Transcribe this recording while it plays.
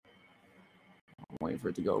I'm waiting for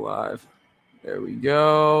it to go live. There we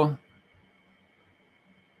go.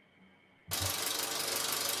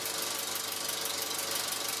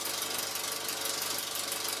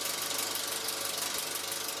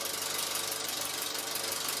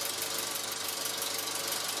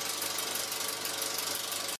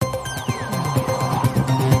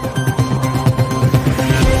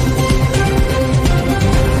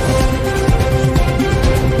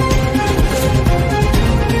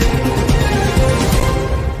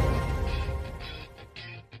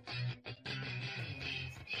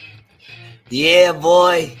 Yeah,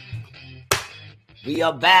 boy. We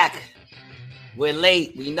are back. We're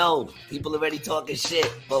late. We know. People already talking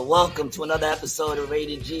shit. But welcome to another episode of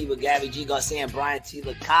Rated G with Gary G. Garcia and Brian T.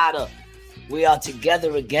 Licata. We are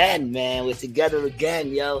together again, man. We're together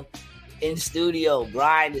again, yo. In studio.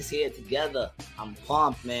 Brian is here together. I'm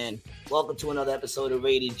pumped, man. Welcome to another episode of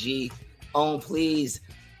Rated G. Own, please.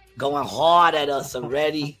 Going hard at us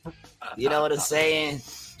already. You know what I'm saying?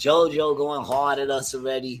 JoJo going hard at us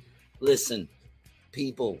already. Listen,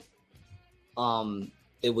 people,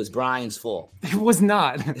 it was Brian's fault. It was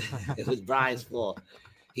not. It was Brian's fault.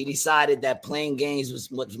 He decided that playing games was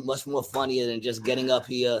much more funnier than just getting up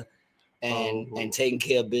here and taking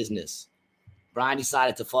care of business. Brian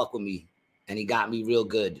decided to fuck with me, and he got me real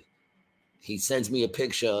good. He sends me a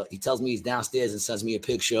picture. He tells me he's downstairs and sends me a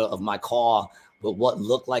picture of my car with what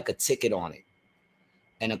looked like a ticket on it.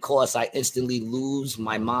 And, of course, I instantly lose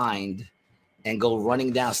my mind and go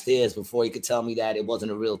running downstairs before he could tell me that it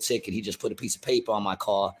wasn't a real ticket. He just put a piece of paper on my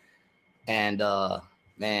car. And,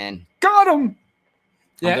 man. Got him!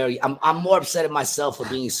 Yeah. I'm more upset at myself for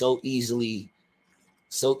being so easily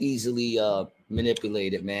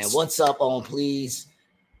manipulated, man. What's up, Owen, please?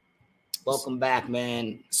 Welcome back,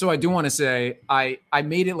 man. So I do want to say I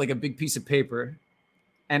made it like a big piece of paper.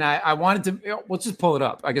 And I wanted to, let's just pull it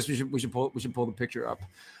up. I guess we should pull the picture up.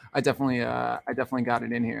 I definitely got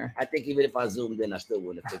it in here. I think even if I zoomed in, I still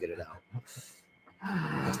wouldn't have figured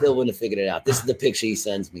it out. This is the picture he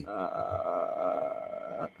sends me.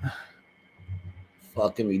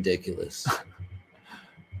 Fucking ridiculous.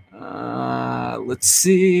 Let's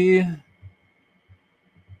see.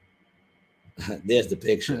 There's the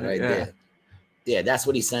picture right there. Yeah, that's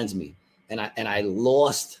what he sends me. And I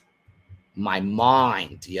lost my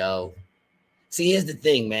mind, yo. See, here's the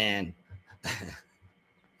thing, man.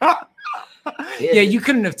 You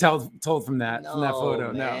couldn't have told from that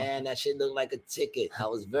photo. Man, that shit looked like a ticket. I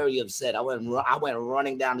was very upset. I went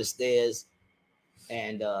running down the stairs,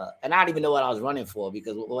 and I don't even know what I was running for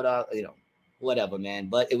because whatever, man.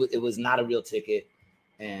 But it was not a real ticket,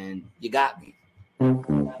 and you got me.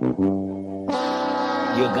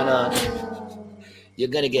 You're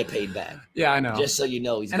gonna get paid back. Yeah, I know. Just so you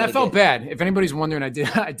know, I felt bad. If anybody's wondering, I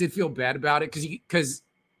did feel bad about it because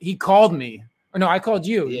he called me. Or no, I called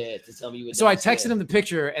you. Yeah, to tell me you were So downstairs. I texted him the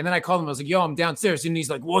picture, and then I called him. I was like, yo, I'm downstairs. And he's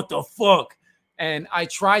like, what the fuck? And I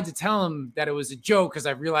tried to tell him that it was a joke because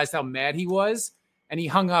I realized how mad he was. And he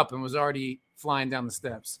hung up and was already flying down the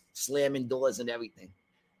steps. Slamming doors and everything.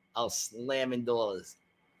 I was slamming doors.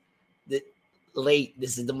 This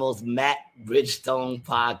is the most Matt Bridgestone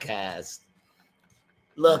podcast.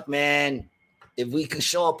 Look, man, if we could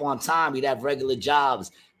show up on time, we'd have regular jobs.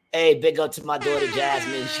 Hey, big up to my daughter,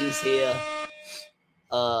 Jasmine. She's here.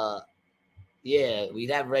 Yeah,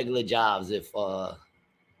 we'd have regular jobs if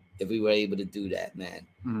we were able to do that, man.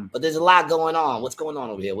 Mm-hmm. But there's a lot going on. What's going on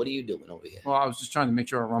over here? What are you doing over here? Well, I was just trying to make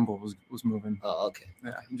sure our Rumble was moving. Oh, okay.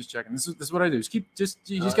 Yeah, I'm just checking. This is what I do. Just keep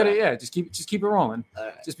it rolling.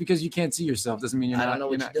 Right. Just because you can't see yourself doesn't mean you're not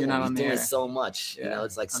on the air. So much. Yeah. You know,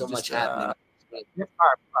 it's like so much happening. There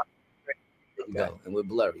you go. And we're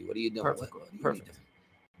blurry. What are you doing? Perfect.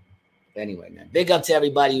 Anyway, man, big up to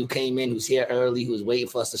everybody who came in, who's here early, who's waiting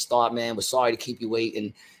for us to start, man. We're sorry to keep you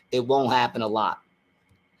waiting. It won't happen a lot.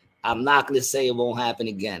 I'm not going to say it won't happen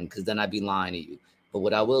again because then I'd be lying to you. But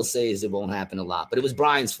what I will say is it won't happen a lot. But it was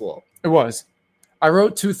Brian's fault. It was. I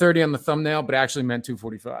wrote 2:30 on the thumbnail, but it actually meant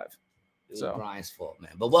 2:45. It was Brian's fault,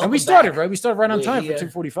 man. But welcome and we started, back. Right? We started right on time for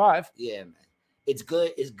 2:45. Yeah, man. It's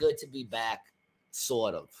good. It's good to be back,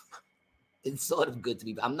 sort of. It's sort of good to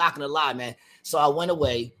be back. I'm not going to lie, man. So I went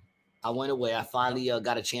away. I finally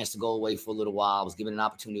got a chance to go away for a little while. I was given an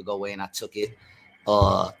opportunity to go away, and I took it.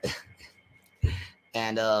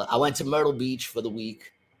 And I went to Myrtle Beach for the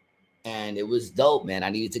week, and it was dope, man. I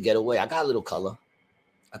needed to get away. I got a little color.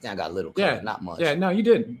 I think I got a little color, not much. Yeah, no, you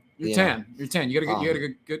did. You're tan. You're tan. You got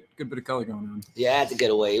a good bit of color going on. Yeah, I had to get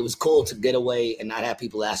away. It was cool to get away and not have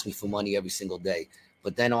people ask me for money every single day.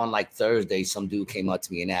 But then on like Thursday, some dude came up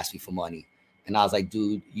to me and asked me for money. And I was like,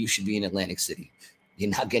 dude, you should be in Atlantic City. You're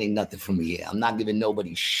not getting nothing from me here. I'm not giving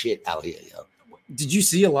nobody shit out here, yo. Did you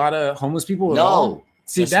see a lot of homeless people at No. all?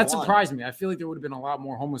 See, that one. surprised me. I feel like there would have been a lot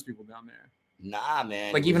more homeless people down there. Nah,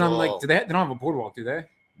 man. Like even on like, they don't have a boardwalk, do they?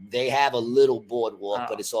 They have a little boardwalk,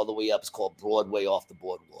 but it's all the way up. It's called Broadway off the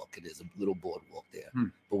boardwalk. It is a little boardwalk there.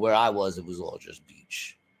 But where I was, it was all just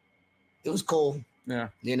beach. It was cool. Yeah.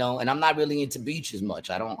 You know, and I'm not really into beaches much.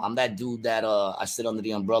 I'm that dude that I sit under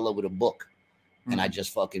the umbrella with a book and I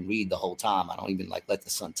just fucking read the whole time. I don't even like let the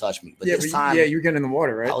sun touch me. But this time, you're getting in the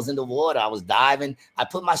water, right? I was in the water. I was diving. I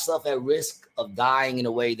put myself at risk of dying in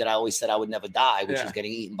a way that I always said I would never die, which is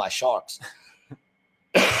getting eaten by sharks.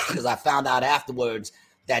 Because I found out afterwards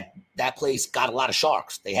that place got a lot of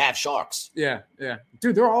sharks. They have sharks. Yeah.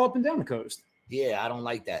 Dude, they're all up and down the coast. Yeah, I don't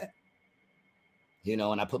like that. You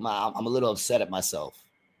know, and I'm a little upset at myself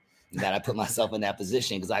that I put myself in that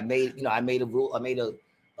position because I made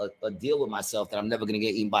a deal with myself that I'm never going to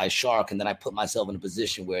get eaten by a shark. And then I put myself in a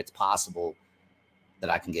position where it's possible that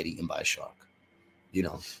I can get eaten by a shark. You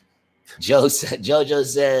know, JoJo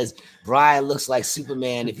says, Brian looks like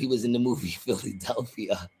Superman if he was in the movie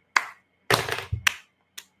Philadelphia.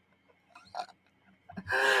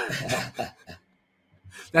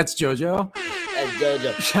 That's JoJo. That's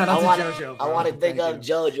JoJo. Shout out to JoJo. I want to big up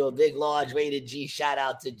JoJo, a big, large, rated G. Shout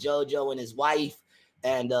out to JoJo and his wife.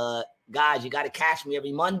 And guys, you got to catch me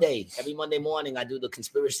every Monday. Every Monday morning, I do the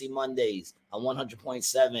Conspiracy Mondays on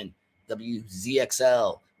 100.7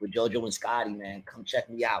 WZXL with JoJo and Scotty, man. Come check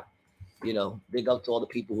me out. You know, big up to all the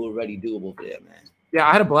people who already do it over there, man. Yeah,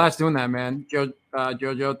 I had a blast doing that, man.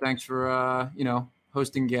 JoJo, thanks for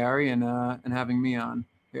hosting Gary and having me on.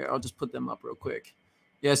 Here, I'll just put them up real quick.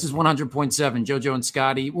 Yeah, this is 100.7, JoJo and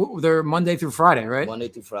Scotty. They're Monday through Friday, right? Monday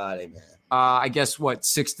through Friday, man. I guess,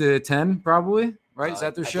 6 to 10, probably, right? Is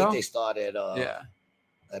that their show? I think they started at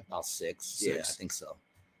about 6. Yeah, I think so.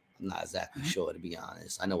 I'm not exactly sure, to be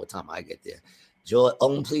honest. I know what time I get there.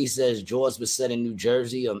 Owen Please says Jaws was set in New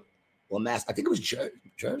Jersey or Mass. I think it was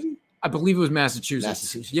Jersey. I believe it was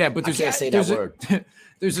Massachusetts. Yeah, but I can't say that word.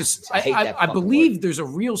 I believe there's a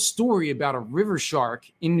real story about a river shark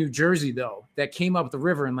in New Jersey, though, that came up the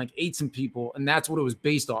river and ate some people, and that's what it was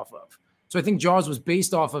based off of. So I think Jaws was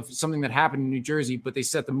based off of something that happened in New Jersey, but they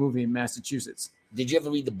set the movie in Massachusetts. Did you ever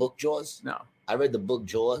read the book Jaws? No. I read the book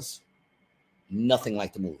Jaws. Nothing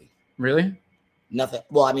like the movie. Really? Nothing.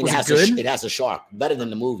 Well, I mean, it has a shark. Better than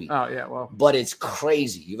the movie. Oh, yeah, well. But it's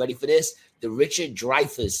crazy. You ready for this? The Richard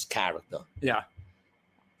Dreyfuss character. Yeah.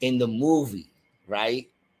 In the movie, right?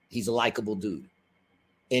 He's a likable dude.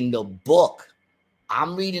 In the book,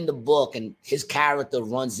 I'm reading the book, and his character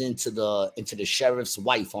runs into the sheriff's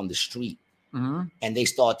wife on the street. Mm-hmm. And they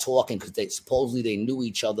start talking because they supposedly knew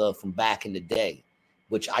each other from back in the day,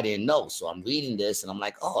 which I didn't know. So I'm reading this, and I'm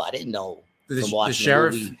like, oh, I didn't know from watching the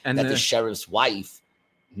sheriff movie and that the sheriff's wife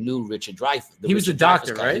knew Richard Dreyfuss. He was the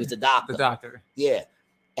doctor, right? He was the doctor. The doctor. Yeah.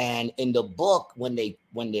 And in the book, when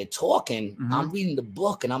they're talking, I'm reading the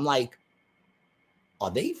book, and I'm like,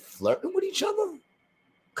 are they flirting with each other?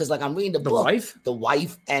 Because I'm reading the book, the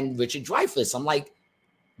wife and Richard Dreyfuss. I'm like,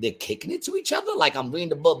 they're kicking it to each other. I'm reading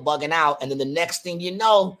the book, bugging out, and then the next thing you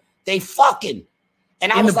know, they fucking.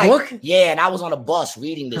 And I was like, book? Yeah, and I was on a bus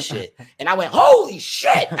reading this shit, and I went, holy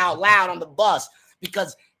shit, out loud on the bus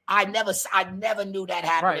because I never knew that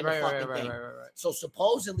happened in the fucking thing. Right. So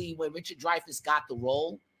supposedly, when Richard Dreyfuss got the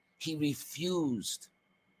role, he refused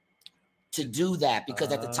to do that because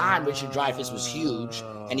at the time Richard Dreyfuss was huge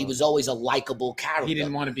and he was always a likable character. He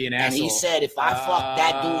didn't want to be an asshole. And he said, if I fuck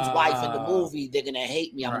that dude's wife in the movie, they're gonna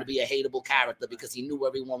hate me. I'm gonna be a hateable character because he knew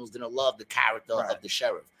everyone was gonna love the character of the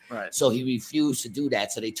sheriff. Right. So he refused to do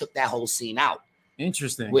that. So they took that whole scene out.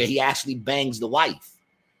 Interesting. Where he actually bangs the wife.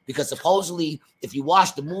 Because supposedly, if you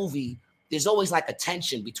watch the movie, there's always a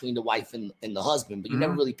tension between the wife and the husband, but you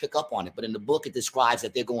never really pick up on it. But in the book, it describes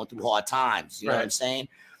that they're going through hard times. You know what I'm saying?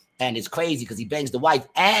 And it's crazy because he bangs the wife,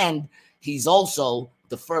 and he's also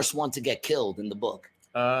the first one to get killed in the book.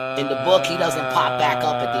 In the book, he doesn't pop back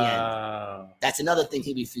up at the end. That's another thing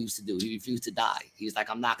he refused to do. He refused to die. He was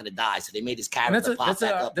like, I'm not going to die. So they made his character pop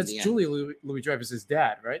back up. That's Julia Louis-Dreyfus's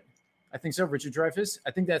dad, right? I think so. Richard Dreyfuss.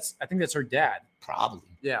 I think that's her dad. Probably.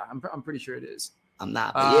 Yeah, I'm pretty sure it is. I'm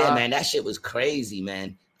not. But yeah, man, that shit was crazy,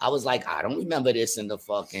 man. I was like, I don't remember this in the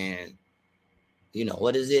fucking,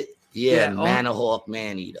 what is it? Yeah, Manahawk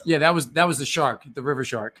Man-Eater. Yeah, that was the shark, the river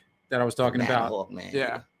shark that I was talking about. Manahawk Man-Eater.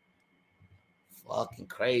 Yeah. Fucking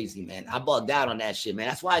crazy, man. I bugged out on that shit, man.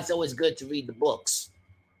 That's why it's always good to read the books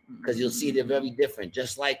because you'll see they're very different.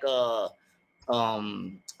 Just like Carlito's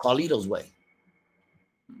Way.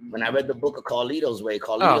 When I read the book of Carlito's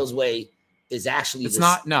Way is actually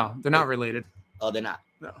they're not related. Oh, they're not?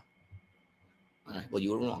 No. All right. Well,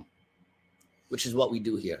 you were wrong. Which is what we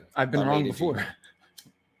do here. I've been wrong before.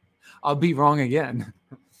 I'll be wrong again.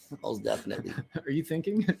 Most definitely. Are you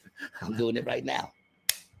thinking? I'm doing it right now.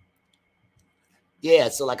 Yeah,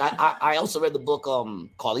 so like I also read the book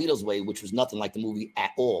Carlito's Way, which was nothing like the movie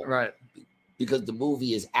at all. Right. Because the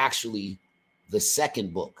movie is actually the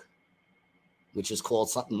second book, which is called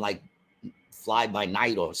something like Fly by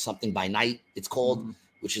Night or Something by Night. It's called,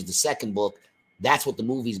 which is the second book. That's what the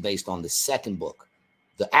movie's based on, the second book.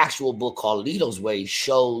 The actual book, Carlito's Way,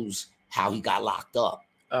 shows how he got locked up.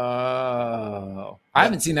 Oh, I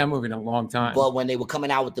haven't seen that movie in a long time. But when they were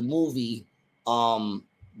coming out with the movie,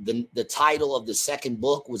 the title of the second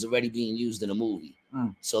book was already being used in a movie.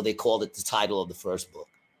 So they called it the title of the first book.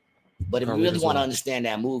 But if you really want to understand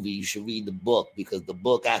that movie, you should read the book, because the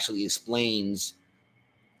book actually explains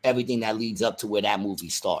everything that leads up to where that movie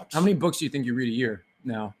starts. How many books do you think you read a year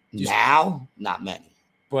now? Now, not many.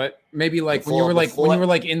 But maybe like Before- when you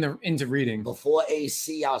were into reading. Before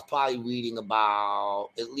AC, I was probably reading about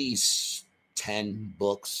at least 10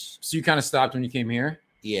 books. So you kind of stopped when you came here?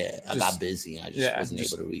 Yeah, I got busy. I just wasn't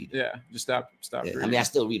able to read. Yeah, just stop reading. I mean, I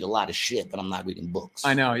still read a lot of shit, but I'm not reading books.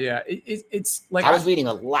 I know, yeah. It's like I was reading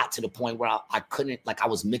a lot to the point where I couldn't, like, I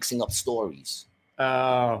was mixing up stories.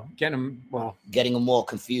 Oh, getting them all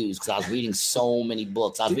confused because I was reading so many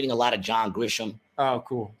books. I was reading a lot of John Grisham. Oh,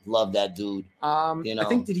 cool. Love that dude. You know, I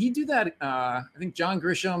think, did he do that? I think John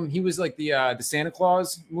Grisham, he was like the Santa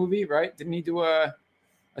Claus movie, right? Didn't he do a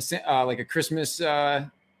Christmas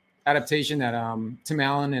adaptation that Tim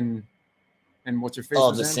Allen and what's her face?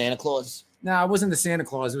 Oh, the Santa Claus? No, it wasn't the Santa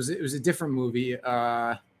Claus. It was a different movie.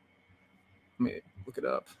 Let me look it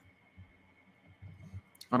up.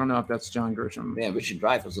 I don't know if that's John Grisham. Man, Richard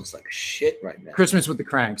Dreyfuss looks like shit right now. Christmas with the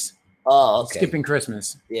Cranks. Oh, okay. Skipping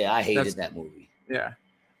Christmas. Yeah, I hated that movie. Yeah.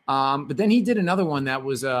 But then he did another one that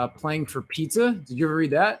was Playing for Pizza. Did you ever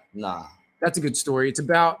read that? Nah. That's a good story. It's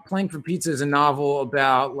about Playing for Pizza is a novel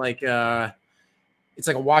about it's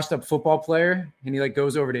like a washed up football player, and he like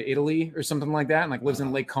goes over to Italy or something like that, and like lives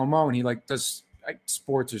in Lake Como, and he like does like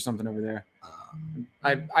sports or something over there.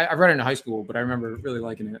 I read it in high school, but I remember really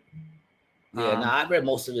liking it. Yeah, I read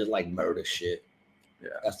most of it like murder shit. Yeah,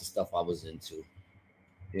 that's the stuff I was into.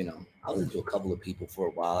 You know, I was into a couple of people for a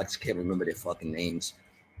while. I just can't remember their fucking names.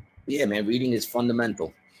 But yeah, man, reading is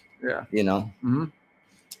fundamental. Yeah, you know.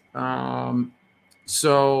 Mm-hmm.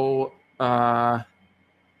 So,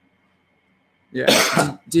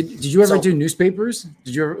 yeah. Did you ever do newspapers?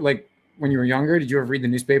 Did you ever, like, when you were younger? Did you ever read the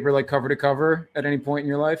newspaper like cover to cover at any point in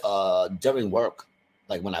your life? During work,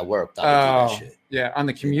 like when I worked, I would do that shit. Yeah, on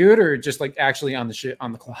the commute or just like actually on the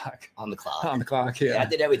clock? On the clock. On the clock. Yeah, I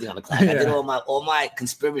did everything on the clock. I did all my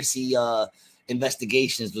conspiracy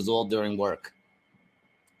investigations was all during work.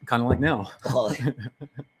 Kind of like now.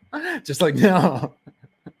 Just like now.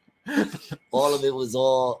 All of it was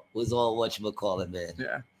all whatchamacallit, man.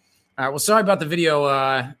 Yeah. All right. Well, sorry about the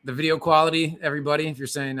video quality, everybody. If you're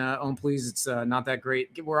saying please, it's not that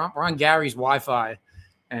great. We're on Gary's Wi-Fi,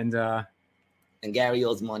 and Gary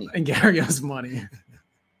owes money.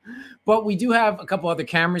 But we do have a couple other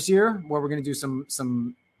cameras here where we're gonna do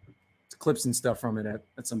some clips and stuff from it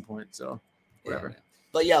at some point. So whatever. Yeah.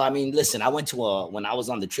 But yeah, I mean, listen, I went to when I was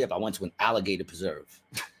on the trip, I went to an alligator preserve.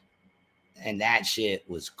 And that shit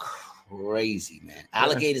was crazy, man.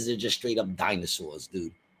 Alligators are just straight up dinosaurs,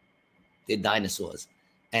 dude. They're dinosaurs.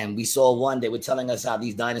 And we saw one, they were telling us how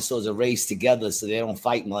these dinosaurs are raised together so they don't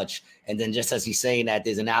fight much. And then just as he's saying that,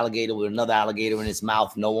 there's an alligator with another alligator in its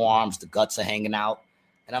mouth, no arms, the guts are hanging out.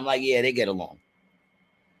 And I'm like, yeah, they get along.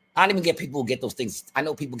 I don't even get people who get those things. I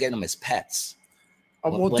know people get them as pets.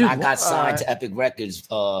 When I got signed to Epic Records,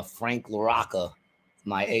 Frank LaRocca,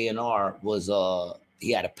 my A&R, was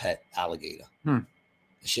he had a pet alligator. The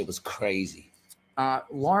shit was crazy.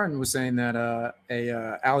 Lauren was saying that a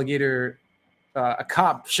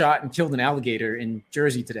cop shot and killed an alligator in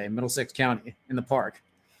Jersey today, Middlesex County, in the park.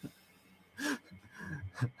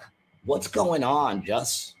 What's going on,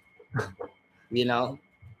 Just? You know?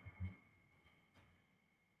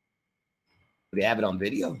 They have it on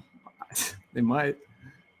video? They might.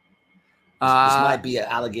 This might be an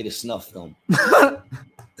alligator snuff film.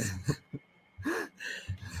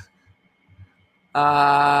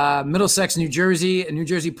 Middlesex, New Jersey. A New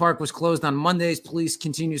Jersey park was closed on Mondays. Police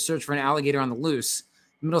continue to search for an alligator on the loose.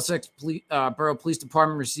 Middlesex Borough Police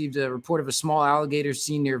Department received a report of a small alligator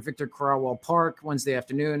seen near Victor Crowell Park Wednesday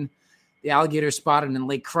afternoon. The alligator spotted in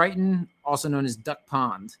Lake Crichton, also known as Duck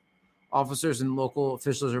Pond. Officers and local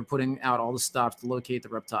officials are putting out all the stops to locate the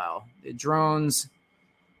reptile. The drones.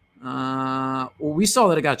 We saw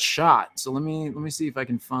that it got shot. So let me see if I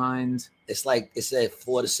can find. It's like it said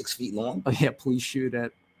 4 to 6 feet long. Oh yeah, please shoot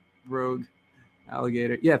at rogue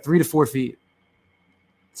alligator. Yeah, 3 to 4 feet.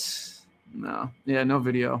 No. Yeah, no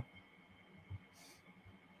video.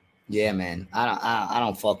 Yeah, man. I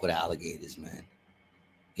don't fuck with alligators, man.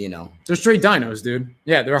 You know. They're straight dinos, dude.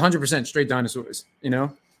 Yeah, they're 100% straight dinosaurs, you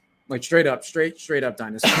know? Like straight up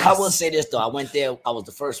dinosaurs. I will say this though. I went there. I was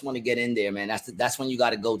the first one to get in there, man. That's when you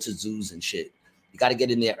got to go to zoos and shit. You got to get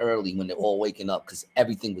in there early when they're all waking up because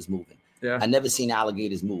everything was moving. Yeah. I never seen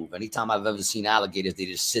alligators move. Anytime I've ever seen alligators, they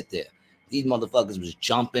just sit there. These motherfuckers was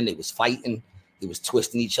jumping. They was fighting. They was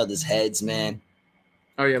twisting each other's heads, man.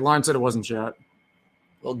 Oh yeah, Lauren said it wasn't shot.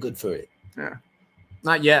 Well, good for it. Yeah.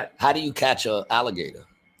 Not yet. How do you catch a alligator?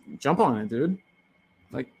 Jump on it, dude.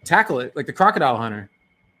 Like tackle it, like the crocodile hunter.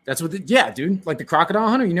 That's what. Dude. Like the crocodile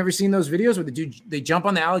hunter. You never seen those videos where the dude they jump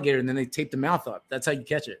on the alligator and then they tape the mouth up. That's how you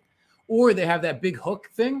catch it. Or they have that big hook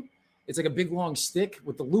thing. It's like a big long stick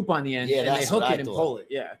with the loop on the end, and they hook it and pull it.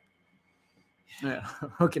 Yeah.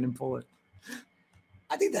 Hook it and pull it.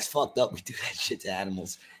 I think that's fucked up. We do that shit to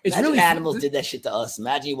animals. It's Imagine really animals did that shit to us.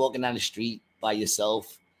 Imagine you walking down the street by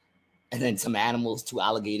yourself, and then some animals, 2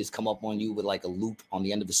 alligators, come up on you with like a loop on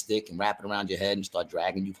the end of a stick and wrap it around your head and start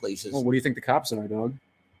dragging you places. Well, what do you think the cops are, dog?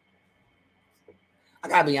 I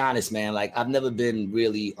gotta be honest, man. Like, I've never been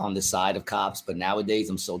really on the side of cops, but nowadays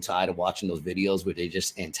I'm so tired of watching those videos where they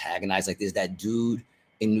just antagonize. Like, there's that dude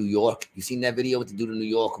in New York. You seen that video with the dude in New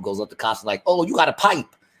York who goes up to cops and like, "Oh, you got a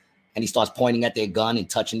pipe," and he starts pointing at their gun and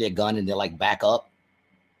touching their gun, and they're like, "Back up."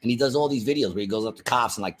 And he does all these videos where he goes up to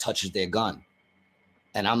cops and like touches their gun.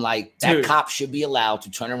 And I'm like, that Dude. cop should be allowed to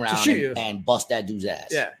turn around and bust that dude's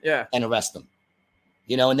ass. Yeah. And arrest him.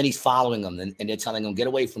 You know, and then he's following them and they're telling him, "Get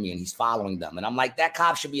away from me." And he's following them. And I'm like, that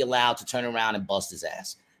cop should be allowed to turn around and bust his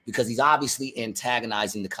ass because he's obviously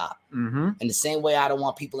antagonizing the cop. Mm-hmm. And the same way I don't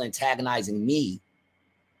want people antagonizing me.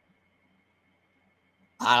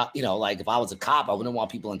 Like if I was a cop, I wouldn't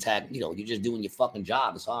want people you're just doing your fucking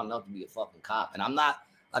job. It's hard enough to be a fucking cop. And I'm not,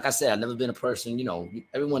 like I said, I've never been a person,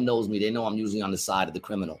 everyone knows me. They know I'm usually on the side of the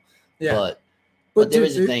criminal. Yeah. But there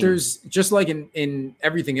is a thing. There's just like in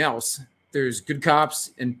everything else, there's good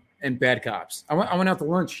cops and bad cops. I went out to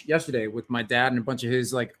lunch yesterday with my dad and a bunch of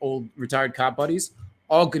his like old retired cop buddies,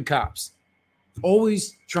 all good cops,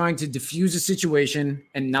 always trying to diffuse a situation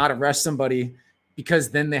and not arrest somebody because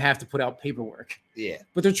then they have to put out paperwork. Yeah.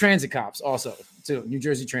 But they're transit cops also too, New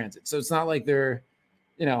Jersey Transit. So it's not like they're,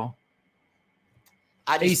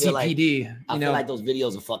 I just ACPD. I feel like those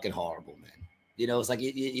videos are fucking horrible, man. It's like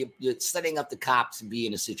you're setting up the cops to be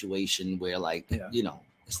in a situation where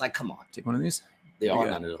it's like, come on. Take one of these. There are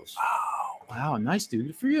none of those. Wow. Nice, dude.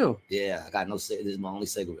 Good for you. Yeah. I got this is my only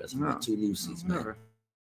cigarettes. No. 2 Lucy's, man.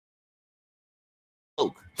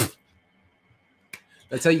 Smoke.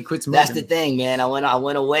 That's how you quit smoking. That's the thing, man. I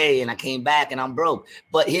went away and I came back and I'm broke.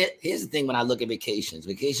 But here's the thing when I look at vacations.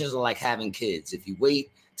 Vacations are like having kids. If you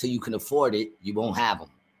wait till you can afford it, you won't have them.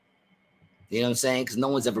 You know what I'm saying? Because no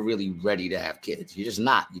one's ever really ready to have kids. You're just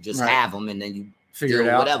not. You just have them and then you figure it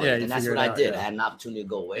out. Whatever. Yeah, and that's what I did. Yeah. I had an opportunity to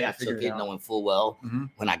go away. I took it knowing full well Mm-hmm.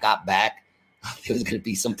 when I got back, there was going to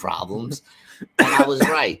be some problems. And I was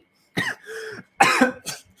right.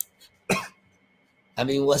 I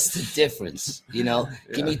mean, what's the difference?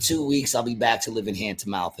 Give me 2 weeks. I'll be back to living hand to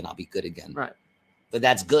mouth and I'll be good again. Right. But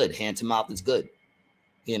that's good. Hand to mouth is good.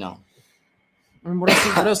 I mean, what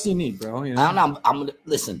else do you need, bro? I don't know. I'm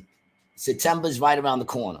listen, September's right around the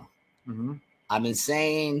corner. Mm-hmm. I've been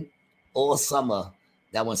saying all summer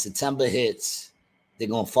that when September hits, they're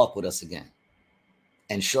going to fuck with us again.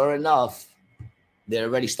 And sure enough, they're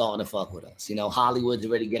already starting to fuck with us. Hollywood's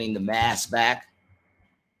already getting the mask back.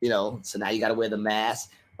 So now you got to wear the mask.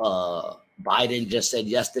 Biden just said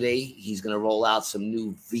yesterday he's going to roll out some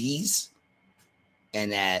new V's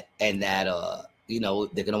and that they're going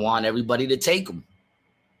to want everybody to take them.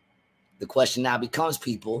 The question now becomes,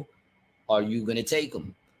 people, are you going to take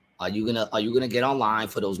them? Are you gonna get online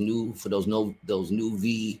for those new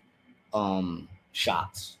V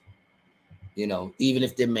shots? Even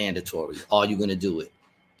if they're mandatory, are you gonna do it?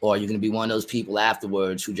 Or are you gonna be one of those people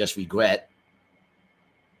afterwards who just regret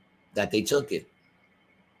that they took it?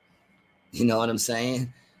 You know what I'm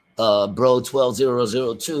saying? Bro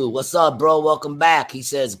 12002, what's up, bro? Welcome back. He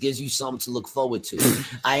says gives you something to look forward to.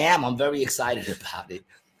 I'm very excited about it.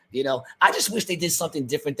 I just wish they did something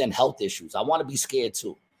different than health issues. I want to be scared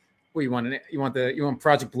too. What you want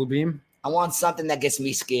Project Bluebeam? I want something that gets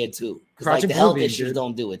me scared too. Because the health issues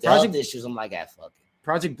don't do it. The health issues, I'm like, fuck it.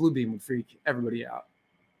 Project Bluebeam would freak everybody out.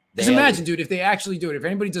 Just imagine, dude, if they actually do it. If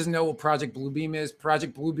anybody doesn't know what Project Bluebeam is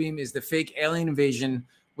is the fake alien invasion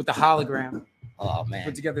with the hologram. Oh man!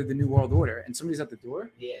 Put together the New World Order, and somebody's at the door.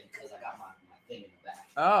 Yeah, because I got my thing in the back.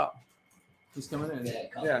 Oh, he's coming in.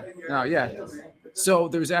 Yeah. No, yeah. So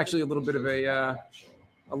there's actually a little bit of a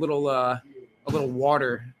water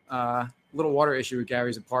issue at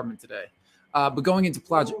Gary's apartment today. But going into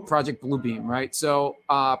Project Bluebeam, right? So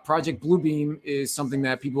Project Bluebeam is something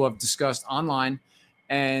that people have discussed online,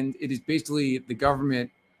 and it is basically the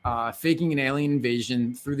government faking an alien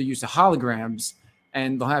invasion through the use of holograms,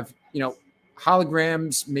 and they'll have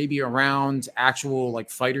holograms maybe around actual like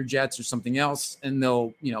fighter jets or something else, and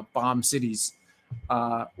they'll bomb cities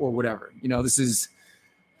or whatever. This is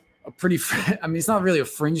a pretty it's not really a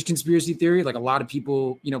fringe conspiracy theory. Like a lot of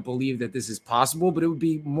people believe that this is possible, but it would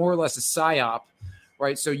be more or less a psyop,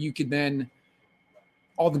 right? So you could then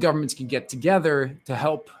all the governments can get together to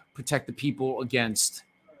help protect the people against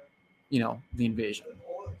the invasion.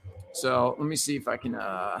 So let me see if I can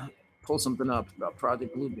pull something up about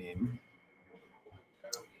Project Bluebeam.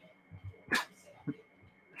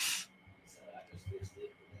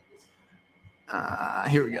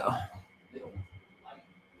 Here we go.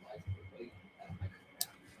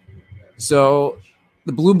 So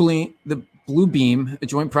the Bluebeam, a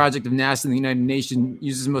joint project of NASA and the United Nations,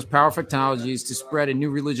 uses the most powerful technologies to spread a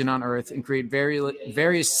new religion on Earth and create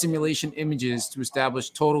various simulation images to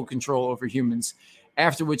establish total control over humans,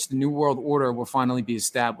 after which the New World Order will finally be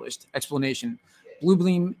established. Explanation.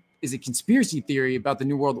 Bluebeam is a conspiracy theory about the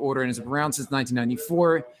New World Order and has been around since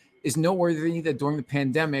 1994. It's noteworthy that during the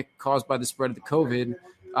pandemic caused by the spread of the COVID,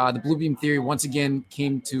 the Bluebeam theory once again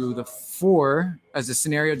came to the fore as a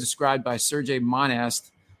scenario described by Sergei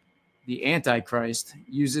Monast, the Antichrist,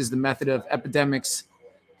 uses the method of epidemics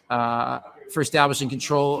for establishing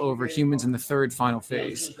control over humans in the third final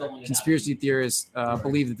phase. Conspiracy theorists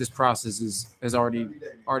believe that this process has already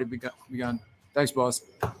begun. Thanks, boss.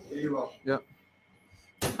 Yeah.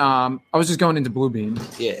 I was just going into Bluebeam.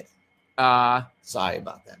 Yeah. Sorry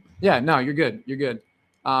about that. Yeah, no, you're good. You're good.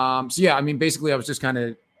 So yeah, basically I was just kind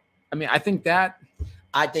of, I think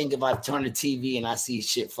if I turn the TV and I see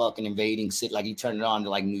shit fucking invading shit, like you turn it on to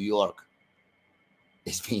like New York,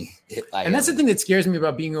 it's being hit by and that's the thing that scares me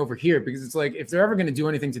about being over here, because it's like if they're ever going to do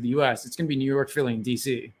anything to the U.S., it's going to be New York, Philly, and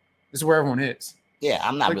D.C. This is where everyone is. Yeah,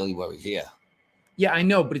 I'm not really worried here. Yeah, I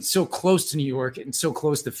know, but it's so close to New York and so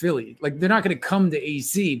close to Philly. Like they're not going to come to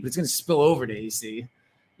AC, but it's going to spill over to AC.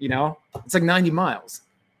 It's like 90 miles.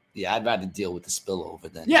 Yeah, I'd rather deal with the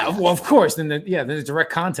spillover than. Yeah, well, of course. Then the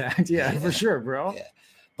direct contact. Yeah, for sure, bro. Yeah,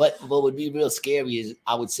 but what would be real scary is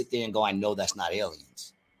I would sit there and go, I know that's not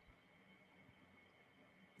aliens.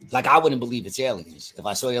 Like I wouldn't believe it's aliens if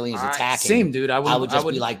I saw aliens attacking. Same, dude. I would just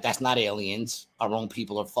be like, that's not aliens. Our own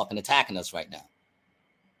people are fucking attacking us right now.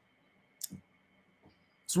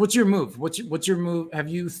 So what's your move? What's your move? Have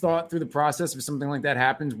you thought through the process if something like that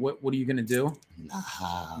happens? What are you gonna do?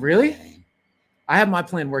 Nah, really? Man. I have my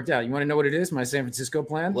plan worked out. You want to know what it is? My San Francisco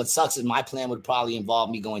plan? What sucks is my plan would probably involve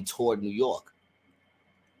me going toward New York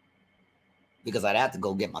because I'd have to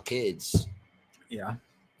go get my kids. Yeah.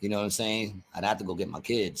 You know what I'm saying? I'd have to go get my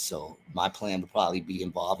kids. So my plan would probably be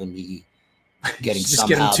involving me getting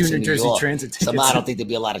somehow to New Jersey York. Transit tickets. Somehow I don't think there'd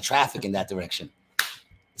be a lot of traffic in that direction.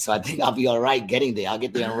 So I think I'll be all right getting there. I'll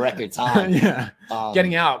get there in record time. Yeah,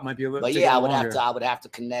 getting out might be a little. But yeah, I would have to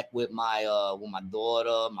connect with my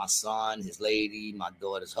daughter, my son, his lady, my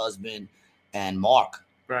daughter's husband, and Mark.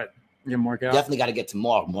 Right. Yeah, Mark out. Definitely got to get to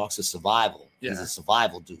Mark. Mark's a survival. Yeah. He's a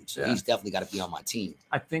survival dude, so he's definitely got to be on my team.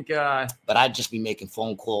 I think. But I'd just be making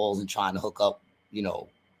phone calls and trying to hook up.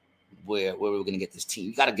 Where we're gonna get this team.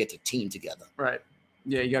 You got to get the team together. Right.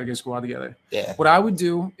 Yeah, you got to get a squad together. Yeah. What I would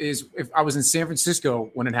do is if I was in San Francisco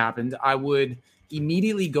when it happened, I would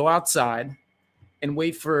immediately go outside and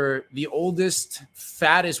wait for the oldest,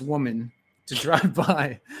 fattest woman to drive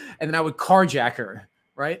by, and then I would carjack her,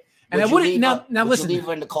 right? And I wouldn't. Now listen. Would you leave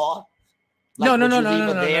her in the car? No.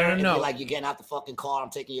 Like you're getting out the fucking car. I'm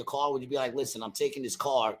taking your car. Would you be like, listen, I'm taking this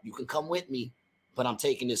car. You can come with me, but I'm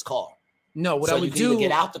taking this car. No. What I would do? Either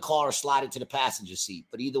get out the car or slide into the passenger seat.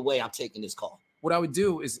 But either way, I'm taking this car. What I would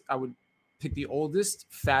do is I would pick the oldest,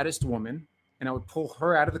 fattest woman, and I would pull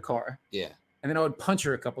her out of the car. Yeah. And then I would punch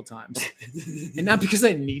her a couple times. And not because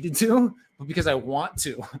I needed to, but because I want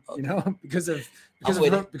to, because of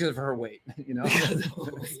her weight,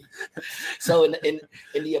 So in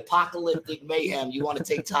the apocalyptic mayhem, you want to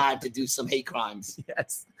take time to do some hate crimes.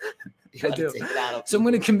 Yes. I do. So I'm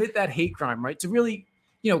going to commit that hate crime, right? To really,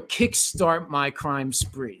 kickstart my crime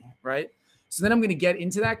spree, right? So then I'm going to get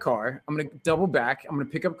into that car. I'm going to double back. I'm going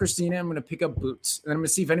to pick up Christina. I'm going to pick up Boots. And then I'm going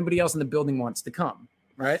to see if anybody else in the building wants to come,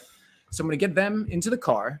 right? So I'm going to get them into the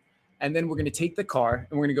car. And then we're going to take the car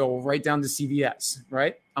and we're going to go right down to CVS,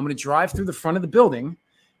 right? I'm going to drive through the front of the building.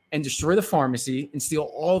 and destroy the pharmacy and steal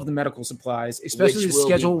all of the medical supplies, especially Which the will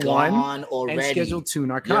Schedule be 1 gone already. and Schedule 2 You're in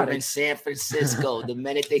narcotics. San Francisco. The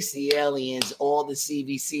minute they see aliens, all the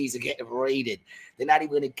CVCs are getting raided. They're not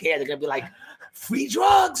even going to care. They're going to be like, free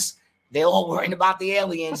drugs. They're all worrying about the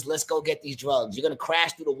aliens. Let's go get these drugs. You're going to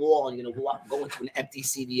crash through the wall and you're going to go into an empty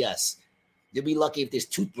CVS. You'll be lucky if there's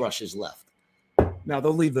toothbrushes left. No,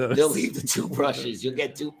 they'll leave those. They'll leave the toothbrushes. You'll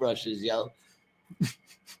get toothbrushes, yo.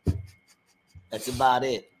 That's about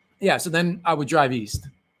it. Yeah, so then I would drive east.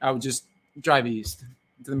 I would just drive east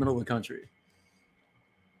to the middle of the country.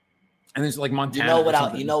 And it's like Montana.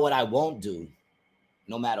 You know what I won't do,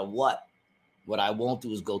 no matter what. What I won't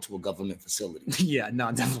do is go to a government facility. Yeah,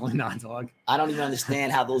 no, definitely not, dog. I don't even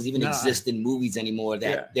understand how those even exist in movies anymore.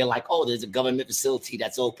 They're like, oh, there's a government facility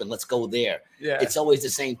that's open. Let's go there. Yeah. It's always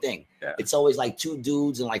the same thing. Yeah. It's always like 2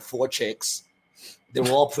 dudes and like 4 chicks. They're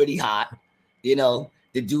all pretty hot. You know,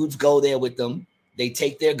 the dudes go there with them. They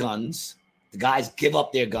take their guns. The guys give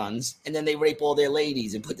up their guns. And then they rape all their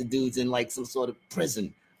ladies and put the dudes in like some sort of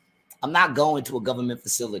prison. I'm not going to a government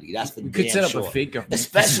facility. That's for the damn sure. You could set up a fake government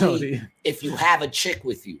especially facility. If you have a chick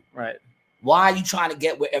with you. Right. Why are you trying to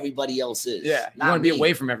get where everybody else is? Yeah, you want to be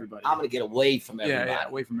away from everybody. I'm going to get away from everybody. Yeah,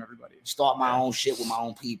 away from everybody. Start my own shit with my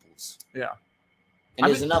own peoples. Yeah. And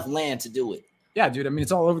there's enough land to do it. Yeah, dude. I mean,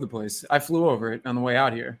 it's all over the place. I flew over it on the way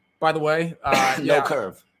out here. By the way. No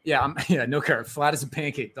curve. Yeah, no curve. Flat as a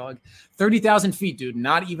pancake, dog. 30,000 feet, dude.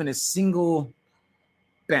 Not even a single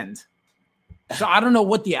bend. So I don't know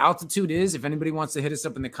what the altitude is. If anybody wants to hit us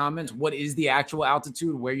up in the comments, what is the actual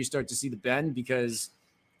altitude where you start to see the bend? Because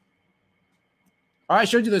I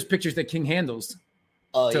showed you those pictures that King Handles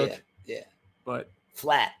took. Yeah. But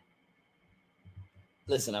flat.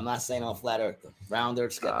 Listen, I'm not saying on flat Earth. Round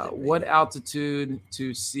Earth. What altitude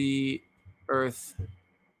to see Earth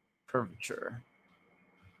curvature?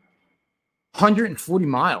 140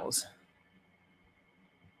 miles.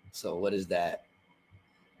 So what is that?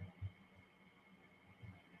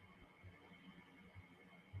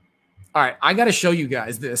 All right, I got to show you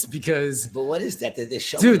guys this because. But what is that they're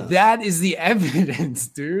showing dude, us? That is the evidence,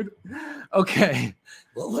 dude. Okay.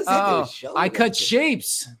 What was that they're showing I cut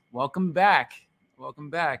shapes. Welcome back.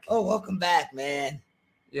 Oh, welcome back, man.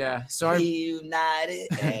 Yeah, sorry. Reunited,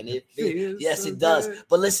 and it feels yes, it does.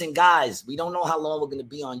 But listen, guys, we don't know how long we're going to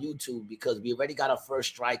be on YouTube because we already got our first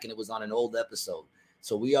strike and it was on an old episode.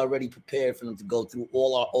 So we already prepared for them to go through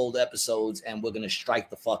all our old episodes and we're going to strike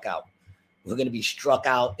the fuck out. We're going to be struck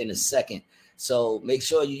out in a second. So make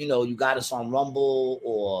sure you got us on Rumble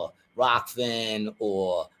or Rockfin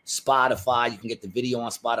or Spotify. You can get the video on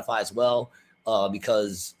Spotify as well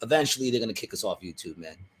because eventually they're going to kick us off YouTube,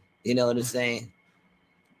 man. You know what I'm saying?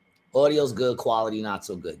 Audio's good, quality not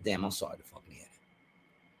so good. Damn, I'm sorry to fucking hear it.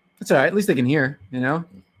 That's all right. At least they can hear, you know?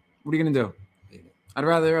 What are you going to do? I'd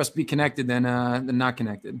rather us be connected than not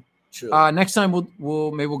connected. True. Next time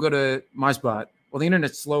we'll go to my spot. Well, the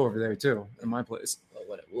internet's slow over there too, in my place. Well,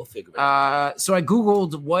 whatever. We'll figure it out. So I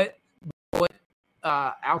Googled what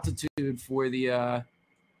altitude for the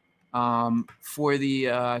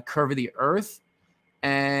curve of the Earth,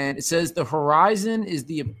 and it says the horizon is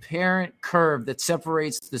the apparent curve that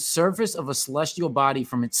separates the surface of a celestial body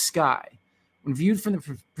from its sky. When viewed from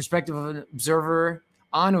the perspective of an observer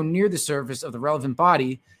on or near the surface of the relevant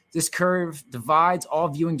body, this curve divides all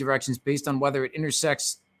viewing directions based on whether it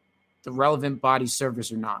intersects the relevant body's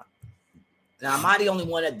surface or not. Now, am I the only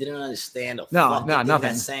one that didn't understand? Nothing.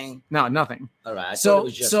 That's saying? No, nothing. All right.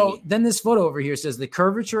 So then this photo over here says the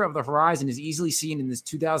curvature of the horizon is easily seen in this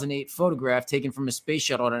 2008 photograph taken from a space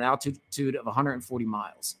shuttle at an altitude of 140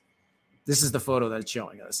 miles. This is the photo that it's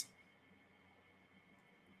showing us.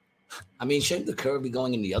 I mean, shouldn't the curve be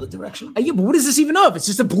going in the other direction? Yeah, but what is this even of? It's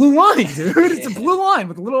just a blue line, dude. It's a blue line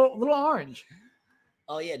with a little orange.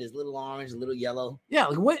 Oh yeah, there's a little orange, a little yellow. Yeah,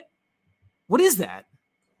 like what is that?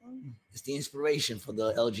 It's the inspiration for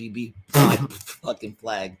the LGBT fucking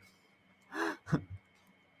flag.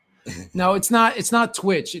 No, it's not. It's not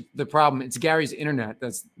Twitch. The problem. It's Gary's internet.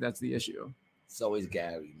 That's the issue. It's always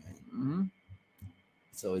Gary, man. Mm-hmm.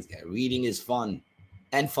 It's always Gary. Reading is fun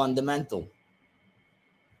and fundamental.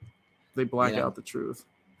 They black out the truth.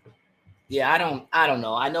 Yeah, I don't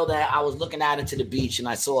know. I know that I was looking out into the beach and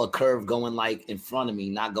I saw a curve going like in front of me,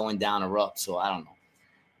 not going down or up. So I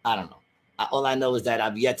don't know. All I know is that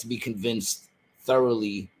I've yet to be convinced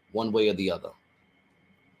thoroughly one way or the other.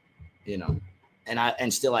 You know,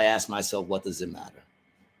 and still I ask myself, what does it matter?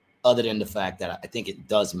 Other than the fact that I think it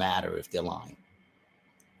does matter if they're lying.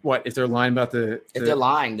 What if they're lying about the? If they're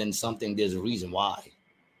lying, then there's a reason why.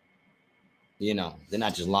 You know, they're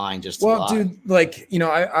not just lying just to lie. Dude, like, you know,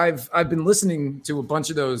 I've been listening to a bunch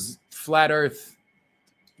of those flat Earth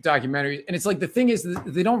documentaries, and it's like the thing is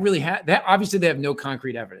they don't really have that. Obviously, they have no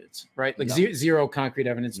concrete evidence, right? Like zero concrete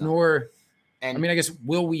evidence, nor. And I mean, I guess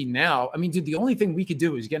will we now? I mean, dude, the only thing we could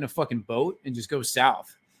do is get in a fucking boat and just go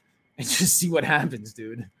south and just see what happens,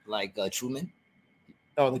 dude. Like Truman.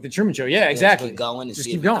 Oh, like the Truman Show. Yeah, exactly. Keep going and just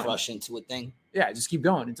see keep if going. we crush into a thing. Yeah, just keep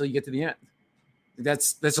going until you get to the end.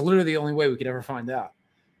 That's literally the only way we could ever find out.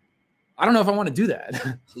 I don't know if I want to do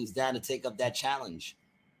that. Who's down to take up that challenge?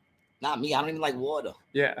 Not me. I don't even like water.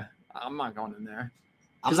 Yeah, I'm not going in there.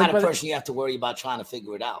 I'm not a person you have to worry about trying to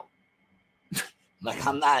figure it out. Like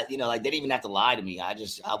I'm not, like they didn't even have to lie to me. I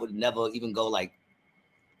would never even go like,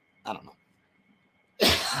 I don't know.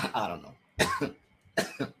 I don't know.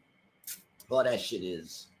 All that shit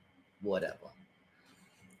is whatever.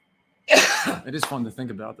 It is fun to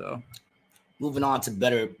think about, though. Moving on to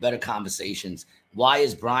better conversations. Why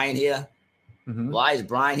is Brian here? Mm-hmm. Why is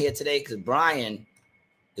Brian here today? Because Brian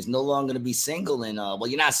is no longer going to be single. And well,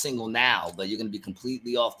 you're not single now, but you're going to be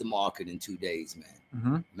completely off the market in 2 days, man.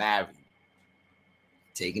 Mm-hmm. Married.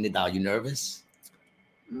 Taking it out. You nervous?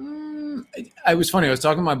 I was funny. I was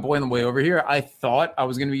talking to my boy on the way over here. I thought I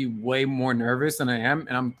was going to be way more nervous than I am,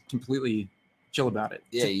 and I'm completely chill about it.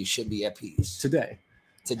 Yeah, you should be at peace today.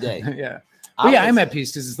 Yeah. But yeah, I'm at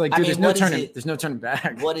peace because it's like, dude, there's no turning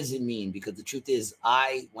back. What does it mean? Because the truth is,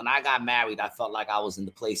 when I got married, I felt like I was in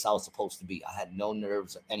the place I was supposed to be. I had no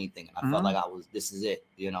nerves or anything. And I felt like this is it.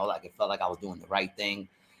 Like it felt like I was doing the right thing.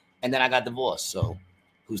 And then I got divorced. So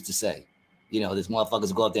who's to say? These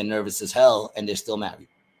motherfuckers go out there nervous as hell and they're still married.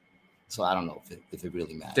 So I don't know if it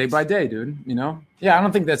really matters. Day by day, dude. Yeah, I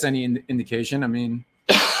don't think that's any indication. I mean,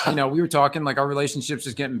 we were talking like our relationship's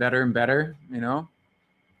just getting better and better.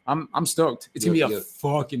 I'm stoked. It's gonna be a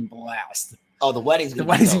fucking blast. Oh, the wedding's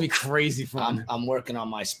gonna be crazy fun. I'm working on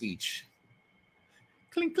my speech.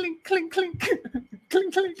 Clink, clink, clink, clink,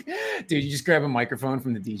 clink, clink. Dude, you just grab a microphone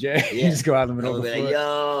from the DJ. Yeah. You just go out in the middle of the floor. Like,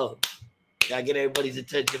 yo, gotta get everybody's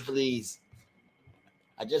attention, please.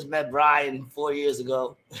 I just met Brian 4 years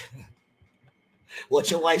ago.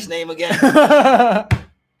 What's your wife's name again? That's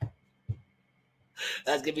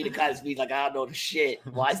gonna be the kind of speech like I don't know the shit.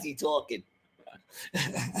 Why is he talking?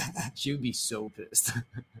 She would be so pissed.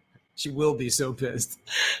 She will be so pissed.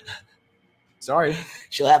 Sorry.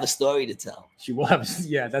 She'll have a story to tell. She will have.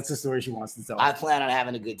 Yeah, that's the story she wants to tell. I plan on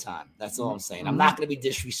having a good time. That's all I'm saying. I'm not going to be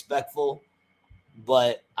disrespectful,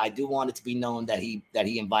 but I do want it to be known that he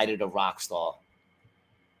invited a rock star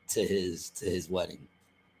to his wedding.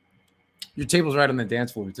 Your table's right on the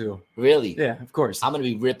dance floor too. Really? Yeah, of course. I'm gonna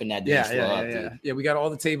be ripping that dance floor up, dude. Yeah, we got all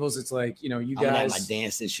the tables. It's like, you guys. I'm gonna have my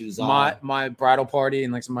dancing shoes on. My bridal party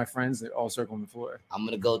and like some of my friends that all circle on the floor. I'm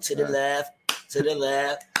gonna go to the left,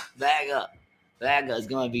 back up. It's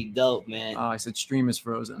gonna be dope, man. Oh, I said stream is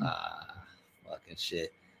frozen. Fucking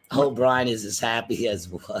shit. I hope Brian is as happy as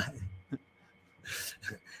what? I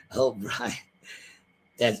hope Brian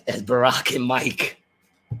as Barack and Mike.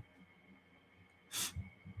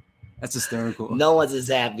 That's hysterical. No one's as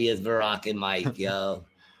happy as Barack and Mike, yo.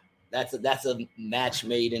 That's a match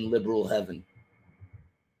made in liberal heaven.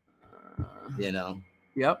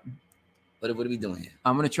 Yep. What are we doing here?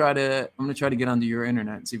 I'm gonna try to get onto your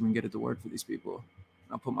internet and see if we can get it to work for these people.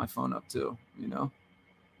 I'll put my phone up too. Yeah.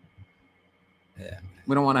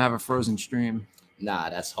 We don't want to have a frozen stream. Nah,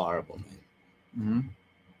 that's horrible, man.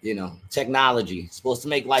 Mm-hmm. Technology is supposed to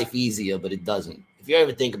make life easier, but it doesn't. If you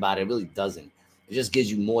ever think about it, it really doesn't. It just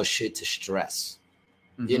gives you more shit to stress,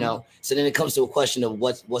 So then it comes to a question of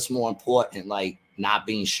what's more important, like not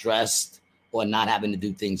being stressed or not having to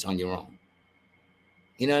do things on your own.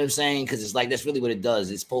 You know what I'm saying? Because it's like that's really what it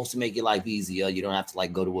does. It's supposed to make your life easier. You don't have to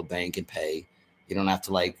like go to a bank and pay. You don't have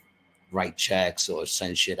to like write checks or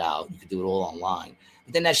send shit out. You can do it all online.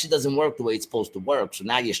 But then that shit doesn't work the way it's supposed to work. So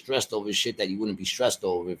now you're stressed over shit that you wouldn't be stressed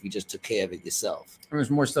over if you just took care of it yourself. There's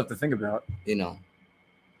more stuff to think about.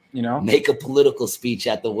 Make a political speech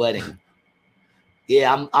at the wedding.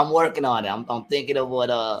 Yeah, I'm working on it. I'm thinking of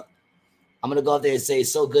what I'm gonna go out there and say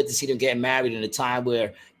it's so good to see them getting married in a time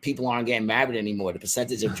where people aren't getting married anymore. The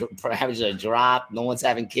percentage of are dropped. No one's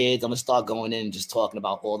having kids. I'm gonna start going in and just talking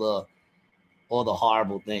about all the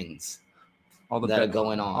horrible things that are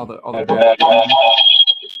going on.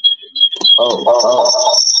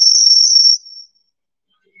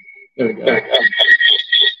 There we go.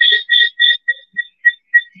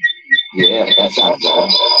 Yeah, that sounds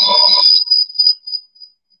good.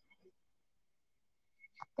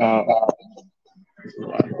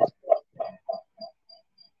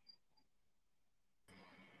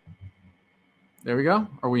 There we go.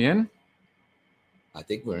 Are we in? I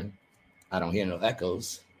think we're in. I don't hear no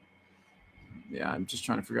echoes. Yeah, I'm just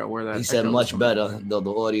trying to figure out where that. He said much better, though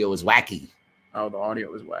the audio is wacky. Oh, the audio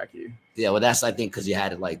was wacky. Yeah, well, that's I think because you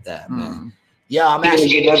had it like that, man. Yeah, I'm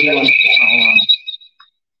actually.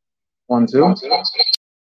 One, two.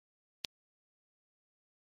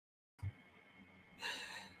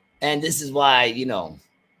 And this is why, you'll know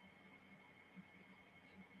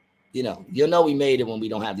we made it when we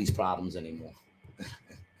don't have these problems anymore.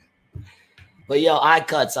 But yo,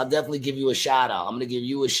 iCuts, I'll definitely give you a shout out. I'm gonna give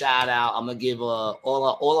you a shout out. I'm gonna give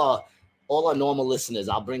all our normal listeners.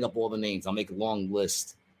 I'll bring up all the names. I'll make a long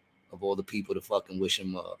list of all the people to fucking wish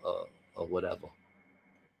him or whatever.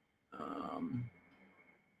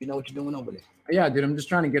 You know what you're doing over there? Yeah, dude. I'm just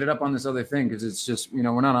trying to get it up on this other thing because it's just we're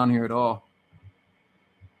not on here at all.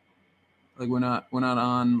 Like we're not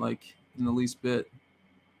on like in the least bit.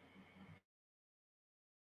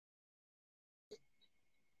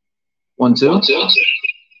 One, two. I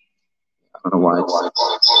don't know why.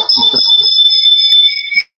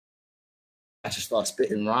 I should start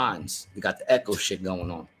spitting rhymes. We got the echo shit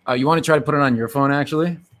going on. Oh, you want to try to put it on your phone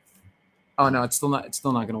actually? Oh no, it's still not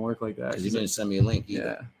going to work like that. Because you didn't send me a link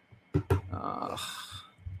either. Yeah.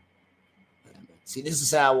 See, this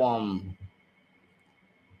is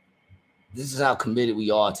how committed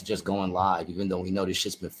we are to just going live, even though we know this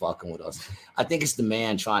shit's been fucking with us. I think it's the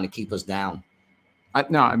man trying to keep us down. I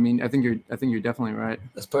think you're definitely right.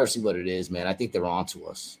 That's personally what it is, man. I think they're on to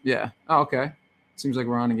us. Yeah. Oh, okay. Seems like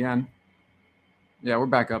we're on again. Yeah, we're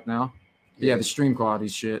back up now. Yeah, the stream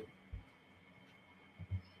quality's shit.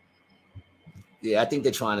 Yeah, I think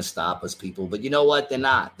they're trying to stop us, people. But you know what? They're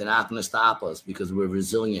not. They're not going to stop us because we're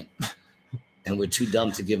resilient and we're too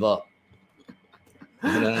dumb to give up.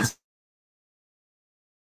 You know what I'm saying?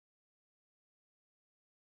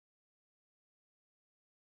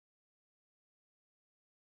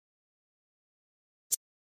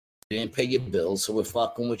 You didn't pay your bills, so we're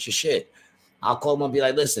fucking with your shit. I'll call them and be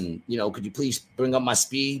like, listen, could you please bring up my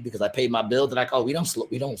speed because I paid my bill? They're like, oh, we don't slow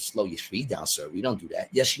your speed down, sir. We don't do that.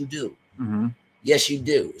 Yes, you do. Mm-hmm. Yes, you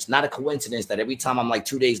do. It's not a coincidence that every time I'm like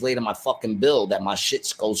 2 days later, my fucking bill, that my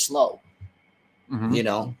shit goes slow.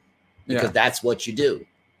 Mm-hmm. Because that's what you do.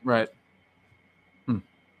 Right.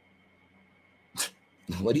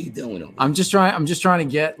 What are you doing over I'm just trying to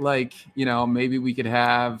get maybe we could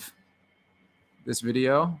have this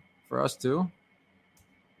video for us too.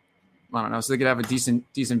 I don't know, so they could have a decent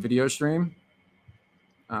video stream.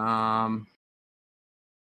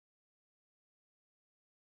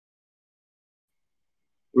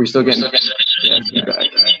 We're still getting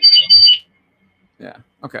yeah.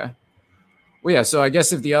 Okay. Well, yeah. So I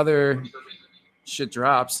guess if the other shit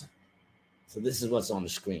drops, so this is what's on the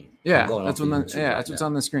screen. Yeah, that's what's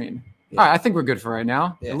on the screen. Yeah. All right, I think we're good for right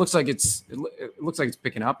now. Yeah. It looks like it's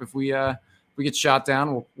picking up. If we get shot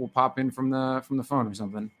down, we'll pop in from the phone or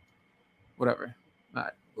something. Whatever. All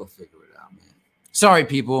right, we'll figure it out, man. Sorry,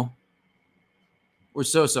 people. We're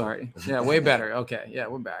so sorry. Yeah, way better. Okay, yeah,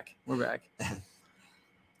 we're back.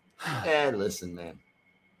 Yeah, listen, man.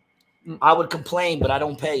 I would complain, but I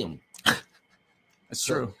don't pay them. That's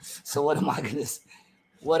true. So what am I gonna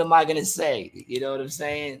say? You know what I'm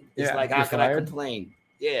saying? It's like, how can I complain?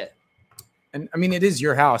 Yeah. And I mean, it is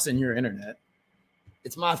your house and your internet.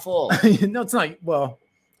 It's my fault. No, it's not. Well,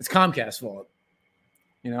 it's Comcast's fault.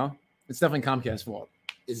 It's definitely Comcast's fault.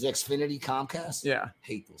 Is Xfinity Comcast? Yeah.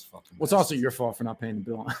 Hate those fucking. Well, it's also your fault for not paying the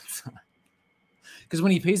bill on time. Because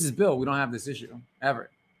when he pays his bill, we don't have this issue ever.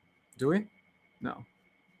 Do we? No.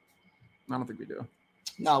 I don't think we do.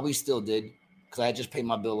 No, we still did. Because I just paid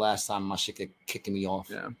my bill last time. My shit kept kicking me off.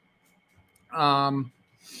 Yeah. All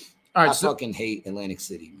right. I fucking hate Atlantic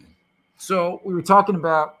City, man. So we were talking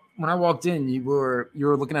about when I walked in, you were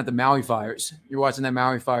looking at the Maui fires. You're watching that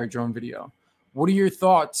Maui fire drone video. What are your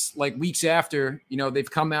thoughts? Like weeks after, they've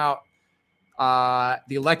come out.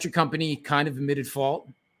 The electric company kind of admitted fault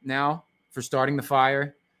now for starting the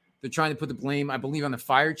fire. They're trying to put the blame, I believe, on the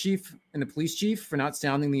fire chief and the police chief for not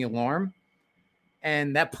sounding the alarm.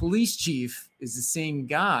 And that police chief is the same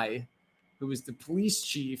guy who was the police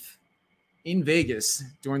chief in Vegas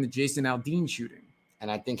during the Jason Aldean shooting.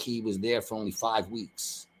 And I think he was there for only 5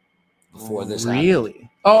 weeks before this Really? happened.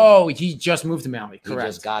 Oh, he just moved to Maui. Correct. He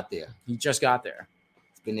just got there. He's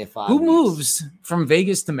been there 5 weeks. Who moves from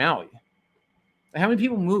Vegas to Maui? How many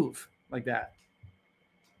people move like that?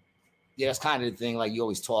 Yeah, that's kind of the thing like you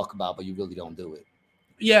always talk about, but you really don't do it.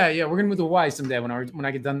 Yeah. We're gonna move to Hawaii someday when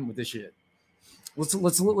I get done with this shit.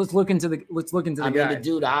 Let's look into the guy. The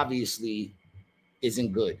dude obviously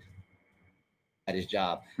isn't good at his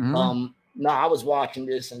job. Mm-hmm. No, I was watching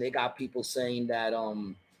this and they got people saying that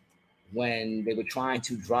when they were trying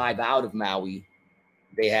to drive out of Maui,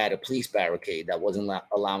 they had a police barricade that wasn't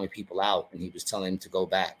allowing people out, and he was telling them to go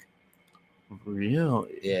back.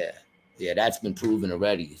 Really? Yeah. Yeah, that's been proven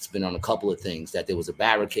already. It's been on a couple of things that there was a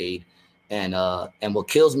barricade, and what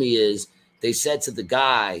kills me is they said to the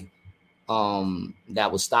guy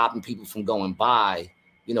that was stopping people from going by,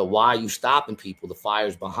 you know, why are you stopping people? The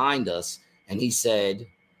fire's behind us. And he said,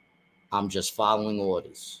 I'm just following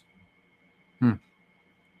orders.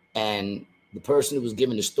 And the person who was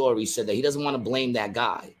giving the story said that he doesn't want to blame that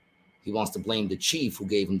guy. He wants to blame the chief who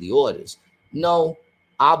gave him the orders. No,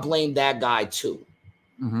 I'll blame that guy too.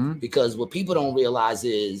 Because what people don't realize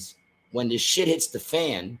is when this shit hits the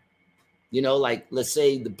fan, you know, like let's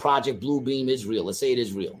say the Project Blue Beam is real. Let's say it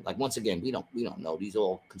is real. Like once again, we don't know. These are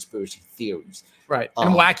all conspiracy theories. Right.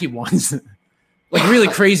 And wacky ones. Like really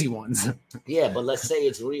crazy ones. Yeah, but let's say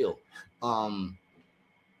it's real.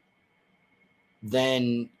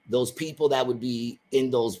 Then those people that would be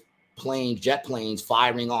in those planes, jet planes,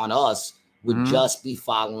 firing on us would just be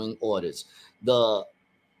following orders.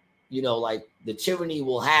 Like the tyranny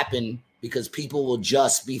will happen because people will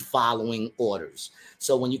just be following orders.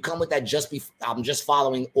 So when you come with that I'm just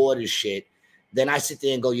following orders shit, then I sit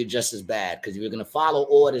there and go, you're just as bad, because you're going to follow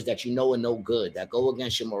orders that you know are no good, that go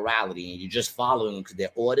against your morality, and you're just following them because they're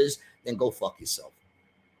orders, then go fuck yourself.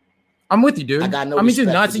 I'm with you, dude. I got no dude,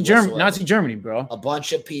 Nazi Germany, bro. A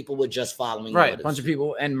bunch of people were just following orders. Right, a bunch of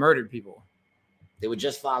people and murdered people. They were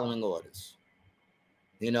just following orders,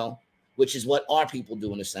 you know, which is what our people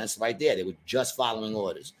do in a sense right there. They were just following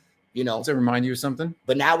orders, you know. Does it remind you of something?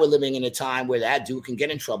 But now we're living in a time where that dude can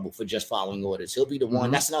get in trouble for just following orders. He'll be the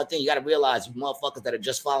one. That's another thing. You got to realize, you motherfuckers that are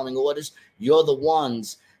just following orders, you're the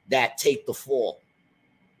ones that take the fall.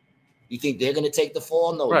 You think they're going to take the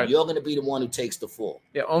fall? No, right. You're going to be the one who takes the fall.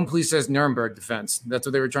 Yeah, Own Police says Nuremberg defense. That's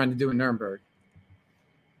what they were trying to do in Nuremberg.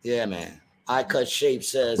 Yeah, man. I Cut Shape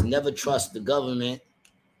says, never trust the government.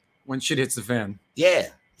 When shit hits the fan. Yeah.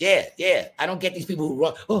 I don't get these people who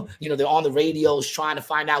run, they're on the radios trying to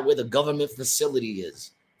find out where the government facility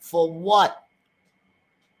is. For what?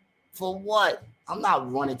 I'm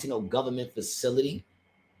not running to no government facility.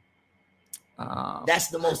 That's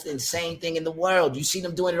the most insane thing in the world. You see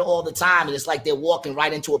them doing it all the time, and it's like they're walking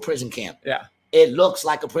right into a prison camp. Yeah. It looks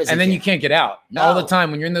like a prison And then camp. You can't get out. No. All the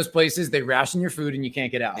time when you're in those places, they ration your food and you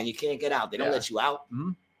can't get out. And you can't get out. They don't let you out.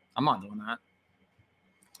 I'm not doing that.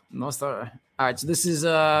 All right, so this is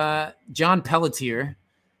John Pelletier,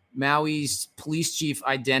 Maui's police chief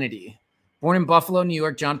identity. Born in Buffalo, New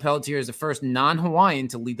York, John Pelletier is the first non-Hawaiian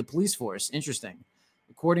to lead the police force. Interesting.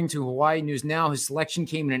 According to Hawaii News Now, his selection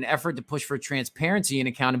came in an effort to push for transparency and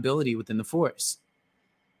accountability within the force.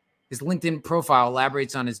 His LinkedIn profile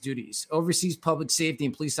elaborates on his duties. Oversees public safety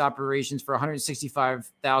and police operations for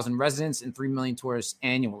 165,000 residents and 3 million tourists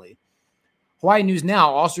annually. Hawaii News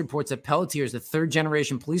Now also reports that Pelletier is the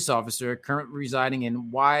third-generation police officer currently residing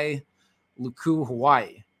in Wailuku,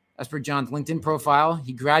 Hawaii. As per John's LinkedIn profile,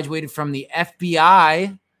 he graduated from the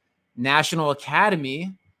FBI National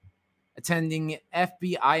Academy, attending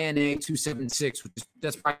FBINA 276,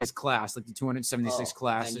 that's probably his class, like the 276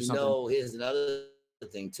 class or something. Here's another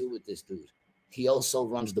thing, too, with this dude. He also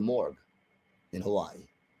runs the morgue in Hawaii,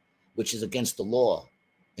 which is against the law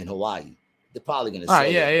in Hawaii. They're probably going to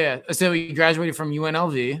say yeah. So he graduated from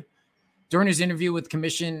UNLV. During his interview with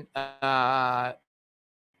Commission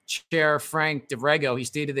Chair Frank DeRego, he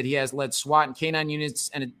stated that he has led SWAT and K-9 units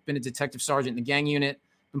and had been a detective sergeant in the gang unit,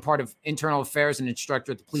 been part of internal affairs and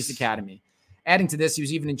instructor at the police academy. Adding to this, he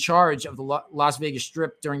was even in charge of the Las Vegas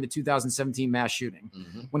Strip during the 2017 mass shooting.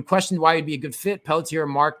 When questioned why he'd be a good fit, Pelletier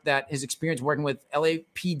remarked that his experience working with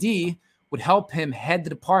LAPD would help him head the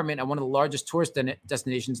department at one of the largest tourist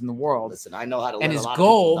destinations in the world. Listen, I know how to let and his a lot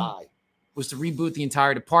goal of people die. Was to reboot the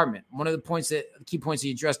entire department. One of the key points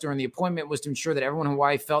he addressed during the appointment was to ensure that everyone in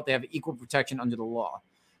Hawaii felt they have equal protection under the law,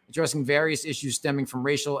 addressing various issues stemming from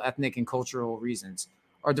racial, ethnic, and cultural reasons.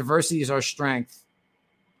 Our diversity is our strength.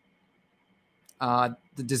 The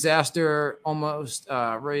disaster almost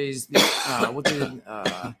raised the,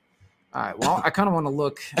 all right. Well, I kind of want to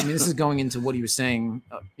look. I mean, this is going into what he was saying,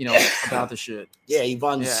 about the shit. Yeah, he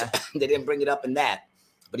runs. Yeah. They didn't bring it up in that,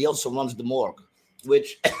 but he also runs the morgue,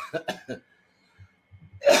 which,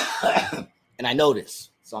 and I know this.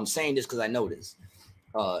 So I'm saying this because I know this.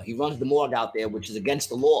 He runs the morgue out there, which is against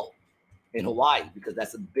the law in Hawaii, because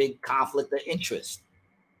that's a big conflict of interest.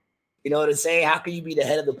 You know what I'm saying? How can you be the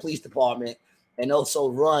head of the police department and also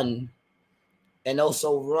run the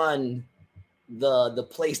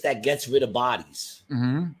place that gets rid of bodies?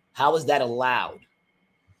 How is that allowed?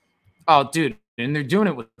 Oh, dude, and they're doing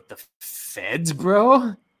it with the feds,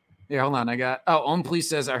 bro. Yeah, hold on. Own Police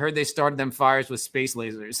says, I heard they started them fires with space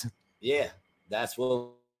lasers. Yeah, that's what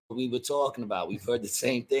we were talking about. We've heard the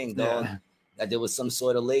same thing, dog. Yeah. That there was some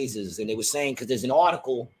sort of lasers, and they were saying, because there's an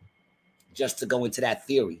article just to go into that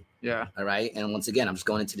theory. Yeah. All right. And once again, I'm just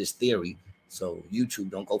going into this theory. So YouTube,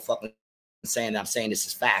 don't go fucking saying I'm saying this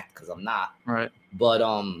is fact, because I'm not. Right. But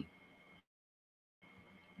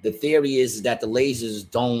the theory is that the lasers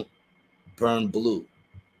don't burn blue.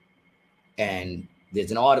 And there's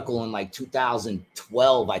an article in like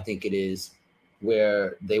 2012, I think it is,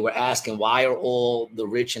 where they were asking, why are all the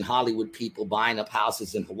rich and Hollywood people buying up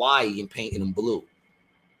houses in Hawaii and painting them blue?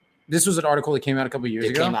 This was an article that came out a couple of years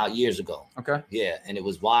ago? It came out years ago. Okay. Yeah. And it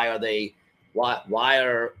was, why are they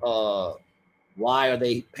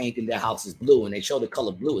painting their houses blue? And they show the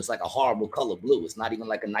color blue. It's like a horrible color blue. It's not even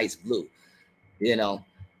like a nice blue, you know?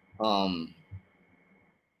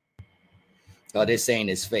 They're saying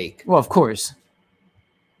it's fake. Well, of course.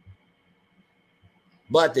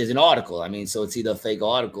 But there's an article. I mean, so it's either a fake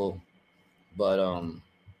article, but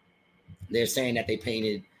they're saying that they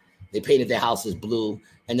painted their houses blue.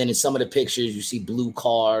 And then in some of the pictures, you see blue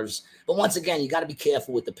cars. But once again, you got to be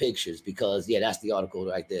careful with the pictures, because that's the article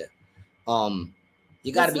right there.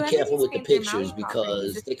 You got to be careful with the pictures,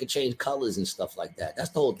 because they could change colors and stuff like that.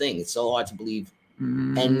 That's the whole thing. It's so hard to believe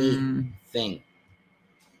anything.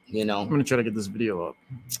 You know, I'm gonna try to get this video up.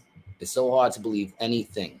 It's so hard to believe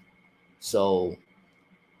anything. So,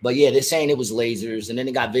 but yeah, they're saying it was lasers, and then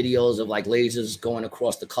they got videos of like lasers going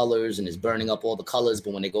across the colors and it's burning up all the colors.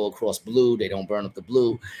 But when they go across blue, they don't burn up the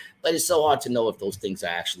blue. But it's so hard to know if those things are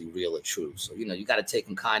actually real or true. So, you know, you got to take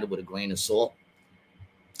them kind of with a grain of salt.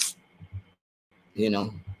 You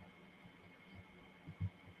know.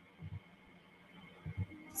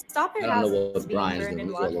 Stop your I don't know house what Brian's being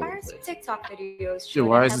doing. burned in wildfires. TikTok videos. Dude,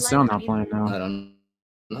 why is the sound not playing now? I don't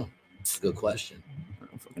know. Good question. I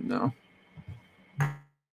don't fucking know.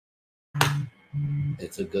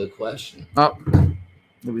 It's a good question. Oh,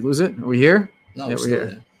 did we lose it? Are we here? No, yeah, we're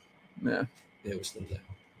here. Yeah. Yeah, we're still there.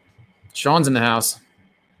 Sean's in the house.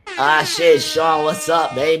 Ah, shit, Sean, what's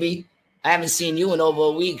up, baby? I haven't seen you in over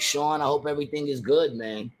a week, Sean. I hope everything is good,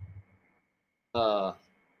 man.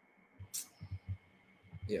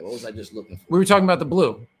 Yeah, what was I just looking for? We were talking about the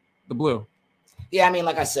blue. The blue. Yeah, I mean,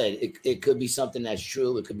 like I said, it could be something that's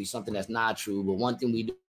true. It could be something that's not true. But one thing we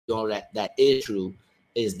do know that is true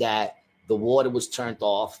is that the water was turned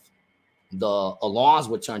off. The alarms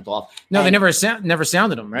were turned off. No, they never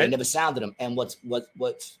sounded them, right? They never sounded them. And what's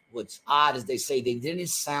odd is they say they didn't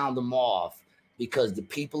sound them off because the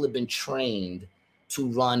people have been trained to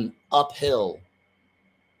run uphill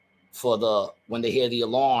when they hear the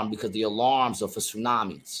alarm, because the alarms are for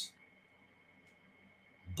tsunamis.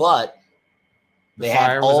 But they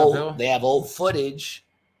have old footage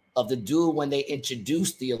of the dude when they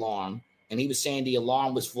introduced the alarm, and he was saying the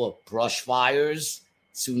alarm was for brush fires,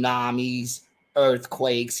 tsunamis,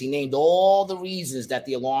 earthquakes. He named all the reasons that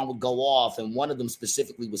the alarm would go off, and one of them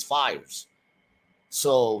specifically was fires.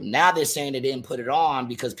 So now they're saying they didn't put it on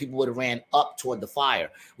because people would have ran up toward the fire,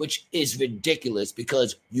 which is ridiculous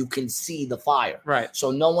because you can see the fire. Right. So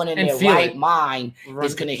no one in their right mind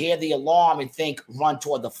is going to hear the alarm and think run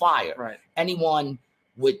toward the fire. Right. Anyone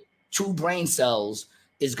with two brain cells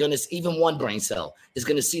is going to, even one brain cell, is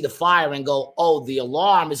going to see the fire and go, oh, the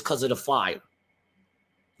alarm is because of the fire.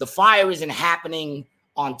 The fire isn't happening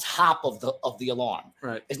on top of the alarm.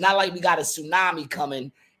 Right. It's not like we got a tsunami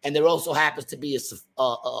coming and there also happens to be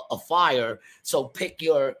a fire, so pick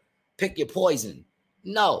your poison.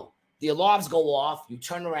 No, the alarms go off. You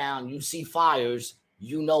turn around, you see fires.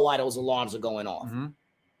 You know why those alarms are going off. Mm-hmm.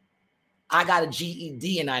 I got a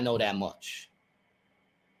GED and I know that much.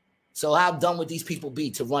 So how dumb would these people be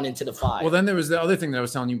to run into the fire? Well, then there was the other thing that I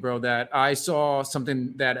was telling you, bro, that I saw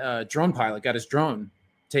something that a drone pilot got his drone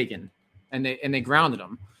taken, and they grounded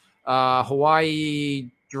him. Hawaii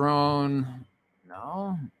drone.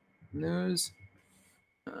 No news.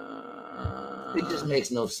 It just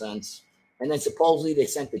makes no sense. And then supposedly they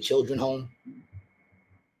sent the children home,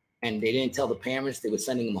 and they didn't tell the parents they were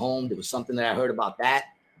sending them home. There was something that I heard about that.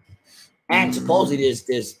 And supposedly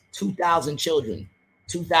there's 2,000 children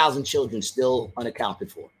still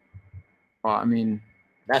unaccounted for. Well, I mean,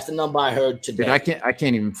 that's the number I heard today. Dude, I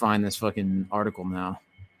can't even find this fucking article now.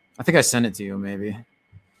 I think I sent it to you, maybe.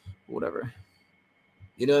 Whatever.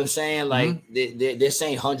 You know what I'm saying? Like they're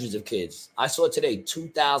saying hundreds of kids. I saw today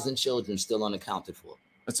 2,000 children still unaccounted for.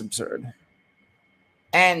 That's absurd.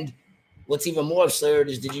 And what's even more absurd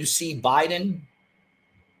is, did you see Biden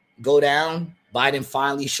go down? Biden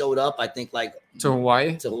finally showed up, I think, like to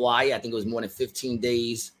Hawaii. To Hawaii. I think it was more than 15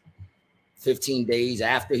 days. 15 days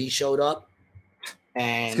after he showed up.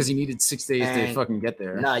 And because he needed 6 days to fucking get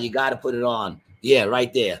there. No, you got to put it on. Yeah,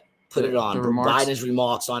 right there. Put it on. Biden's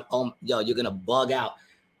remarks on, yo, you're going to bug out.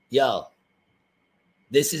 Yo,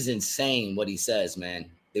 this is insane what he says,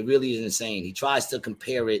 man. It really is insane. He tries to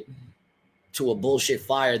compare it to a bullshit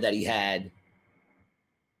fire that he had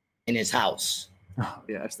in his house. Oh,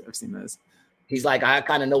 yeah, I've seen this. He's like, I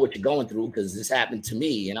kind of know what you're going through because this happened to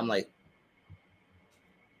me. And I'm like,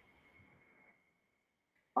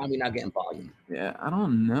 why are we not getting volume? Yeah, I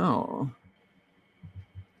don't know.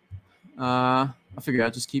 I'll figure it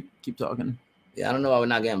out. Just keep talking. Yeah, I don't know why we're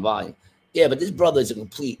not getting volume. Yeah, but this brother is a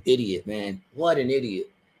complete idiot, man. What an idiot.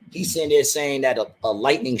 He's sitting there saying that a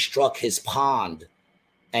lightning struck his pond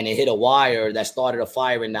and it hit a wire that started a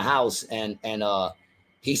fire in the house. And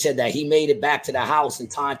he said that he made it back to the house in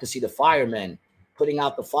time to see the firemen putting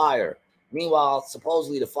out the fire. Meanwhile,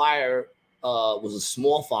 supposedly the fire was a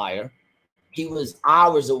small fire. He was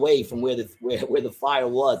hours away from where the fire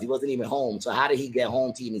was. He wasn't even home. So how did he get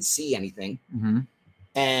home to even see anything? Mm-hmm.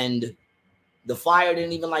 And the fire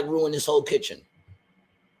didn't even like ruin his whole kitchen.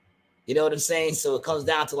 You know what I'm saying? So it comes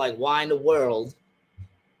down to like, why in the world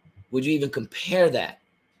would you even compare that?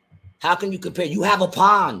 How can you compare? You have a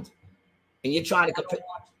pond and you're trying to compare.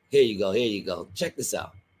 Here you go. Check this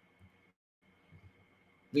out.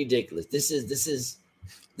 Ridiculous. This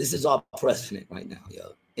is our president right now,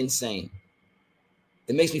 yo. Insane.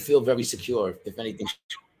 It makes me feel very secure, if anything.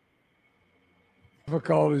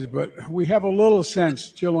 Difficulties, but we have a little sense,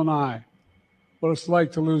 Jill and I, what it's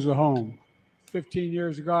like to lose a home. 15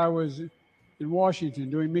 years ago, I was in Washington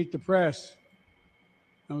doing Meet the Press.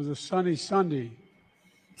 It was a sunny Sunday.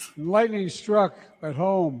 And lightning struck at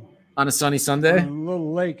home. On a sunny Sunday? On a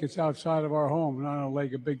little lake. It's outside of our home, not a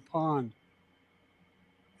lake, a big pond.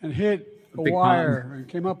 And hit a wire and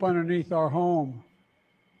came up underneath our home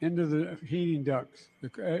into the heating ducts, the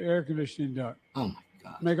air conditioning duct. Oh, my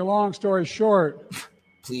God. Make a long story short.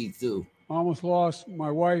 Please do. Almost lost my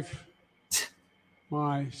wife,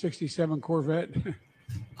 my 67 Corvette.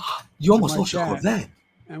 You almost lost your Corvette.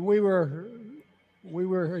 And we were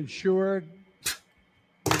insured.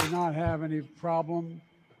 We did not have any problem.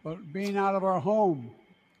 But being out of our home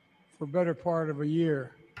for a better part of a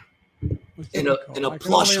year was difficult. In a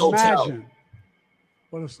plush hotel.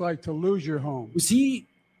 What it's like to lose your home. Was he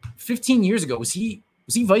 15 years ago? Was he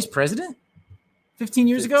vice president? 15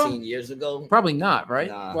 years ago? 15 years ago? Probably not, right?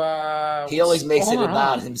 Nah. He always makes it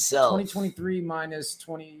about himself. 2023 minus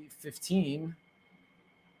 2015.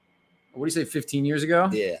 What do you say, 15 years ago?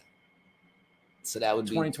 Yeah. So that would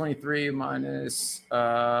be 2023 minus,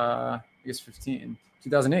 I guess 15.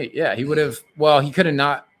 2008. Yeah, he would have. Well, he could have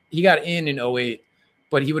not. He got in 08,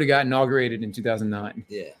 but he would have got inaugurated in 2009.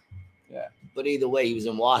 Yeah. Yeah. But either way, he was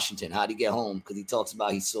in Washington. How'd he get home? Because he talks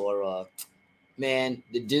about he saw. Man,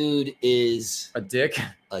 the dude is a dick.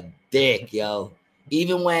 A dick, yo.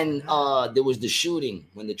 Even when there was the shooting,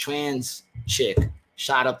 when the trans chick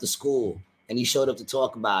shot up the school, and he showed up to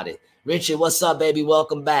talk about it. Richard, what's up, baby?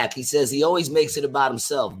 Welcome back. He says he always makes it about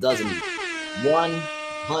himself, doesn't he?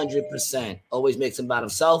 100% always makes it about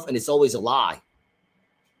himself, and it's always a lie.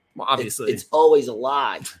 Well, obviously. It's always a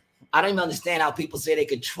lie. I don't even understand how people say they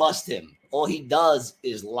can trust him. All he does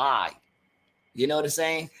is lie. You know what I'm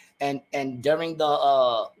saying? And during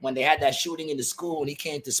the when they had that shooting in the school and he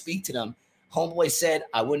came to speak to them, homeboy said,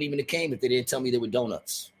 I wouldn't even have came if they didn't tell me they were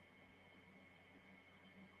donuts.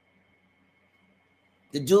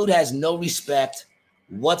 The dude has no respect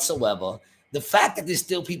whatsoever. The fact that there's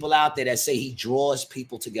still people out there that say he draws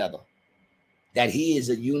people together, that he is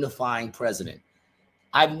a unifying president.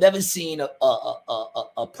 I've never seen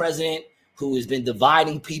a president who has been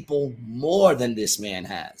dividing people more than this man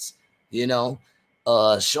has. You know,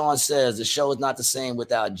 Sean says the show is not the same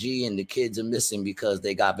without G, and the kids are missing because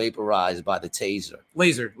they got vaporized by the taser.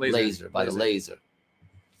 Laser. By the laser.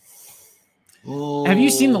 Ooh. Have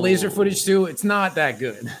you seen the laser footage too? It's not that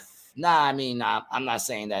good. Nah, I mean, I'm not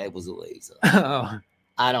saying that it was a laser. Oh.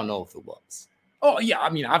 I don't know if it was. Oh, yeah.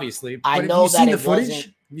 I mean, obviously. I know that it footage? wasn't.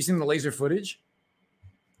 Have you seen the laser footage?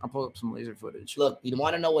 I'll pull up some laser footage. Look, you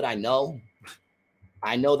want to know what I know?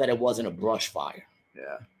 I know that it wasn't a brush fire.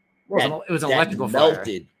 Yeah. It was an electrical fire.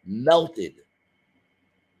 Melted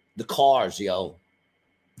the cars, yo.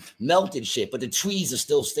 Melted shit, but the trees are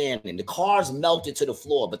still standing. The cars melted to the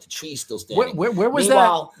floor, but the tree's still standing. Where was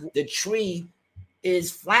Meanwhile, that? The tree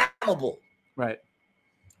is flammable. Right.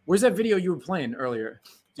 Where's that video you were playing earlier?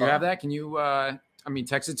 Do you have that? Can you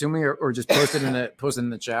text it to me or just post it in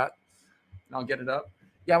the chat and I'll get it up?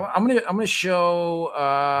 Yeah, I'm gonna show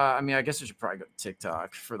I guess I should probably go to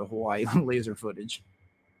TikTok for the Hawaii laser footage.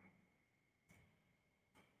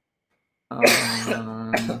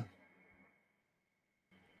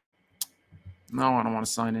 No, I don't want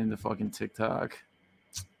to sign into fucking TikTok.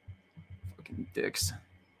 Fucking dicks.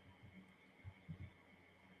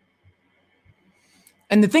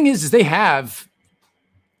 And the thing is they have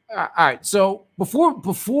All right. So before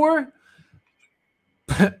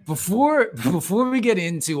we get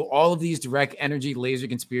into all of these direct energy laser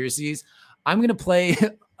conspiracies, I'm going to play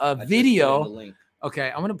a video.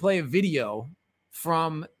 Okay. I'm going to play a video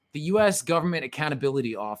from the U.S. Government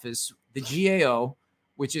Accountability Office, the GAO,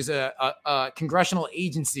 which is a congressional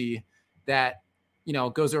agency that,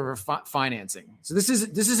 goes over financing. So this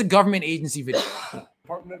is a government agency video.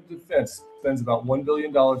 Department of Defense spends about $1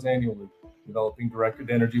 billion annually developing directed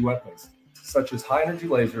energy weapons, such as high-energy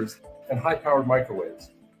lasers and high-powered microwaves.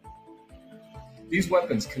 These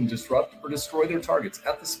weapons can disrupt or destroy their targets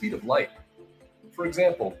at the speed of light. For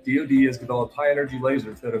example, DoD has developed high-energy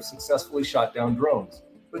lasers that have successfully shot down drones,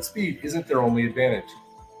 but speed isn't their only advantage.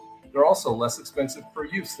 They're also less expensive per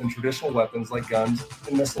use than traditional weapons like guns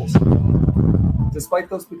and missiles. Despite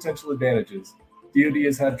those potential advantages, DoD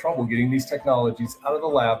has had trouble getting these technologies out of the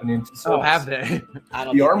lab and into service. Oh, have they?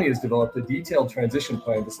 The Army has developed a detailed transition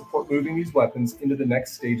plan to support moving these weapons into the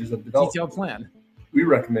next stages of development. Detailed plan. We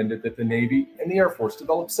recommended that the Navy and the Air Force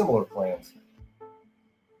develop similar plans.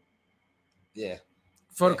 Yeah.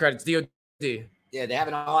 Photo credits, DoD. Yeah, they're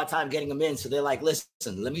having a hard time getting them in, so they're like,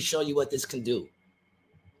 listen, let me show you what this can do.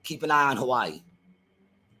 Keep an eye on Hawaii.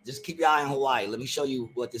 Just keep your eye on Hawaii. Let me show you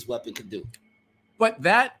what this weapon can do. But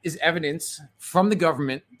that is evidence from the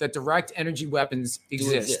government that direct energy weapons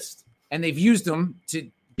exist. And they've used them to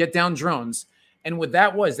get down drones. And what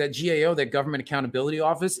that was, that GAO, that Government Accountability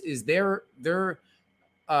Office, is they're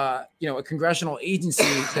a congressional agency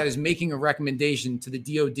that is making a recommendation to the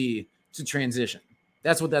DoD to transition.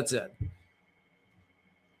 That's what that said.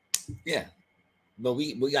 Yeah. But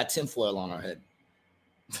we got tinfoil on our head.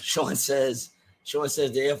 Sean says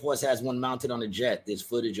the Air Force has one mounted on a jet. There's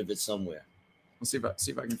footage of it somewhere. Let's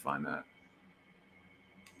see if I can find that.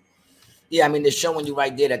 Yeah, I mean, they're showing you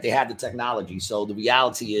right there that they have the technology. So the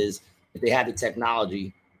reality is, if they have the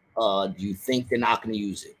technology, do you think they're not going to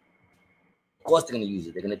use it? Of course they're going to use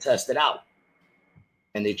it. They're going to test it out.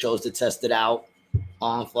 And they chose to test it out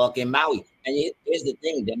on fucking Maui. And here's the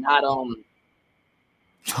thing. They're not, oh,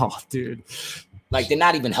 dude. Like, they're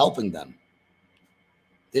not even helping them.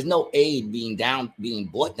 There's no aid being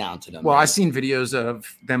brought down to them. Well, I've seen videos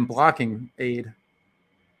of them blocking aid,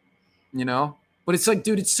 but it's like,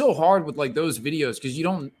 dude, it's so hard with like those videos because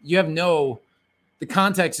the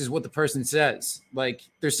context is what the person says. Like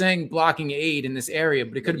they're saying blocking aid in this area,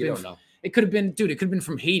 but it could have been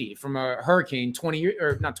from Haiti, from a hurricane 20 years,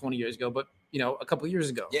 or not 20 years ago, but a couple of years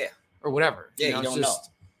ago. Yeah. Or whatever. Yeah, you don't know.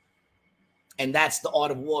 And that's the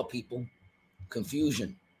art of war, people.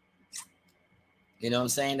 Confusion. You know what I'm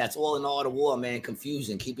saying? That's all in the art of war, man.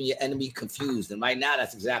 Confusion, keeping your enemy confused. And right now,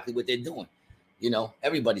 that's exactly what they're doing.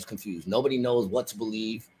 Everybody's confused. Nobody knows what to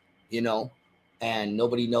believe, and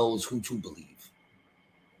nobody knows who to believe.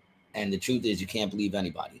 And the truth is, you can't believe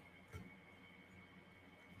anybody.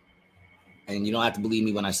 And you don't have to believe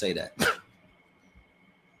me when I say that.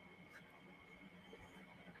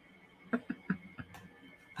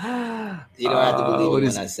 You don't have to believe me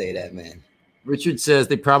when I say that, man. Richard says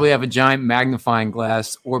they probably have a giant magnifying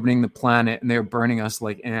glass orbiting the planet and they're burning us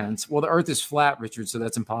like ants. Well, the Earth is flat, Richard, so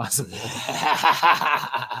that's impossible.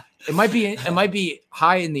 It might be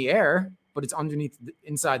high in the air, but it's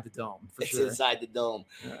inside the dome. It's inside the dome.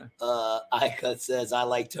 Yeah. Icut says, I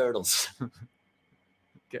like turtles.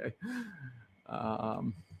 Okay.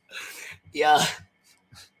 Yeah.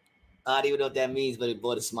 I don't even know what that means, but it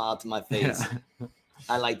brought a smile to my face. Yeah.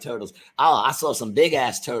 I like turtles. Oh, I saw some big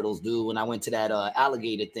ass turtles, dude, when I went to that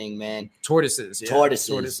alligator thing, man. Tortoises. Yeah.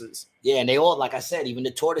 Tortoises. Yeah, and they all, like I said, even the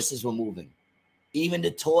tortoises were moving. Even the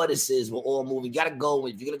tortoises were all moving. You gotta go.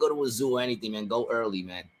 If you're gonna go to a zoo or anything, man, go early,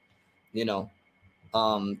 man.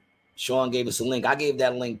 Sean gave us a link. I gave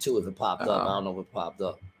that link too if it popped up. I don't know if it popped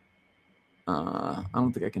up. I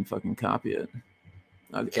don't think I can fucking copy it.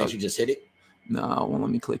 Can't you just hit it? No, it won't let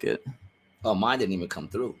me click it. Oh, mine didn't even come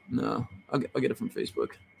through. No, I'll get it from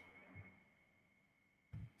Facebook.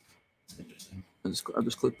 That's interesting. I'll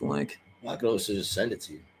just click the link. Well, I could also just send it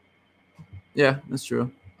to you. Yeah, that's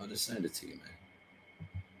true. I'll just send it to you, man.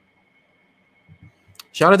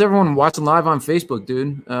 Shout out to everyone watching live on Facebook,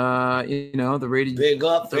 dude. The rated big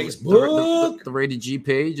up Facebook. The rated G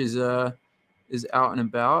page is out and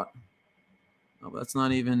about. Oh, that's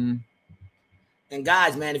not even. And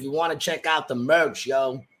guys, man, if you want to check out the merch,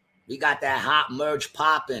 yo. We got that hot merch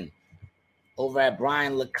popping over at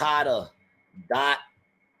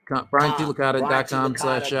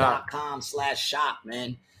BrianDeLucata.com/shop,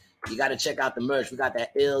 man. You got to check out the merch. We got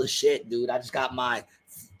that ill shit, dude. I just got my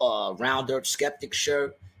Round Earth Skeptic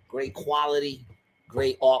shirt. Great quality,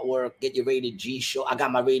 great artwork. Get your Rated G show. I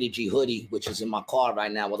got my Rated G hoodie, which is in my car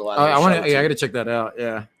right now. I got to check that out.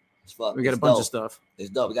 Yeah. It's fuck. We got It's a bunch dope. of stuff. It's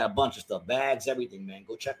dope. We got a bunch of stuff. Bags, everything, man.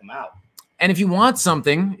 Go check them out. And if you want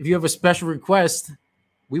something, if you have a special request,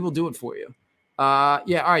 we will do it for you.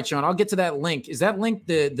 Yeah, all right, Sean. I'll get to that link. Is that link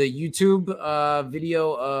the YouTube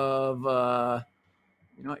video of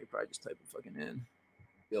you know what? You probably just type it fucking in.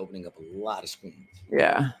 You're opening up a lot of screens.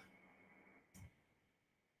 Yeah.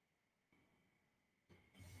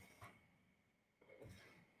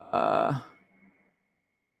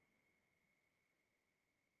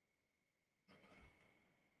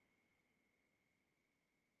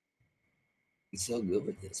 He's so good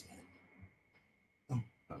with this, man.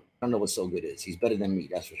 I don't know what so good is. He's better than me,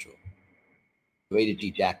 that's for sure. Rated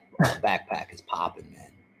G Jack backpack is popping,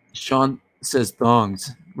 man. Sean says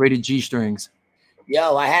thongs. Rated G strings.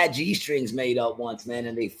 Yo, I had G strings made up once, man,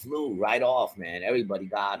 and they flew right off, man. Everybody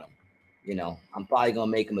got them. You know, I'm probably gonna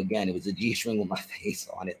make them again. It was a G string with my face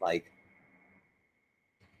on it, like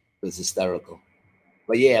it was hysterical.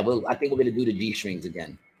 But yeah, I think we're gonna do the G strings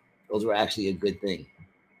again. Those were actually a good thing.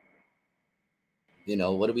 You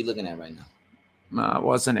know, what are we looking at right now? It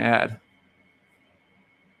was an ad.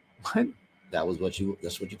 What? That's what you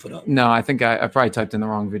put up? No, I think I probably typed in the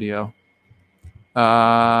wrong video.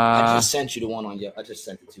 I just sent you the one on your. I just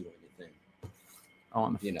sent it to you on your thing.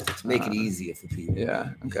 On you know, to make it easier for people. Yeah.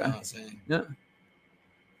 Okay. You know what I'm saying? Yeah.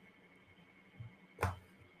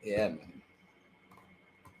 Yeah, man.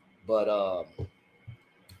 But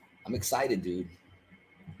I'm excited, dude.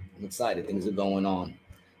 I'm excited. Things are going on.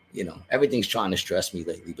 You know, everything's trying to stress me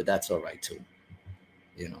lately, but that's all right too.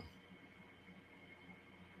 You know.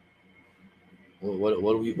 What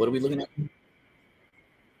are we looking at?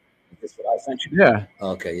 Is this what I sent you? Yeah.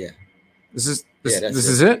 Okay, yeah. This is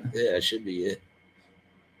it. Yeah, it should be it.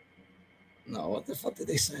 No, what the fuck did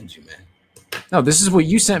they send you, man? No, this is what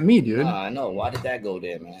you sent me, dude. I know. Why did that go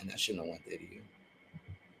there, man? That shouldn't have went there to you.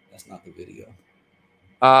 That's not the video.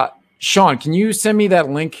 Sean, can you send me that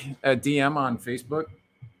link at DM on Facebook?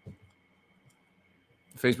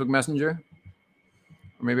 Facebook Messenger?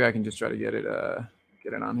 Or maybe I can just try to get it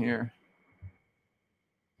on here.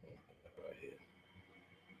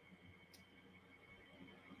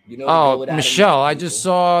 You know, oh, Michelle, I just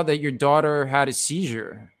saw that your daughter had a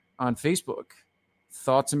seizure on Facebook.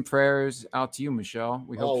 Thoughts and prayers out to you, Michelle.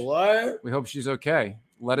 We hope she's okay.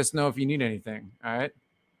 Let us know if you need anything. All right.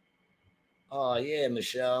 Oh yeah,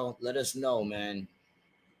 Michelle. Let us know, man.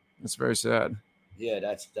 That's very sad. Yeah,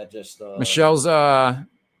 that just Michelle's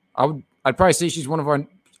I'd probably say she's one of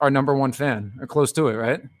our number one fan, or close to it,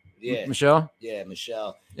 right? Yeah. Michelle? Yeah,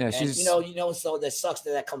 Michelle. Yeah, and she's you know, so that sucks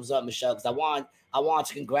that comes up, Michelle, because I want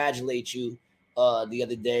to congratulate you the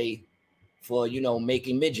other day for, you know,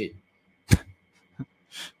 making Midget.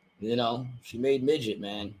 You know, she made Midget,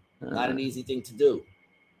 man. Not an easy thing to do.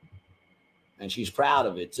 And she's proud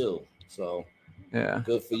of it too. So yeah.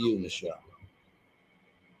 Good for you, Michelle.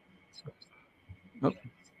 Oh.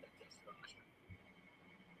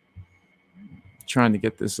 Trying to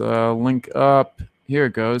get this link up. Here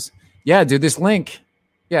it goes. Yeah, dude, this link.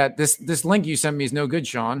 Yeah, this link you sent me is no good,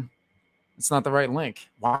 Sean. It's not the right link.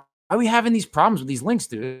 Why are we having these problems with these links,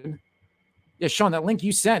 dude? Yeah, Sean, that link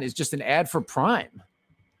you sent is just an ad for Prime.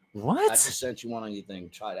 What? I just sent you one on your thing.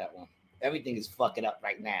 Try that one. Everything is fucking up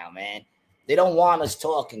right now, man. They don't want us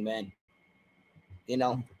talking, man. You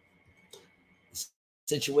know,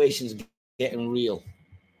 situation's getting real.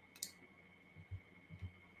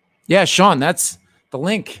 Yeah, Sean, that's the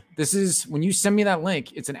link. This is when you send me that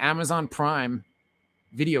link, it's an Amazon Prime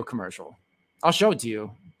video commercial. I'll show it to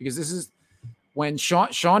you because this is when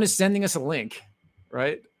Sean is sending us a link,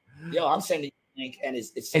 right? Yo, I'm sending you a link and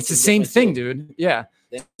it's the same thing, dude. Yeah.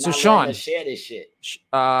 So Sean, share this shit.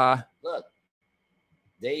 Look,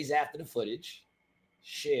 days after the footage,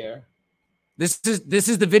 share. This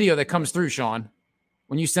is the video that comes through, Sean.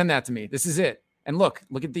 When you send that to me, this is it. And look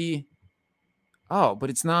at the. Oh, but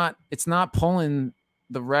it's not pulling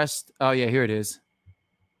the rest. Oh yeah, here it is.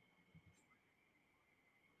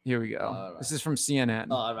 Here we go. Right. This is from CNN.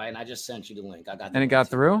 All right, and I just sent you the link. I got. And it got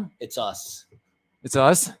through. It's us. It's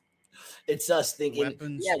us. It's us thinking.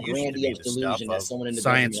 Weapons yeah, grandiose delusion that someone in the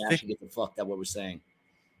government actually get the fuck that what we're saying.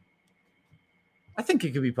 I think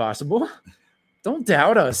it could be possible. Don't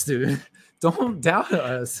doubt us, dude. Don't doubt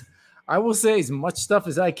us. I will say as much stuff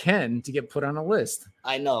as I can to get put on a list.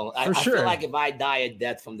 I know. I feel like if I die a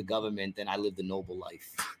death from the government, then I lived a noble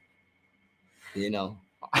life. You know?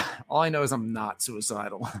 All I know is I'm not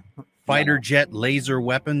suicidal. Fighter jet laser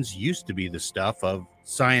weapons used to be the stuff of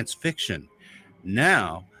science fiction.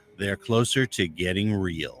 Now they're closer to getting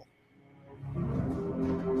real.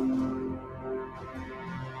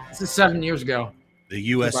 This is 7 years ago. The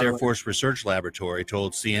U.S. By the Air way. Force Research Laboratory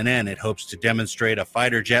told CNN it hopes to demonstrate a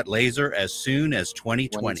fighter jet laser as soon as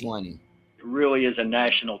 2020. 2020. It really is a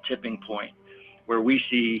national tipping point where we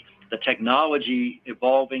see the technology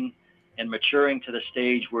evolving and maturing to the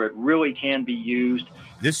stage where it really can be used.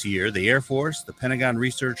 This year, the Air Force, the Pentagon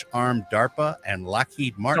research arm DARPA, and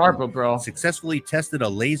Lockheed Martin DARPA, bro. successfully tested a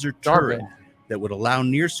laser DARPA. turret that would allow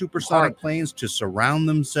near supersonic planes to surround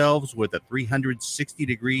themselves with a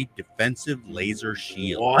 360-degree defensive laser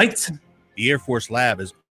shield. What? The Air Force lab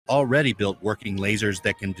has already built working lasers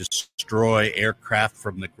that can destroy aircraft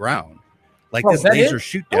from the ground, like this laser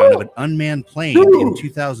shoot-down of an unmanned plane in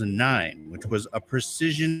 2009, which was a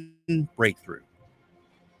precision breakthrough.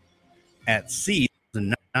 At sea,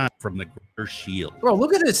 not from the greater shield. Bro,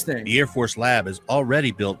 look at this thing. The Air Force lab has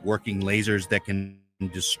already built working lasers that can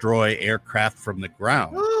destroy aircraft from the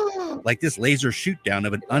ground, like this laser shoot-down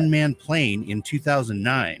of an unmanned plane in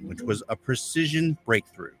 2009, which was a precision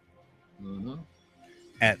breakthrough. Mm-hmm.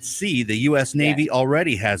 At sea, the U.S. Navy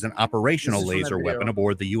already has an operational This is from that laser video. weapon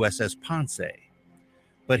aboard the USS Ponce.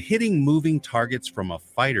 But hitting moving targets from a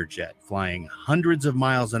fighter jet flying hundreds of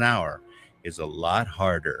miles an hour is a lot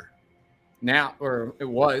harder. Now, or it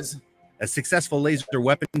was. A successful laser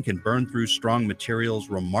weapon can burn through strong materials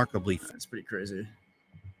remarkably fast. That's pretty crazy.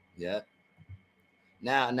 Yeah.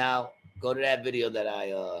 Now, go to that video that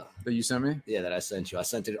That you sent me? that I sent you. I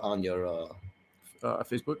sent it on your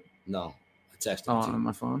Facebook? no, I texted Oh, it to you. on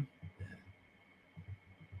my phone.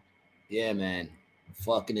 Yeah, man,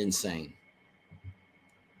 fucking insane.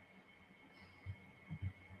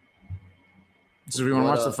 So we want to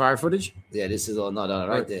What, watch the fire footage? Yeah, this is all no, right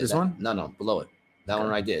Right, there. this one? No, below it. That Okay.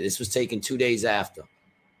 one right there. This was taken 2 days after.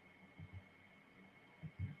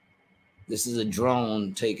 This is a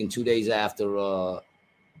drone taken 2 days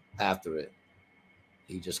after it.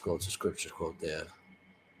 He just quotes a scripture quote there.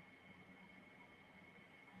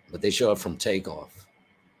 But they show it from takeoff.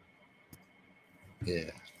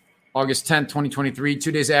 Yeah. August 10th, 2023,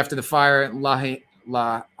 2 days after the fire at I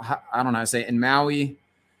don't know how to say it, in Maui.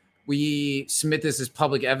 We submit this as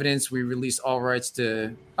public evidence. We release all rights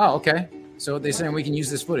to. Oh, okay. So they're saying we can use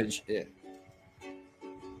this footage. Yeah.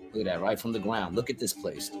 Look at that, right from the ground. Look at this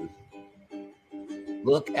place, dude.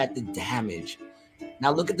 Look at the damage.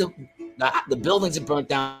 Now look at the buildings are burnt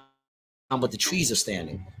down, but the trees are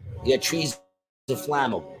standing. Yeah, trees are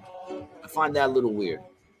flammable. I find that a little weird.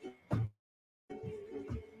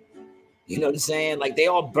 You know what I'm saying? Like they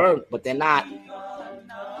all burnt, but they're not.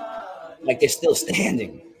 Like they're still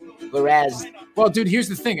standing. Whereas, Well, dude, here's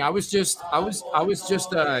the thing. I was just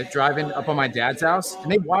driving up on my dad's house, and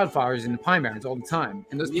they have wildfires in the Pine Barrens all the time.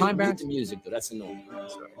 And those Pine mute Barrens. the music, though. That's annoying.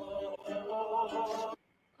 Yeah,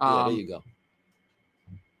 Um, there you go.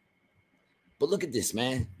 But look at this,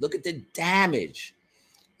 man. Look at the damage.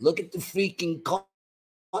 Look at the freaking car.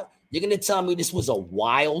 You're gonna tell me this was a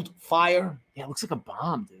wildfire? Yeah, it looks like a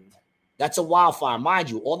bomb, dude. That's a wildfire, mind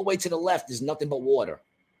you. All the way to the left is nothing but water,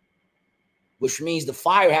 which means the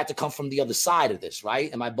fire had to come from the other side of this,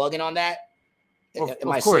 right? Am I bugging on that? Of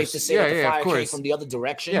Am I course. safe to say Yeah, that the yeah, of fire came course. from the other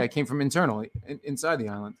direction? Yeah, it came from internally, inside the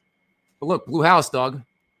island. But look, blue house, dog.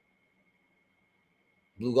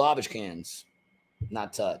 Blue garbage cans,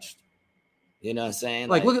 not touched. You know what I'm saying?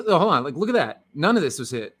 Like, look at hold on, like look at that. None of this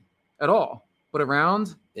was hit at all. But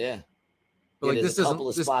around, yeah. but Yeah, like there's this a couple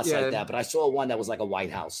of doesn't. spots Yeah, like that, but I saw one that was like a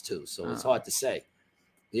White House too, so it's Oh. hard to say,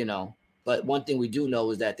 you know. But one thing we do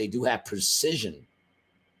know is that they do have precision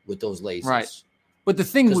with those lasers. Right. But the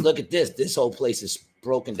thing Because would, look at this. This whole place is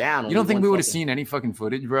broken down. you don't Only think one we would have fucking- seen any fucking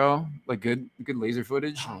footage, bro? Like good laser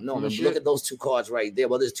footage? I don't know, from man. this But look shit? at those two cars right there.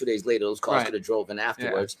 Well, this is 2 days later. Those cars Right. could have drove in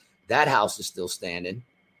afterwards. That house is still standing.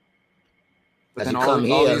 But As then you all come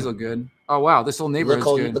these here, look good. Oh wow, this whole neighborhood's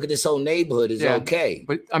good. look at this whole neighborhood is Yeah. okay.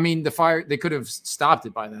 But I mean, the fire, they could have stopped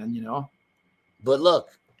it by then, you know? But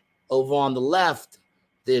look, over on the left,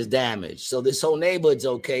 there's damage. So this whole neighborhood's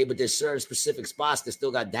okay, but there's certain specific spots that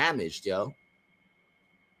still got damaged, yo.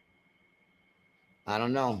 I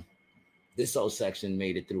don't know. This whole section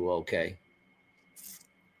made it through okay.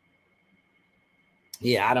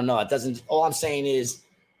 Yeah, I don't know. It doesn't. All I'm saying is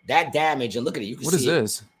that damage, and look at it. You can What see is it.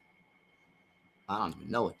 this? I don't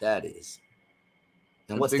even know what that is.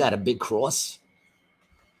 And A what's big- that? A big cross?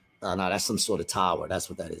 Oh no, that's some sort of tower. That's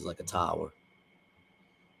what that is, like a tower.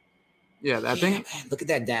 Yeah, that Yeah, thing. man, look at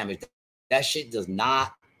that damage. That shit does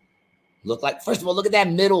not look like. First of all, look at that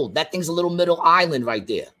middle. That thing's a little middle island right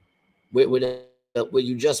there, where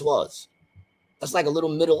you just was. That's like a little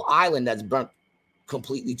middle island that's burnt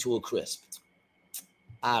completely to a crisp.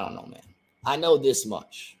 I don't know, man. I know this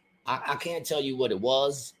much. I can't tell you what it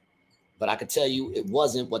was, but I could tell you it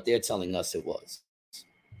wasn't what they're telling us it was.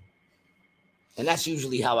 And that's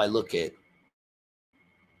usually how I look at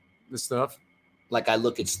the stuff. Like I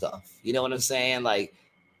look at stuff. You know what I'm saying? Like,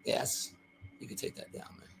 yes, you can take that down,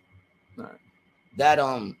 man. All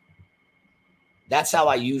right. That's how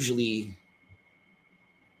I usually.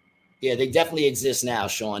 Yeah, they definitely exist now,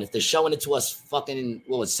 Sean. If they're showing it to us fucking,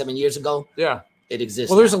 7 years ago? Yeah. It exists.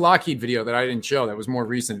 Well, there's a Lockheed video that I didn't show that was more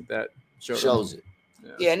recent that shows it.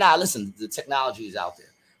 Yeah, listen, the technology is out there.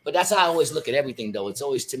 But that's how I always look at everything, though. It's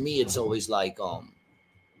always, to me, it's always like I'll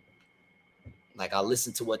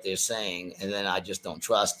listen to what they're saying, and then I just don't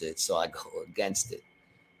trust it, so I go against it,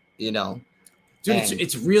 you know? Dude,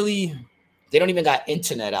 it's really... They don't even got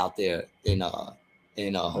internet out there in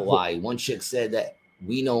Hawaii. One chick said that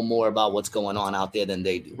we know more about what's going on out there than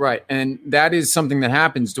they do. Right. And that is something that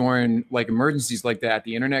happens during like emergencies like that.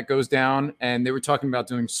 The internet goes down, and they were talking about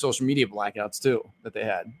doing social media blackouts too, that they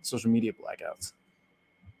had social media blackouts.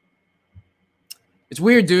 It's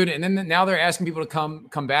weird, dude. And then now they're asking people to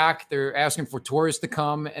come back. They're asking for tourists to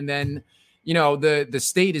come. And then, you know, the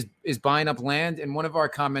state is buying up land. And one of our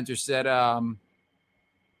commenters said,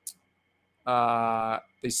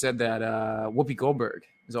 they said that Whoopi Goldberg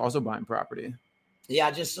is also buying property. Yeah,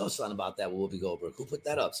 I just saw something about that with Whoopi Goldberg. Who put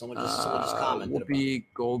that up? Someone just commented. Whoopi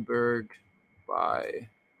Goldberg by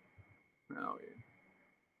Maui.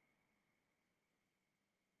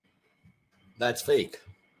 That's fake.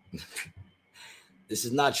 This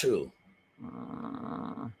is not true.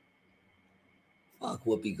 Fuck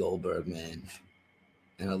Whoopi Goldberg, man.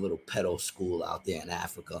 And a little pedo school out there in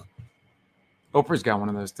Africa. Oprah's got one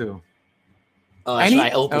of those too. Oh, that's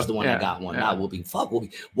right. Oprah's the one that got one, not Whoopi. Fuck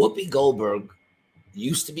Whoopi. Whoopi Goldberg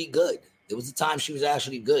used to be good. There was a time she was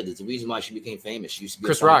actually good. There's a reason why she became famous. She used to be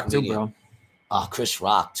Chris Rock too, bro. Chris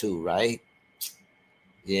Rock too, right?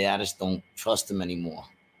 Yeah, I just don't trust him anymore.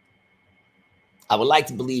 I would like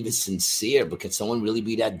to believe it's sincere, but can someone really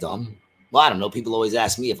be that dumb? Well, I don't know. People always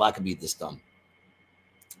ask me if I could be this dumb.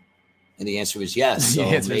 And the answer is yes. So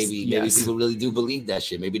maybe people really do believe that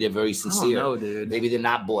shit. Maybe they're very sincere. I don't know, dude. Maybe they're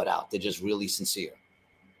not bought out. They're just really sincere.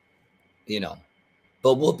 You know.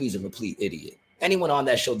 But Whoopi's a complete idiot. Anyone on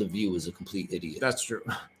that show, The View, is a complete idiot. That's true.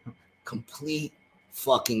 Complete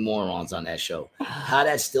fucking morons on that show. How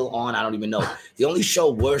that's still on, I don't even know. The only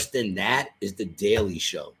show worse than that is The Daily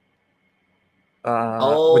Show.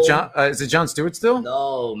 With John, is it Jon Stewart still?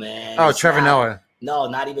 No, man. Oh, Trevor Noah. No,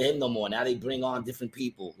 not even him no more. Now they bring on different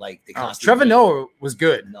people. Like they Trevor Noah was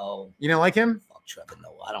good. No. You didn't like him? Fuck Trevor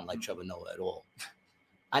Noah. I don't like Trevor Noah at all.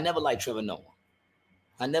 I never liked Trevor Noah.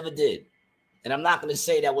 I never did. And I'm not going to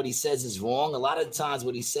say that what he says is wrong. A lot of the times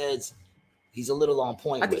what he says, he's a little on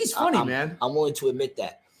point. I think he's funny, man. I'm willing to admit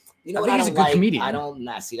that. You know I think he's a good comedian. I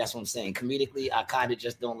don't see. That's what I'm saying. Comedically, I kind of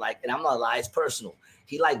just don't like. And I'm not gonna lie, it's personal.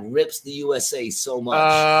 He like rips the USA so much,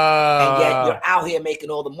 and yet you're out here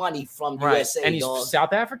making all the money from USA. And he's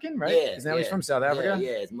South African, right? Yeah, isn't that he's from South Africa?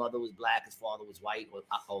 Yeah, his mother was black, his father was white,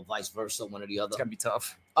 or vice versa, one or the other. It's gotta be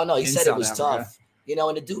tough. Oh no, he said it was tough. You know,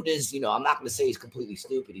 and the dude is, I'm not gonna say he's completely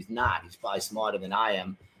stupid. He's not. He's probably smarter than I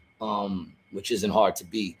am, which isn't hard to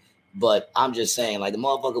be. But I'm just saying, like, the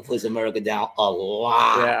motherfucker puts America down a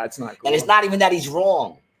lot. Yeah, it's not cool. And it's not even that he's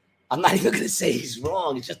wrong. I'm not even going to say he's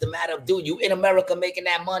wrong. It's just a matter of, dude, you in America making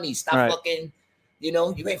that money. Stop fucking,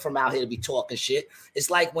 you ain't from out here to be talking shit. It's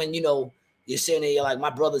like when, you're sitting there, you're like, my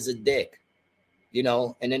brother's a dick. And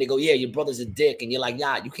then they go, yeah, your brother's a dick. And you're like,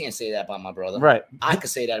 nah, you can't say that about my brother. Right. I can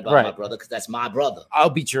say that about my brother because that's my brother. I'll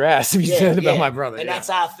beat your ass if you say that about my brother. And that's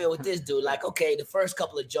how I feel with this dude. Like, okay, the first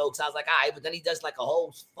couple of jokes, I was like, all right, but then he does like a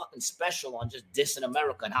whole fucking special on just dissing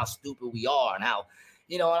America and how stupid we are and how,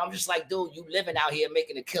 and I'm just like, dude, you living out here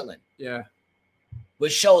making a killing. Yeah.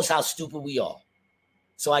 Which shows how stupid we are.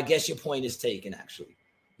 So I guess your point is taken, actually.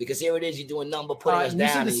 Because here it is, you're doing number, putting us down.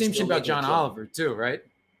 You said the same shit about John Oliver, too, right?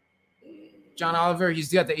 John Oliver,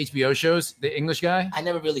 he's got the HBO shows, the English guy. I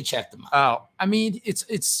never really checked him out. Oh, I mean,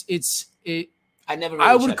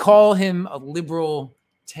 I would call him a liberal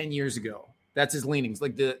 10 years ago. That's his leanings,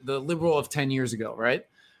 like the liberal of 10 years ago, right?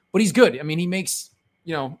 But he's good. I mean, he makes,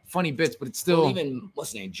 funny bits, but it's still. Well, even,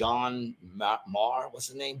 what's his name? John Marr? What's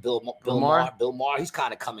his name? Bill Maher. Bill Maher. He's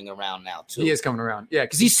kind of coming around now, too. He is coming around. Yeah,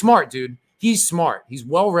 because he's smart, dude. He's smart. He's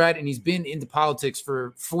well-read, and he's been into politics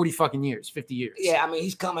for 40 fucking years, 50 years. Yeah, I mean,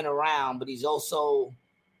 he's coming around, but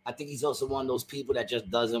I think he's also one of those people that just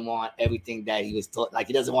doesn't want everything that he was taught. Like,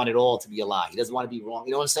 he doesn't want it all to be a lie. He doesn't want to be wrong.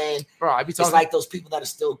 You know what I'm saying? Bro, I'd be talking. It's like those people that are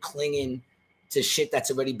still clinging to shit that's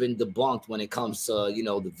already been debunked when it comes to,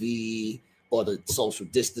 the V or the social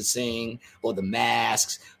distancing or the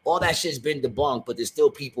masks. All that shit's been debunked, but there's still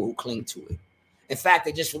people who cling to it. In fact,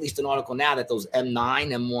 they just released an article now that those M9,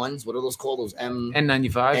 M1s, what are those called? Those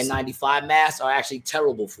N95s. N95 masks are actually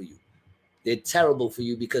terrible for you. They're terrible for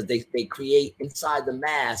you because they create inside the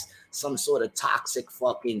mask some sort of toxic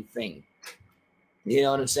fucking thing. You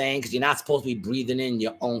know what I'm saying? Because you're not supposed to be breathing in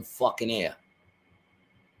your own fucking air.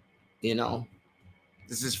 You know?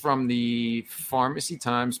 This is from the Pharmacy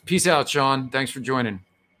Times. Peace out, Sean. Thanks for joining.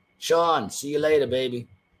 Sean, see you later, baby.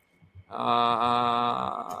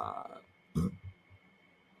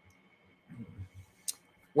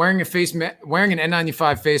 Wearing an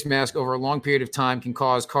N95 face mask over a long period of time can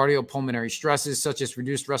cause cardiopulmonary stresses such as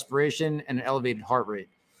reduced respiration and an elevated heart rate.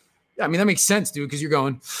 Yeah, I mean, that makes sense, dude, because you're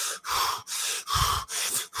going,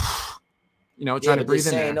 trying to breathe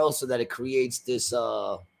in there. Saying also that it creates this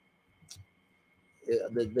the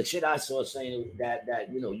shit I saw saying that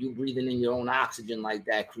you breathing in your own oxygen like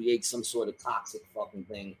that creates some sort of toxic fucking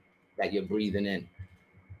thing that you're breathing in,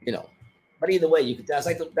 But either way, you could. That's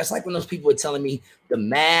like when those people were telling me the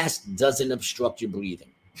mask doesn't obstruct your breathing,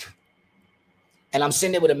 and I'm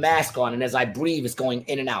sitting there with a mask on, and as I breathe, it's going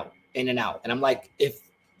in and out, and I'm like, if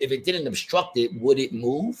it didn't obstruct it, would it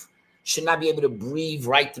move? Shouldn't I be able to breathe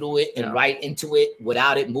right through it and right into it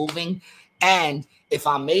without it moving? And if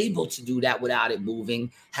I'm able to do that without it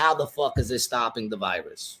moving, how the fuck is it stopping the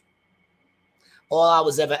virus? All I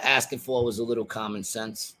was ever asking for was a little common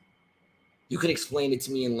sense. You could explain it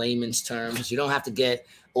to me in layman's terms. You don't have to get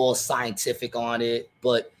all scientific on it,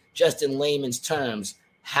 but just in layman's terms,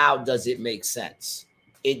 how does it make sense?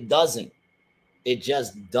 It doesn't. It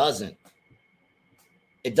just doesn't.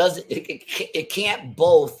 It doesn't. It can't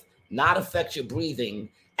both not affect your breathing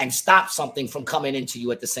and stop something from coming into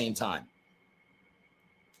you at the same time.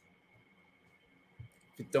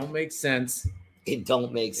 It don't make sense. It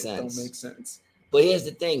don't make sense. It don't make sense. But here's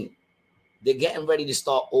the thing. They're getting ready to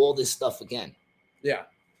start all this stuff again. Yeah.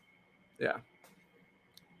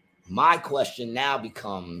 My question now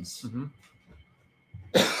becomes,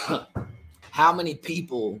 how many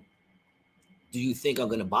people do you think are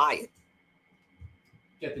going to buy it?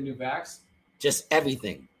 Get the new vax? Just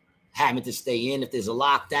everything. Having to stay in if there's a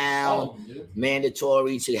lockdown,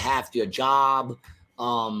 mandatory to have your job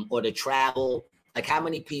or to travel. Like, how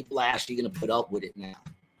many people are actually going to put up with it now?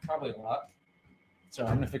 Probably a lot. Sorry,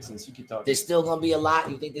 I'm going to fix this. You keep talking. There's still going to be a lot?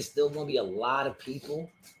 You think there's still going to be a lot of people?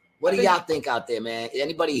 What do y'all think out there, man?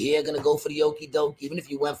 Anybody here going to go for the okie doke? Even if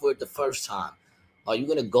you went for it the first time, are you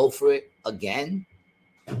going to go for it again?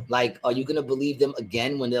 Like, are you going to believe them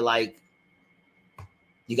again when they're like,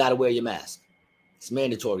 you got to wear your mask? It's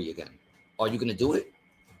mandatory again. Are you going to do it?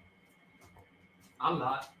 I'm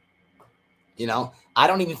not. I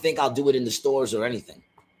don't even think I'll do it in the stores or anything.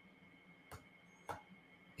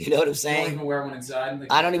 You know what I'm saying? You don't even wear one inside.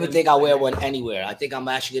 I don't even think I'll wear one anywhere. I think I'm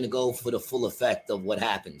actually going to go for the full effect of what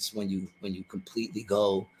happens when you completely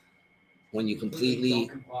go, when you completely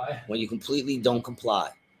don't comply.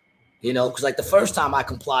 Because like the first time I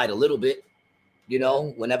complied a little bit,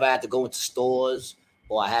 whenever I had to go into stores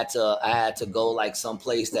or I had to go like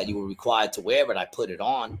someplace that you were required to wear it, I put it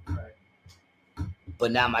on. Right.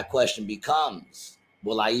 But now my question becomes,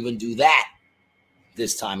 will I even do that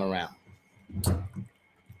this time around?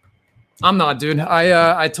 I'm not, dude.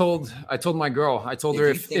 I told my girl, I told her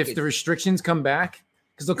if the restrictions come back,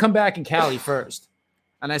 because they'll come back in Cali first.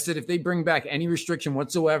 And I said, if they bring back any restriction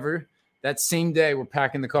whatsoever, that same day we're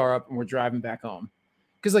packing the car up and we're driving back home.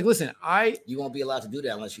 Because like, listen, you won't be allowed to do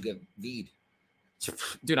that unless you get V'd.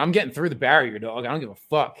 Dude, I'm getting through the barrier, dog. I don't give a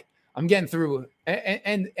fuck. I'm getting through.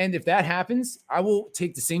 And if that happens, I will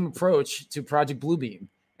take the same approach to Project Bluebeam.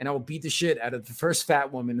 And I will beat the shit out of the first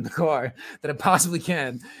fat woman in the car that I possibly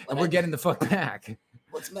can. And we're getting the fuck back.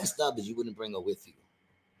 What's messed up is you wouldn't bring her with you.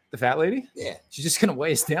 The fat lady? Yeah. She's just going to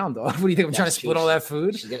weigh us down, dog. What do you think? I'm trying to split all that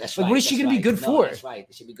food? What is she going to be good for? That's right.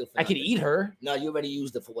 It should be good for I could eat her. No, you already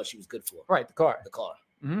used it for what she was good for. Right, the car.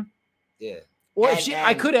 Mm-hmm. Yeah. Or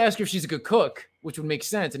I could ask her if she's a good cook, which would make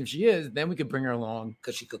sense. And if she is, then we could bring her along.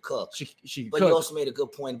 Because she could cook. She could cook. You also made a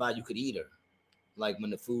good point about you could eat her. Like when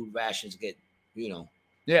the food rations get,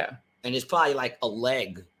 Yeah. And it's probably like a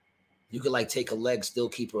leg. You could like take a leg, still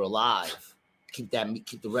keep her alive. Keep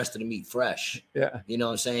the rest of the meat fresh. Yeah. You know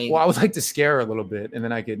what I'm saying? Well, I would like to scare her a little bit, and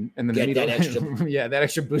then I could, and then get that extra, that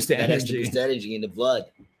extra boost of energy. Extra boost energy in the blood.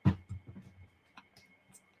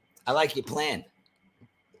 I like your plan.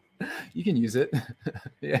 You can use it.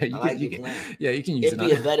 Yeah, you can use it. It'd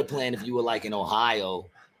be a better plan if you were like in Ohio,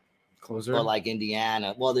 closer, or like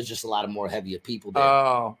Indiana. Well, there's just a lot of more heavier people there.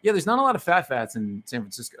 Oh, yeah. There's not a lot of fats in San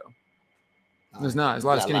Francisco. There's not. There's a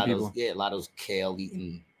lot of skinny people. A lot of those kale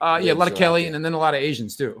eating. A lot of kale eating, and then a lot of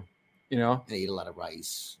Asians too. They eat a lot of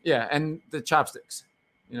rice. Yeah, and the chopsticks.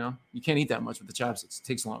 You can't eat that much with the chopsticks. It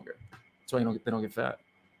takes longer. That's why they don't get fat.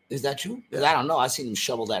 Is that true? Because I don't know. I seen him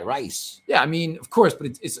shovel that rice. Yeah, I mean, of course, but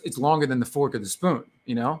it's longer than the fork or the spoon,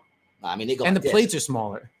 you know? I mean, they go and like the plates are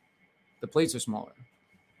smaller. The plates are smaller.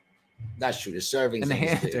 That's true. The serving and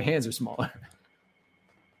their hands are smaller.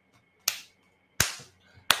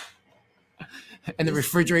 And the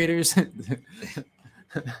refrigerators,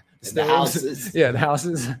 the houses. Yeah, the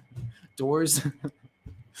houses, doors,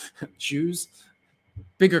 shoes.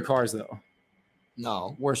 Bigger cars, though.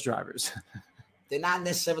 No. Worse drivers. They're not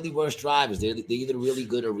necessarily worse drivers. They're either really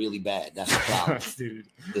good or really bad. That's the problem. Dude.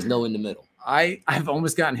 There's no in the middle. I've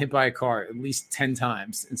almost gotten hit by a car at least 10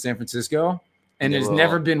 times in San Francisco. And there's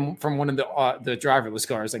never been from one of the driverless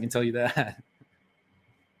cars. I can tell you that.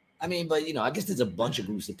 I mean, but, you know, I guess there's a bunch of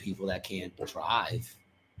groups of people that can't drive,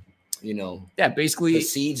 you know. Yeah, basically. The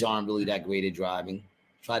Hasids aren't really that great at driving.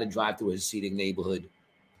 Try to drive through a Hasidic neighborhood,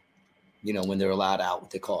 you know, when they're allowed out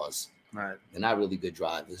with their cars. Right. They're not really good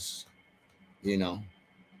drivers, you know.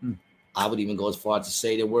 I would even go as far as to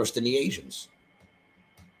say they're worse than the Asians.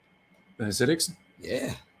 The Hasidics?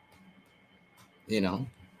 Yeah. You know.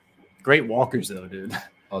 Great walkers, though, dude.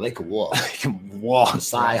 Oh, they could walk. They can walk. On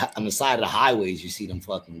the side of the highways, you see them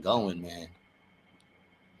fucking going, man.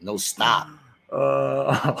 No stop.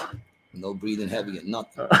 No breathing heavy or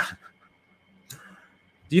nothing.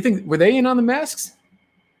 Do you think, were they in on the masks?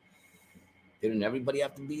 Didn't everybody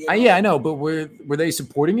have to be in? Yeah, I know, but were they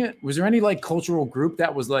supporting it? Was there any like cultural group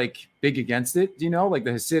that was like big against it? Do you know, like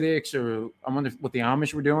the Hasidics, or I wonder what the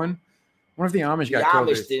Amish were doing? I wonder if the Amish got COVID.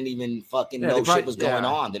 The Amish didn't even fucking know shit was going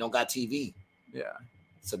on. They don't got TV. Yeah.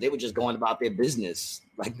 So they were just going about their business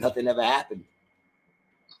like nothing ever happened.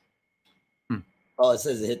 Oh, it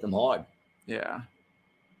says it hit them hard. Yeah.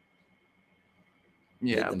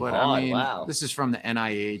 Yeah, but hard. I mean, wow. This is from the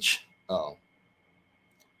NIH. Oh.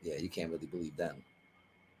 Yeah, you can't really believe them.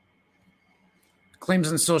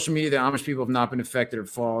 Claims on social media that Amish people have not been affected are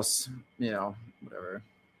false. You know, whatever.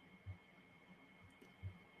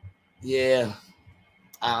 Yeah.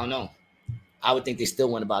 I don't know. I would think they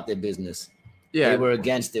still went about their business. Yeah. They were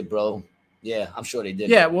against it, bro. Yeah, I'm sure they did.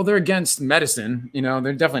 Yeah, well, they're against medicine. You know,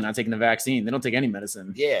 they're definitely not taking the vaccine. They don't take any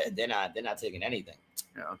medicine. Yeah, they're not taking anything.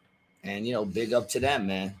 Yeah. And, you know, big up to them,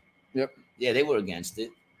 man. Yep. Yeah, they were against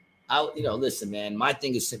it. Listen, man, my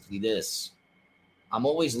thing is simply this. I'm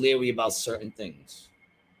always leery about certain things.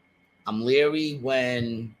 I'm leery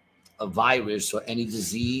when a virus or any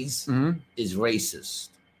disease is racist.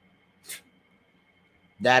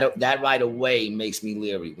 That right away makes me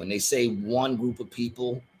leery. When they say one group of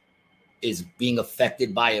people is being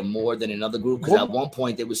affected by it more than another group, because at one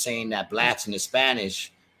point they were saying that blacks and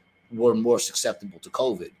Hispanics were more susceptible to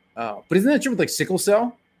COVID. Oh, but isn't that true with like sickle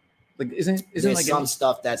cell? Like, isn't like some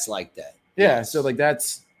stuff that's like that? Yeah, yes. So like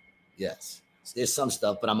that's there's some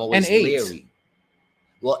stuff, but I'm always leery.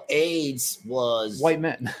 Well, AIDS was white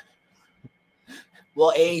men.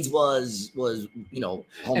 Well, AIDS was you know,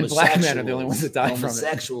 homosexuals. And black men are the only ones that died from it.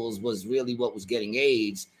 Homosexuals was really what was getting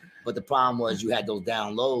AIDS. But the problem was you had those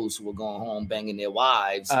down lows who were going home banging their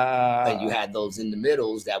wives, and you had those in the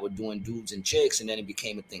middles that were doing dudes and chicks, and then it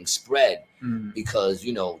became a thing spread because,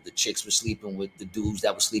 you know, the chicks were sleeping with the dudes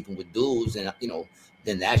that were sleeping with dudes, and, you know,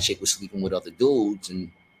 then that chick was sleeping with other dudes,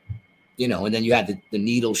 and, you know, and then you had the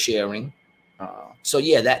needle sharing. So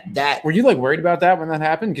yeah, that were you like worried about that when that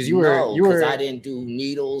happened? Because you were I didn't do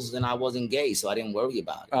needles and I wasn't gay, so I didn't worry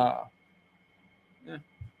about it. Yeah.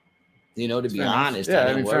 You know, to be honest, yeah, I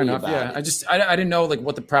didn't worry about it. I didn't know like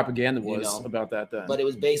what the propaganda was about that then. But it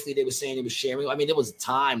was basically they were saying it was sharing. I mean, there was a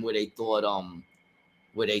time where they thought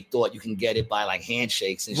you can get it by like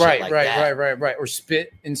handshakes and shit like that. Right. Or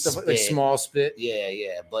spit and stuff like small spit.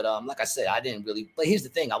 Yeah. But like I said, I didn't really. But here's the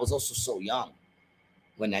thing: I was also so young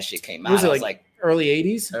when that shit came out. Was it like early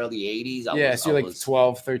 80s? Early 80s. So you're like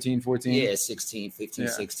 12, 13, 14. Yeah, 16, 15,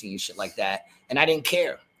 16, shit like that. And I didn't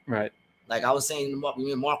care. Right. Like I was saying,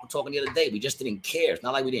 me and Mark were talking the other day. We just didn't care. It's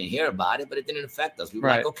not like we didn't hear about it, but it didn't affect us. We were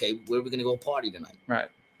like, okay, where are we going to go party tonight? Right.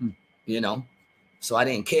 You know? So I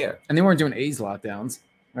didn't care. And they weren't doing AIDS lockdowns,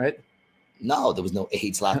 right? No, there was no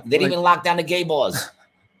AIDS lockdown. They didn't even lock down the gay bars.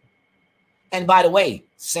 And by the way,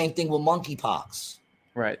 same thing with monkeypox.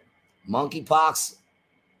 Right. Monkeypox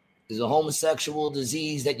is a homosexual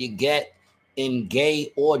disease that you get in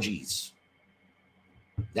gay orgies.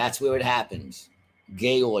 That's where it happens.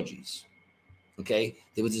 Gay orgies. Okay.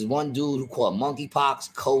 There was this one dude who caught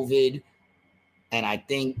monkeypox, COVID, and I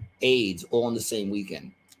think AIDS all in the same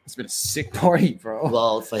weekend. It's been a sick party, bro.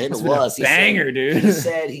 Well, for him it was. Banger, dude. He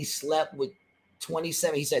said he slept with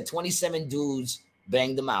 27. He said 27 dudes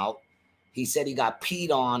banged him out. He said he got peed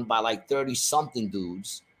on by like 30-something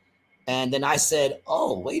dudes. And then I said,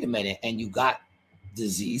 oh, wait a minute. And you got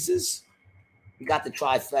diseases? He got the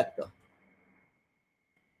trifecta.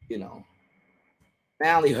 You know. I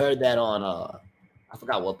only heard that on I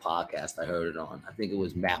forgot what podcast I heard it on. I think it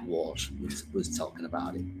was Matt Walsh was talking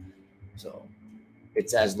about it. So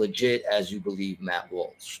it's as legit as you believe Matt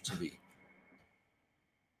Walsh to be.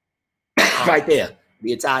 Right there,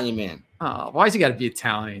 the Italian man. Oh, why's he got to be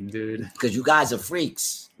Italian, dude? Because you guys are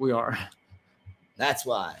freaks. We are. That's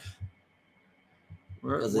why.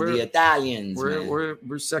 Because of We're the Italians.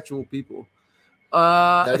 We're sexual people.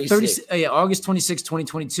 36. August 26,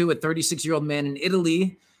 2022, a 36-year-old man in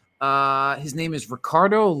Italy. His name is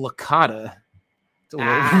Riccardo Licata. It's a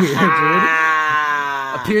little weird, dude.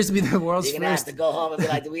 Appears to be the world's You're gonna first. have to go home and be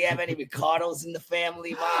like, do we have any Ricardos in the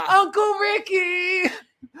family, Ma? Uncle Ricky!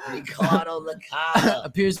 Riccardo Licata.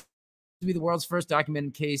 Appears to be the world's first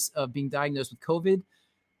documented case of being diagnosed with COVID,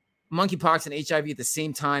 monkeypox, and HIV at the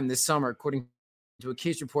same time this summer, according to a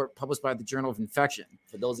case report published by the Journal of Infection.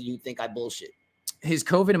 For those of you who think I bullshit. His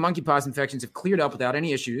COVID and monkeypox infections have cleared up without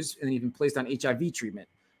any issues and even placed on HIV treatment.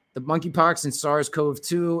 The monkeypox and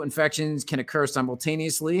SARS-CoV-2 infections can occur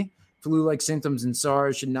simultaneously. Flu-like symptoms in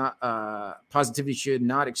SARS should not positivity should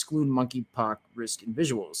not exclude monkeypox risk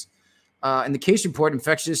individuals. In the case report,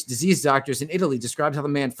 infectious disease doctors in Italy described how the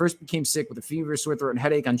man first became sick with a fever, sore throat, and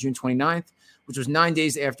headache on June 29th, which was 9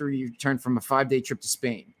 days after he returned from a 5-day trip to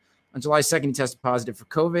Spain. On July 2nd, he tested positive for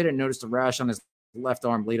COVID and noticed a rash on his left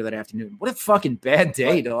arm later that afternoon. What a fucking bad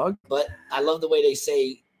day, dog. But I love the way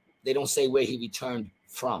they don't say where he returned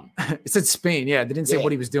from. It said Spain. Yeah, they didn't say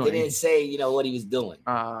what he was doing. They didn't say, what he was doing.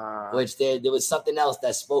 Which there was something else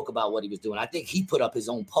that spoke about what he was doing. I think he put up his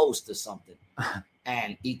own post or something.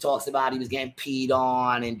 And he talks about he was getting peed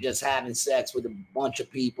on and just having sex with a bunch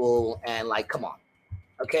of people. And like, come on.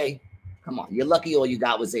 Okay? Come on. You're lucky all you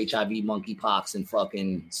got was HIV, monkeypox, and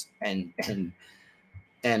fucking and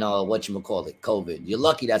COVID. You're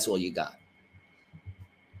lucky that's all you got.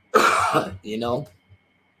 You know?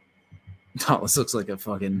 Oh, this looks like a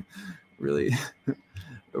fucking really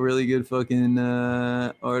good fucking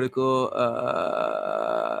article.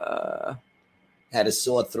 Had a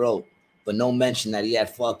sore throat, but no mention that he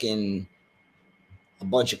had fucking a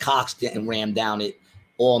bunch of cocks getting rammed down it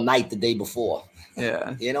all night the day before.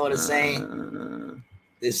 Yeah. You know what I'm saying?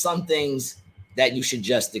 There's some things that you should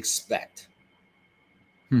just expect.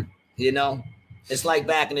 You know? It's like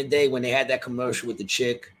back in the day when they had that commercial with the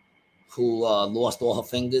chick who lost all her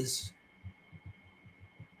fingers.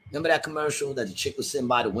 Remember that commercial that the chick was sitting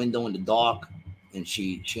by the window in the dark and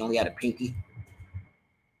she only had a pinky?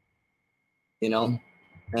 You know?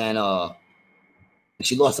 And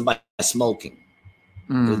she lost it by smoking.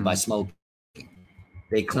 It was by smoking.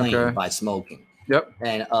 They claim by smoking. Yep.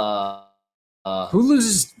 And who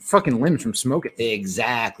loses fucking limbs from smoking?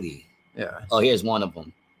 Exactly. Yeah. Oh, here's one of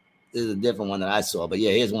them. This is a different one that I saw, but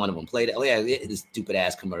yeah, here's one of them. Play that. Oh yeah, this stupid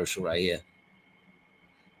ass commercial right here.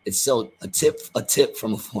 It's so a tip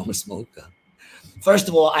from a former smoker. First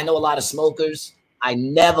of all, I know a lot of smokers. I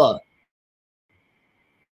never.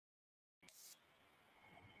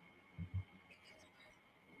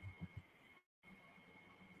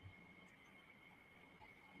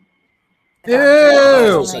 Ew!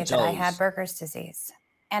 That I had Berger's disease,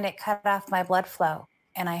 and it cut off my blood flow,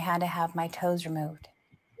 and I had to have my toes removed.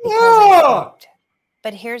 But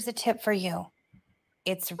here's a tip for you.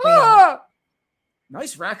 It's real.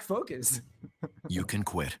 Nice rack focus. You can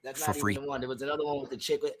quit That's for not free. Even the one. There was another one with the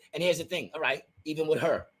chick. And here's the thing. All right. Even with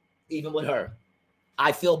her,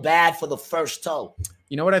 I feel bad for the first toe.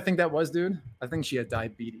 You know what I think that was, dude? I think she had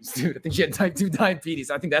diabetes, dude. I think she had type 2 diabetes.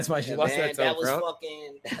 I think that's why she lost that toe, that was bro.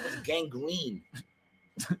 That was gangrene.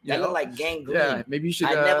 That You know? looked like gangrene. Yeah, maybe you should.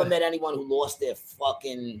 I never met anyone who lost their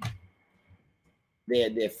fucking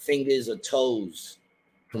their fingers or toes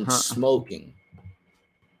from smoking.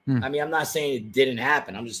 I mean, I'm not saying it didn't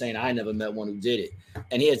happen. I'm just saying I never met one who did it.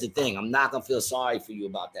 And here's the thing. I'm not going to feel sorry for you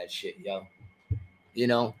about that shit, yo. You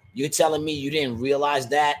know, you're telling me you didn't realize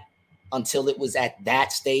that until it was at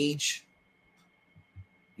that stage?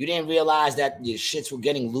 You didn't realize that your shits were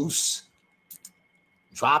getting loose?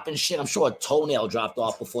 Dropping shit? I'm sure a toenail dropped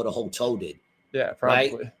off before the whole toe did. Yeah,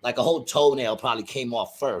 probably. Right? Like a whole toenail probably came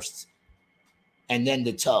off first. And then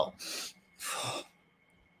the toe.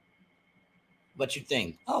 What you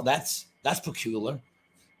think? Oh, that's peculiar.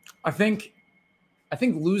 I think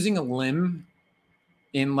losing a limb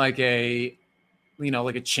in like a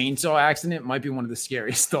chainsaw accident might be one of the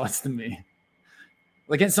scariest thoughts to me.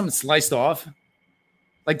 Like getting something sliced off.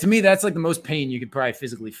 Like to me, that's like the most pain you could probably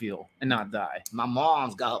physically feel and not die. My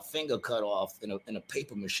mom's got her finger cut off in a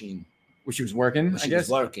paper machine. When she was working, When she was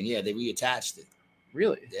working, yeah, they reattached it.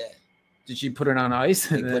 Really? Yeah. Did she put it on ice?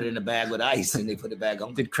 They put it in a bag with ice, and they put it back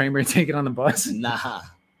on. Did Kramer take it on the bus? Nah.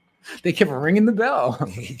 They kept ringing the bell.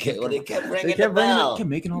 They kept ringing the bell. They kept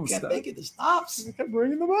making all the stuff. Making the stops. They kept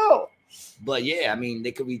ringing the bell. But yeah, I mean,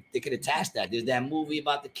 they could attach that. There's that movie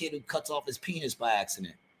about the kid who cuts off his penis by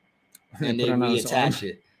accident, and they reattach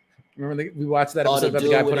it. Remember, we watched that episode about the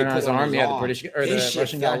guy putting it on his arm. Yeah, the British or the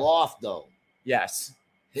Russian guy fell off though. Yes,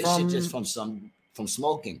 his shit just from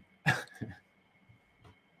smoking.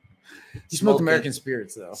 You smoked American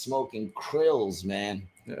Spirits though. Smoking krills, man.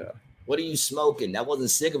 Yeah. What are you smoking? That wasn't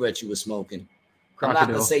cigarettes you were smoking. Crocodile. I'm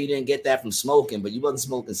not gonna say you didn't get that from smoking, but you wasn't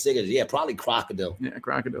smoking cigarettes. Yeah, probably crocodile. Yeah,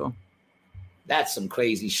 crocodile. That's some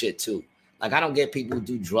crazy shit too. Like I don't get people who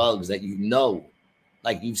do drugs that you know,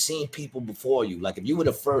 like you've seen people before you. Like if you were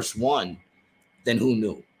the first one, then who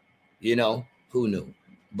knew? You know, who knew?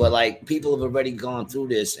 But like people have already gone through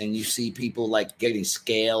this, and you see people like getting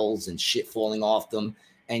scales and shit falling off them,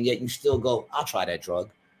 and yet you still go, I'll try that drug.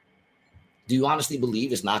 Do you honestly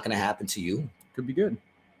believe it's not going to happen to you? Could be good.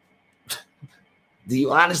 Do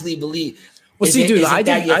you honestly believe? Well, see, dude, I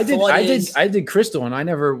did crystal, and I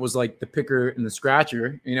never was like the picker and the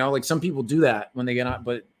scratcher. You know, like some people do that when they get on,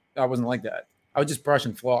 but I wasn't like that. I would just brush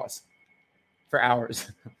and floss for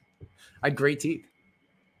hours. I had great teeth.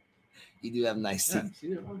 You do have nice teeth.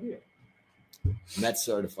 Yeah. That's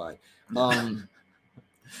certified. But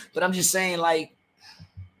I'm just saying, like,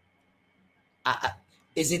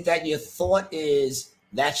 is it that your thought is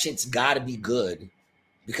that shit's got to be good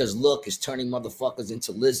because look, it's turning motherfuckers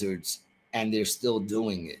into lizards and they're still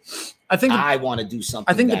doing it. I want to do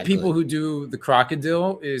something. I think the people who do the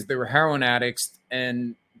crocodile is they were heroin addicts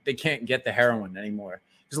and they can't get the heroin anymore.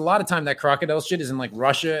 Because a lot of time that crocodile shit is in like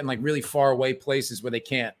Russia and like really far away places where they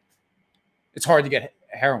can't. It's hard to get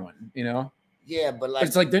heroin, you know? Yeah, but like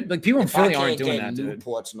it's like people in Philly aren't doing that, dude.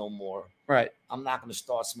 Newports no more. Right. I'm not going to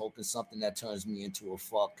start smoking something that turns me into a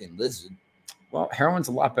fucking lizard. Well, heroin's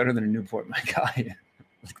a lot better than a Newport, my guy.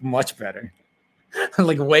 Like much better.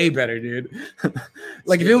 Like way better, dude.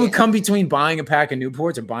 Like if it would come between buying a pack of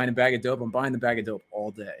Newports or buying a bag of dope, I'm buying the bag of dope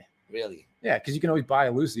all day. Really? Yeah, because you can always buy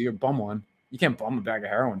a Lucy or bum one. You can't bum a bag of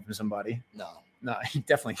heroin from somebody. No, you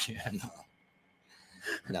definitely can't.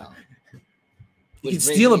 No. You can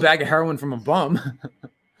steal a bag of heroin from a bum.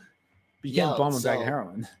 But you can't bum a bag of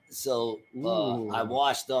heroin. So I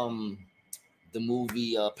watched the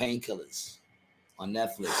movie Painkillers on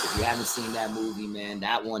Netflix. If you haven't seen that movie, man,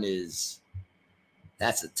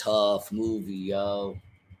 that's a tough movie, yo.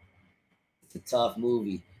 It's a tough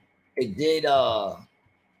movie. It did open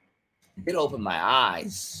my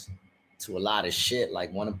eyes to a lot of shit.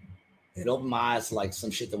 Like it opened my eyes to like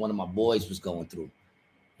some shit that one of my boys was going through,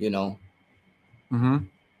 you know. Mm-hmm.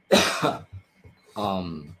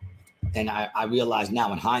 And I realized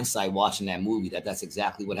now in hindsight watching that movie that's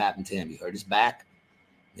exactly what happened to him. He hurt his back.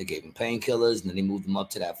 They gave him painkillers, and then they moved him up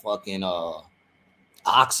to that fucking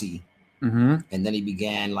Oxy. Mm-hmm. And then he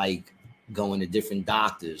began like going to different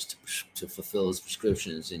doctors to fulfill his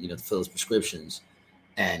prescriptions and, fill his prescriptions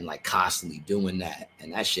and like constantly doing that.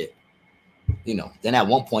 And that shit, then at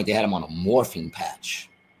one point they had him on a morphine patch.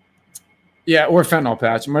 Yeah, or fentanyl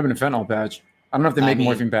patch. It might have been a fentanyl patch. I don't know if they make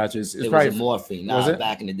morphine patches. It was a morphine. Was it?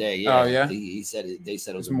 Back in the day, yeah. Oh, yeah? They said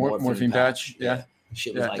it was a morphine patch. Yeah.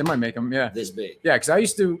 Shit was like they might make them, this big. Yeah, because I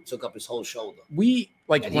used to... Took up his whole shoulder. And he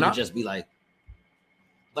would just be like...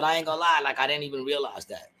 But I ain't gonna lie, like I didn't even realize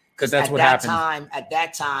that. Because that's what happened. At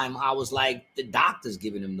that time, I was like, the doctor's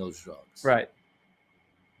giving him those drugs. Right.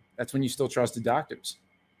 That's when you still trust the doctors.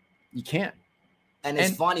 You can't. And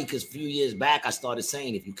it's funny because a few years back, I started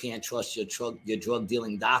saying, if you can't trust your drug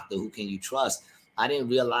dealing doctor, who can you trust? I didn't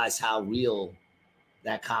realize how real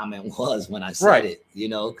that comment was when I said it,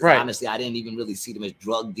 because honestly, I didn't even really see them as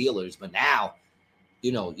drug dealers. But now,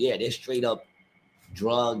 they're straight up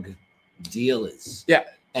drug dealers. Yeah.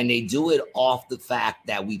 And they do it off the fact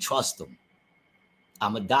that we trust them.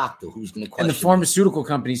 I'm a doctor who's going to question. And the pharmaceutical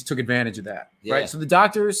companies took advantage of that, right? So the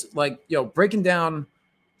doctors, breaking down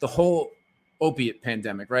the whole opiate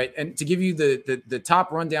pandemic, right? And to give you the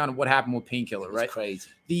top rundown of what happened with Painkiller, right? Crazy.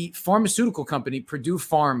 The pharmaceutical company, Purdue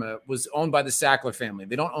Pharma, was owned by the Sackler family.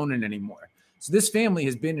 They don't own it anymore. So this family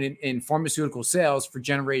has been in pharmaceutical sales for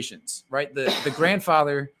generations, right? The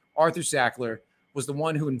grandfather, Arthur Sackler, was the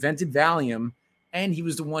one who invented Valium, and he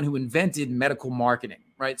was the one who invented medical marketing,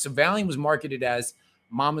 right? So Valium was marketed as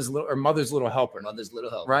mother's little helper. Mother's little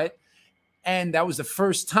helper. Right? And that was the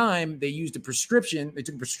first time they used a prescription. They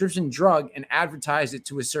took a prescription drug and advertised it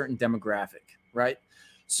to a certain demographic, right?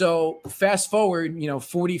 So fast forward,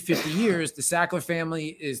 40, 50 years, the Sackler family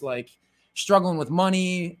is like struggling with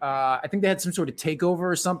money. I think they had some sort of takeover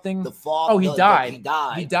or something. He died.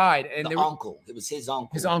 He died. And the uncle. It was his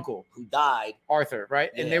uncle. His uncle. Who died. Arthur, right?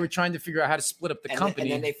 Yeah. And they were trying to figure out how to split up the company.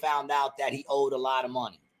 And then they found out that he owed a lot of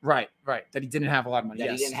money. Right. That he didn't have a lot of money.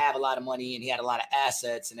 He didn't have a lot of money, and he had a lot of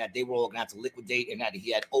assets, and that they were all going to have to liquidate, and that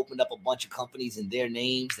he had opened up a bunch of companies in their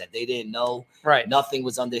names that they didn't know. Right. Nothing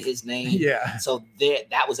was under his name. Yeah. So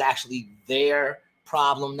that was actually their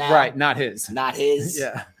problem now. Right. Not his.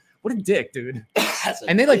 Yeah. What a dick, dude.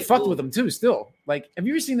 And they fucked with him too still. Like, have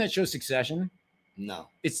you ever seen that show Succession? No.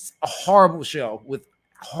 It's a horrible show with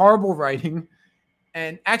horrible writing.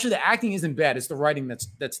 And actually the acting isn't bad. It's the writing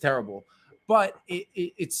that's terrible. But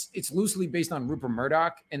it's loosely based on Rupert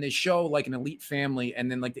Murdoch, and they show an elite family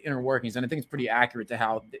and then the inner workings. And I think it's pretty accurate to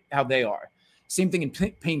how they are. Same thing in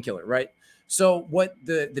Painkiller, right? So what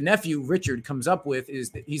the nephew, Richard, comes up with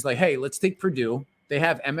is that he's like, hey, let's take Purdue. They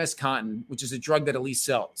have MS Contin, which is a drug that at least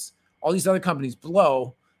sells. All these other companies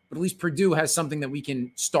blow, but at least Purdue has something that we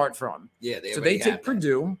can start from. Yeah. So they take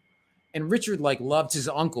Purdue, and Richard loved his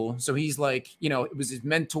uncle. So he's it was his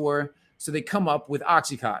mentor. So they come up with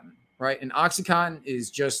OxyContin. Right. And OxyContin is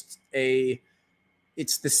just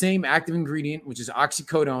it's the same active ingredient, which is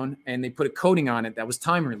oxycodone, and they put a coating on it that was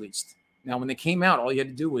time released. Now, when they came out, all you had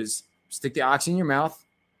to do was stick the oxy in your mouth,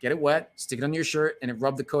 get it wet, stick it on your shirt, and it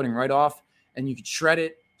rubbed the coating right off. And you could shred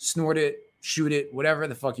it, snort it, shoot it, whatever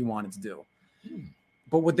the fuck you wanted to do.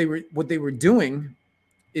 But what they were doing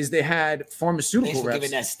is they had pharmaceutical Thanks for reps.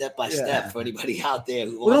 giving that step by step for anybody out there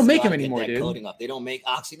who they don't make them anymore, dude. Coating up. They don't make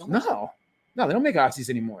oxy no more? No, they don't make oxys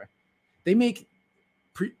anymore. They don't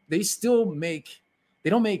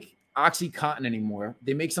make OxyContin anymore.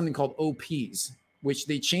 They make something called OPs, which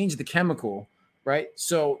they change the chemical, right?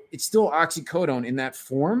 So it's still oxycodone in that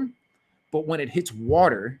form, but when it hits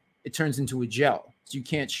water, it turns into a gel. So you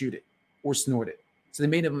can't shoot it or snort it. So they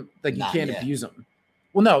made them you can't abuse them.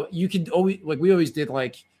 Well, no, you could always, we always did, put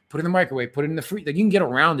it in the microwave, put it in the freezer. You can get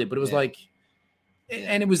around it, but it was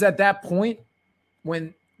and it was at that point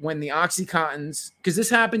when the OxyContins, because this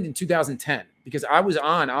happened in 2010, because I was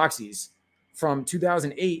on oxys from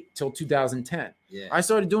 2008 till 2010. Yeah. I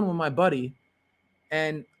started doing it with my buddy,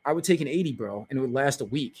 and I would take an 80, bro, and it would last a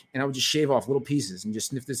week. And I would just shave off little pieces and just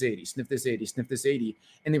sniff this 80, sniff this 80, sniff this 80.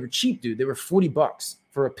 And they were cheap, dude. They were $40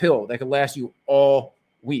 for a pill that could last you all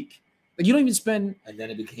week. You don't even spend. And then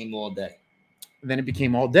it became all day. And then it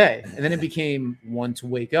became all day. And then it became one to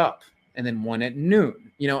wake up. And then one at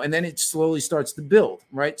noon, and then it slowly starts to build,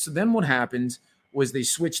 right? So then what happened was they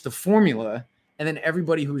switched the formula, and then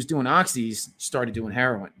everybody who was doing oxys started doing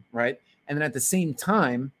heroin, right? And then at the same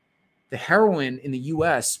time, the heroin in the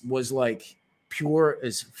US was pure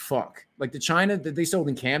as fuck. The China that they sold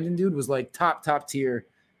in Camden, dude, was top tier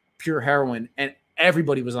pure heroin, and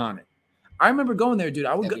everybody was on it. I remember going there, dude.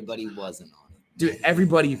 Everybody wasn't on it. Dude,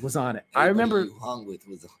 everybody was on it. I remember you hung with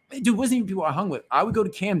was dude, it wasn't even people I hung with. I would go to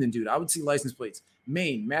Camden, dude. I would see license plates.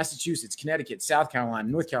 Maine, Massachusetts, Connecticut, South Carolina,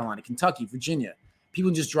 North Carolina, Kentucky, Virginia. People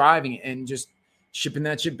just driving and just shipping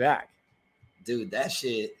that shit back. Dude, that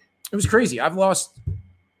shit. It was crazy. I've lost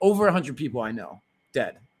over 100 people I know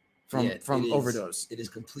dead from overdose. It is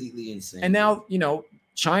completely insane. And now,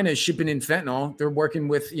 China is shipping in fentanyl. They're working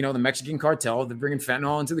with, the Mexican cartel. They're bringing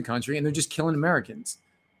fentanyl into the country, and they're just killing Americans,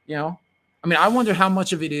 I mean, I wonder how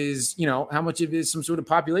much of it is, some sort of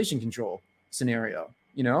population control scenario,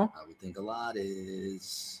 I would think a lot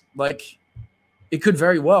is. It could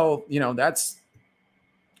very well, that's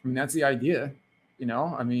the idea,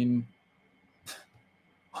 I mean,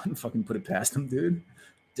 I wouldn't fucking put it past them, dude.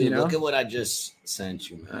 Dude, look at what I just sent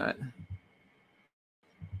you, man.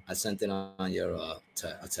 I sent it on your, I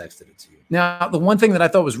texted it to you. Now, the one thing that I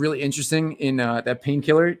thought was really interesting in that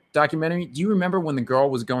Painkiller documentary, do you remember when the girl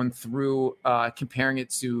was going through comparing it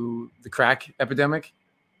to the crack epidemic?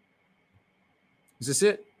 Is this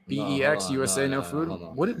it? BEX, USA, no food?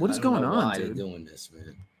 What is going on, why dude? They're doing this,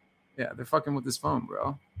 man. Yeah, they're fucking with this phone,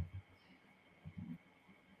 bro.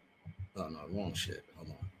 Oh, no, wrong shit. Hold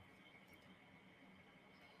on.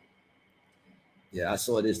 Yeah, I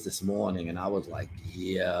saw this morning, and I was like,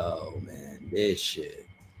 yo, man, this shit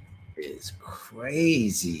is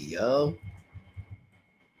crazy, yo.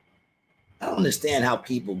 I don't understand how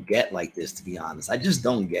people get like this, to be honest. I just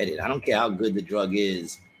don't get it. I don't care how good the drug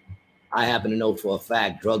is. I happen to know for a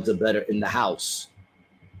fact drugs are better in the house.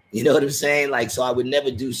 You know what I'm saying? So I would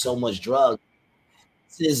never do so much drug.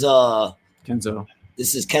 This is Kenzo.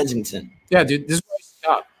 This is Kensington. Yeah, dude. This is where I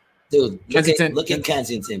stop. Dude, Kensington. Look at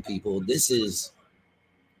Kensington, people. This is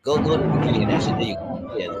go to the beginning of that shit. There you go.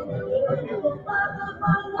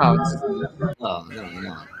 Oh,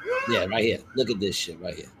 no. Yeah, right here. Look at this shit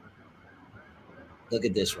right here. Look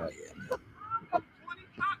at this right here.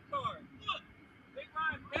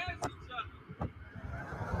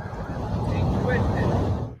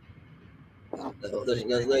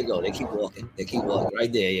 Let go. They keep walking. They keep walking.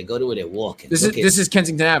 Right there. You go to where they're walking. This is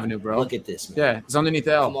Kensington Avenue, bro. Look at this, man. Yeah, it's underneath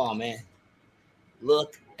the L. Come on, man.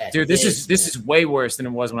 Look at dude. This is way worse than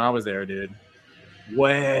it was when I was there, dude.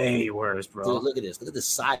 Way worse, bro. Dude, look at this. Look at the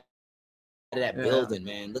side of that building,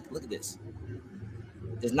 man. Look at this.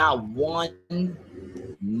 There's not one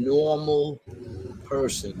normal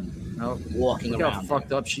person walking look around. How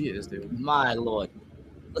fucked up she is, dude. My Lord.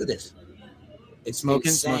 Look at this. It's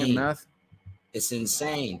smoking meth. It's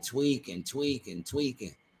insane. Tweaking.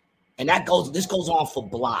 And this goes on for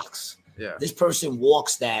blocks. Yeah. This person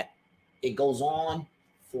walks that. It goes on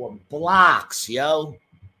for blocks, yo.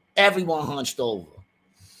 Everyone hunched over.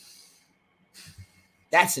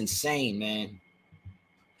 That's insane, man.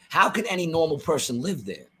 How can any normal person live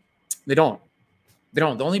there? They don't. The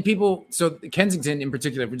only people, so Kensington in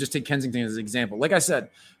particular, if we just take Kensington as an example, like I said,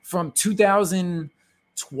 from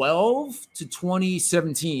 2012 to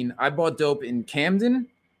 2017, I bought dope in Camden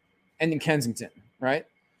and in Kensington, right?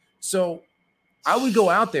 So I would go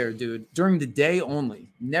out there, dude, during the day only.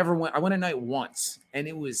 I went at night once, and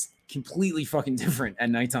it was completely fucking different at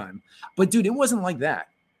nighttime. But, dude, it wasn't like that.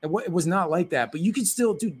 It was not like that. But you could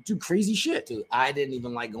still do crazy shit. Dude, I didn't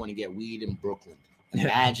even like going to get weed in Brooklyn.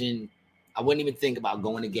 Imagine, I wouldn't even think about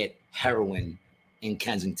going to get heroin in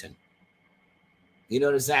Kensington. You know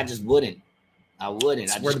what I'm saying? I just wouldn't. I wouldn't.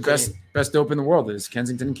 It's where the best dope in the world is,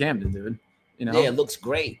 Kensington and Camden, dude. You know? Yeah, it looks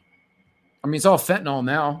great. I mean, it's all fentanyl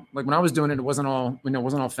now. Like when I was doing it, it wasn't all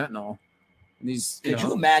fentanyl. Could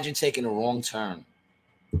you imagine taking a wrong turn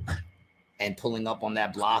and pulling up on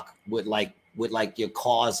that block with your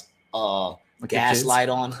car's gas light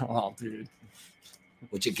on? Oh, dude.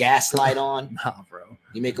 With your gas light on? Nah, bro.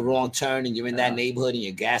 You make a wrong turn and you're in that neighborhood and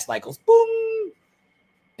your gas light goes boom,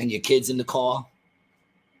 and your kid's in the car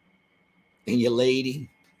and your lady.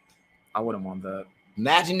 I wouldn't want that.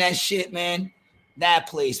 Imagine that shit, man. That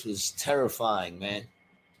place was terrifying, man.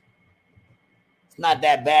 It's not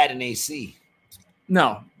that bad in AC.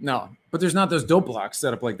 No. But there's not those dope blocks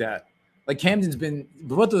set up like that. Like Camden's been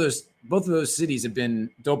both of those cities have been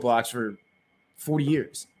dope blocks for 40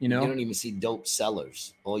 years, you know? You don't even see dope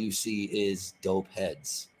sellers. All you see is dope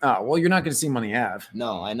heads. Oh, well, you're not going to see them on the Ave.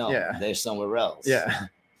 No, I know. Yeah. They're somewhere else. Yeah.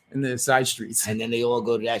 In the side streets. And then they all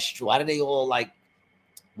go to that street. Why do they all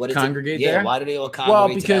congregate there? Yeah, why do they all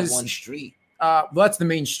congregate to that one street? Well, that's the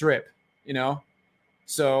main strip, you know?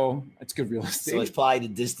 So it's good real estate. So it's probably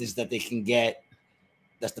the distance that they can get.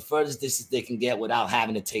 That's the furthest distance they can get without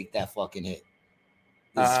having to take that fucking hit.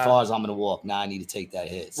 As far as I'm gonna walk, now I need to take that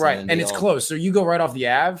hit. So right, and it's close. So you go right off the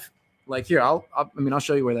Ave. Like here, I'll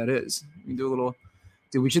show you where that is. We can do a little.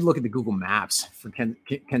 Dude, we should look at the Google Maps for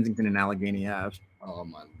Kensington and Allegheny Ave. Oh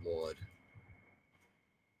my Lord.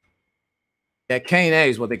 Yeah, K&A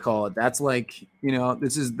is what they call it. That's like, you know,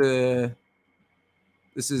 this is the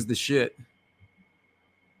shit.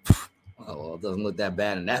 Oh, well, it doesn't look that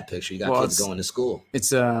bad in that picture. You got kids going to school.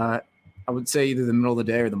 It's I would say either the middle of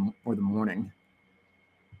the day or the morning.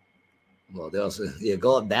 Well, they also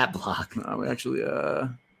go up that block. No, we actually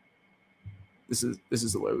this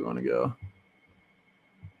is the way we want to go.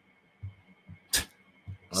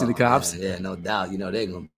 See the cops? Man. Yeah, no doubt. You know they're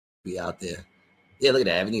gonna be out there. Yeah, look at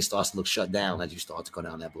that. Everything starts to look shut down as you start to go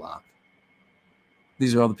down that block.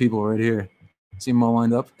 These are all the people right here. See them all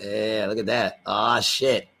lined up? Yeah, look at that. Oh,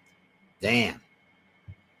 shit. Damn.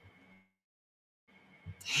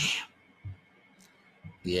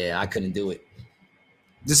 Yeah, I couldn't do it.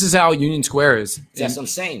 This is how Union Square is. That's what I'm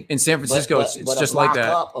saying. In San Francisco, it's just like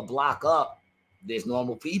that. A block up, there's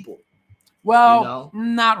normal people. Well, you know?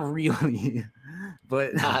 Not really.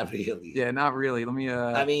 But not really. Yeah, not really. Let me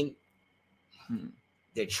I mean,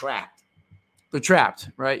 they're trapped. They're trapped,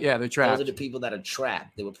 right? Yeah, they're trapped. Those are the people that are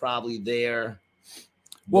trapped. They were probably there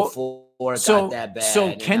before it got that bad.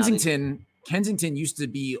 So Kensington used to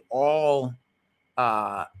be all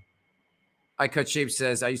I Cut Shape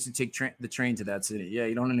says I used to take the train to that city. Yeah,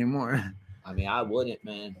 you don't anymore. I mean, I wouldn't,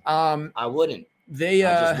 man. I wouldn't. I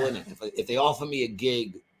just wouldn't. If they offer me a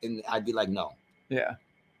gig, and I'd be like, no. Yeah.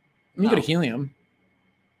 You go to Helium.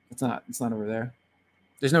 It's not over there.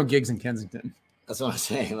 There's no gigs in Kensington. That's what I'm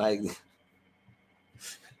saying. Like,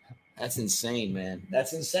 that's insane, man.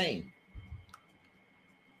 That's insane.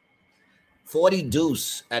 40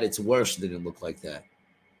 Deuce at its worst didn't look like that.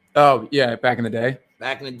 Oh, yeah, back in the day.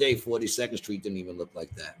 Back in the day, 42nd Street didn't even look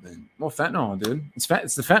like that, man. Well, fentanyl, dude. It's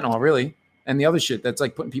the fentanyl, really, and the other shit that's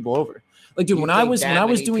like putting people over. Like, dude, when I was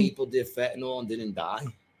doing, people did fentanyl and didn't die.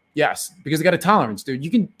 Yes, because they got a tolerance, dude.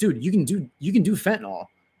 You can do fentanyl.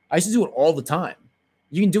 I used to do it all the time.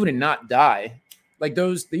 You can do it and not die. Like they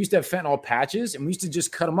used to have fentanyl patches, and we used to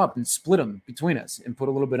just cut them up and split them between us and put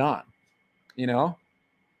a little bit on. You know,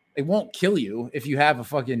 it won't kill you if you have a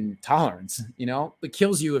fucking tolerance. You know, it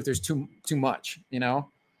kills you if there's too much. You know,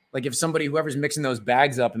 like if whoever's mixing those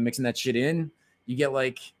bags up and mixing that shit in, you get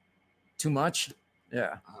like too much.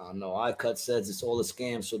 Yeah. No, iCut says it's all a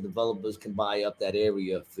scam so developers can buy up that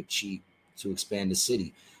area for cheap to expand the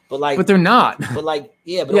city. But they're not. But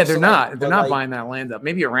they're not. They're not buying that land up.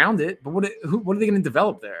 Maybe around it, but what are they going to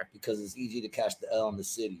develop there? Because it's easy to catch the L in the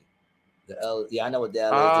city. The L, I know what the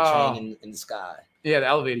L is. The train in the sky. Yeah, the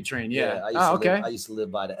elevated train. Yeah. I used to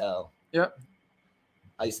live by the L. Yep.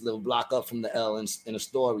 I used to live a block up from the L in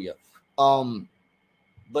Astoria.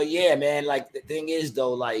 But yeah, man. Like the thing is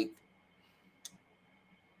though, like,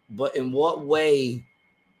 but in what way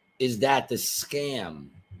is that the scam?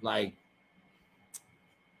 Like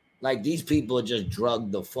these people are just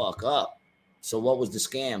drugged the fuck up. So what was the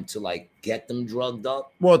scam? To like get them drugged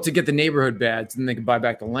up? Well, to get the neighborhood bad, so then they can buy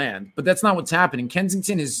back the land. But that's not what's happening.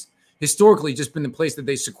 Kensington has historically just been the place that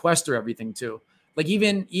they sequester everything to. Like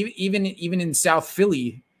even in South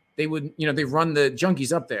Philly, they would, they run the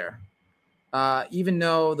junkies up there. Even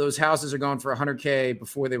though those houses are going for $100K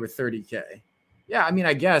before they were $30K. Yeah, I mean,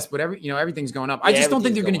 I guess, but everything's going up. I just don't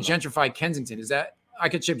think they're going to gentrify Kensington. Is that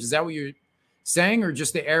iCut Chips? Is that what you're saying, or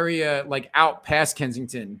just the area like out past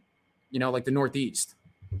Kensington? Like the Northeast.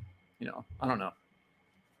 I don't know.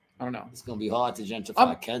 It's gonna be hard to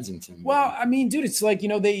gentrify Kensington. Well, I mean, dude, it's like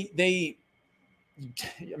they.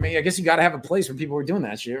 I mean, I guess you got to have a place where people are doing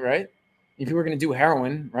that shit, right? If people are going to do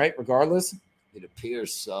heroin, right? Regardless, it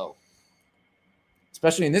appears so.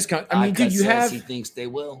 Especially in this country. I mean, dude, he thinks they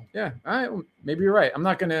will. Yeah. All right. Well, maybe you're right. I'm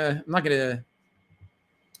not gonna.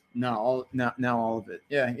 No, all of it.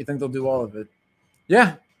 Yeah, you think they'll do all of it?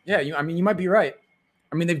 Yeah. I mean, you might be right.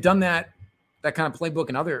 I mean, they've done that kind of playbook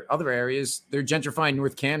in other areas. They're gentrifying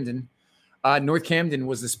North Camden. North Camden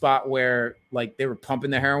was the spot where like they were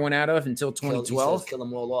pumping the heroin out of until 2012. Kill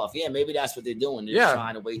them all off. Yeah, maybe that's what they're doing. They're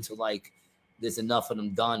trying to wait till like there's enough of them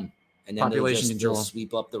done, and then they'll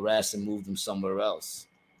sweep up the rest and move them somewhere else.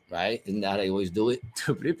 Right? Isn't that how they always do it?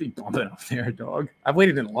 Dude, but it'd be bumping up there, dog. I've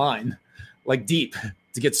waited in line, like deep,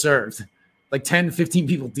 to get served, like 10, 15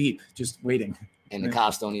 people deep, just waiting. And the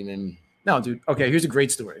cops don't even. No, dude. Okay, here's a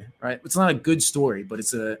great story, right? It's not a good story, but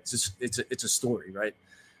it's a story, right?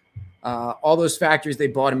 All those factories they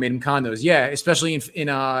bought and made them condos. Yeah, especially in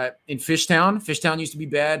Fishtown. Fishtown used to be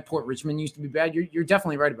bad. Port Richmond used to be bad. You're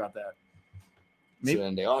definitely right about that. Maybe. So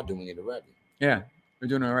then they are doing it already. Yeah, they're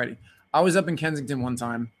doing it already. I was up in Kensington one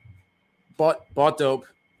time, bought dope.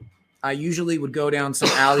 I usually would go down some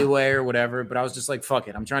alleyway or whatever, but I was just like, fuck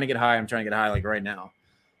it. I'm trying to get high like right now.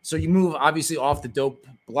 So you move obviously off the dope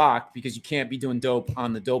block because you can't be doing dope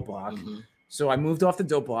on the dope block. Mm-hmm. So I moved off the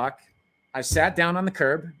dope block. I sat down on the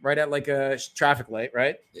curb right at like a traffic light,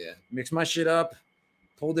 right? Yeah. Mixed my shit up,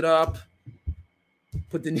 pulled it up,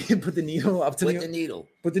 put the needle up to the needle.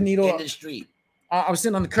 Put the needle in the street. I was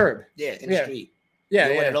sitting on the curb. Yeah, in the street. Yeah,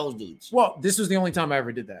 You're one of those dudes. Well, this was the only time I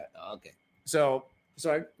ever did that. Oh, okay. So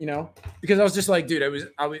I, because I was just like, dude, it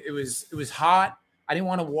was hot. I didn't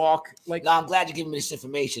want to walk like. No, I'm glad you're giving me this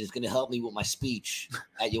information. It's going to help me with my speech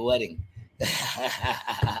at your wedding.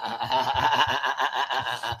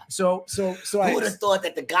 So who would have thought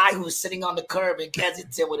that the guy who was sitting on the curb in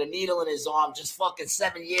Kensington with a needle in his arm just fucking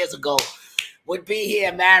 7 years ago would be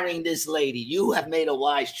here marrying this lady? You have made a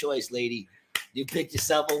wise choice, lady. You picked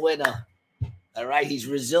yourself a winner. All right, he's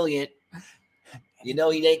resilient. He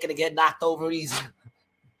ain't gonna get knocked over easy.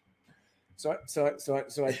 So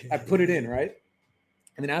I put it in, right?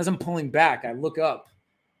 And then as I'm pulling back, I look up,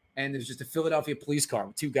 and there's just a Philadelphia police car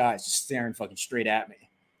with two guys just staring fucking straight at me.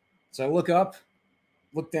 So I look up,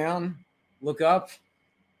 look down, look up,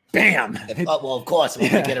 bam. Well, of course, when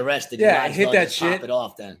you get arrested, yeah, I hit that shit. Pop it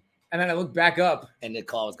off then. And then I look back up, and the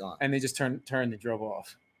car was gone. And they just turned and drove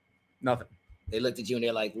off. Nothing. They looked at you and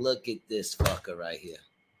they're like, "Look at this fucker right here."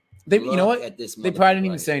 You know what? They probably didn't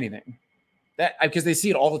even say anything. That because they see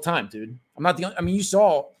it all the time, dude. I'm not the only. I mean, you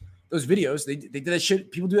saw those videos. They did that shit.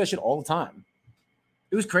 People do that shit all the time.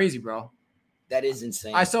 It was crazy, bro. That is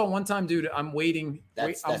insane. I saw it one time, dude. I'm waiting.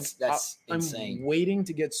 That's insane. I'm waiting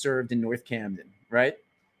to get served in North Camden, right?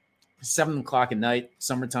 7:00 at night,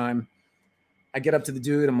 summertime. I get up to the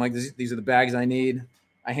dude. I'm like, these are the bags I need.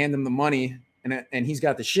 I hand him the money, and he's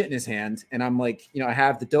got the shit in his hand. And I'm like, I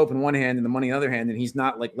have the dope in one hand and the money in the other hand, and he's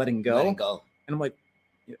not like letting go. And I'm like,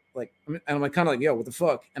 kind of like, yo, what the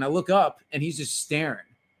fuck? And I look up, and he's just staring.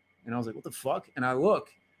 And I was like, what the fuck? And I look,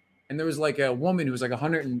 and there was like a woman who was like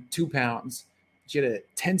 102 pounds. She had a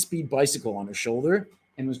 10-speed bicycle on her shoulder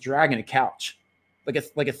and was dragging a couch, like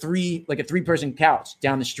a three-person couch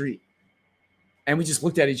down the street. And we just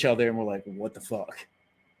looked at each other and we're like, what the fuck?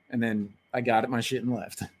 And then I got my shit and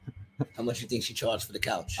left. How much you think she charged for the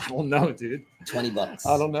couch? I don't know, dude. $20.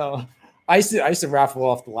 I don't know. I used to raffle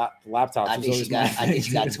off the laptops. I think she got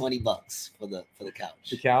 $20 for the couch.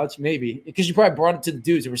 The couch, maybe, because you probably brought it to the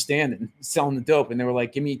dudes who were standing selling the dope, and they were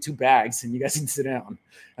like, "Give me 2 bags, and you guys can sit down." And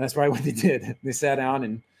that's probably what they did. They sat down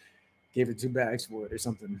and gave it 2 bags for it or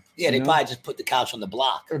something. Yeah, they probably just put the couch on the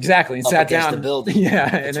block. Exactly, and sat down the building. Yeah,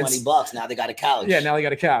 for and $20. Now they got a couch. Yeah, now they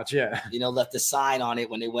got a couch. Yeah, left a sign on it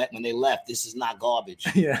when they left. This is not garbage.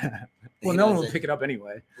 Yeah. Well, no one would pick it up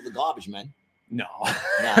anyway. For the garbage men. No,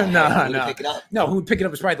 no. Pick it up? No, who would pick it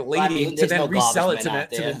up is probably the lady to then resell it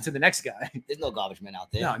to the next guy. There's no garbage men out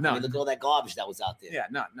there. No. I mean, look at all that garbage that was out there. Yeah,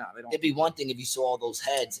 no, they don't. It'd be one thing if you saw all those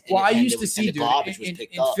heads. Well, I used to see, dude,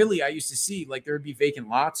 in Philly, I used to see like there would be vacant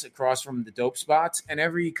lots across from the dope spots, and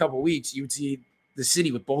every couple of weeks you would see the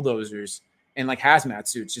city with bulldozers and like hazmat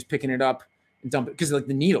suits just picking it up and dump it because like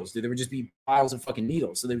the needles, dude, there would just be piles of fucking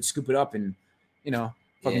needles, so they would scoop it up and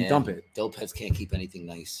fucking dump it. Dope heads can't keep anything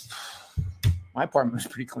nice. My apartment was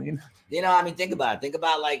pretty clean. I mean, think about it. Think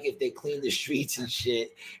about like if they cleaned the streets and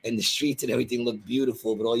shit, and the streets and everything looked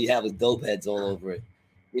beautiful, but all you have is dope heads all over it.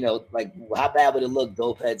 Like how bad would it look?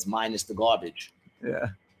 Dope heads minus the garbage.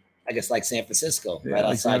 Yeah. I guess like San Francisco, right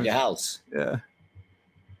outside your house. Yeah.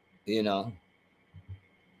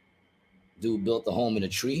 Dude built the home in a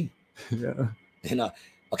tree. Yeah.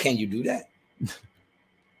 Can you do that?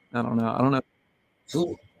 I don't know.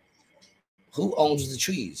 Who owns the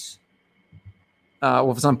trees?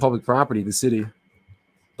 Well, if it's on public property, the city.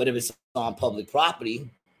 But if it's on public property,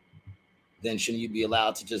 then shouldn't you be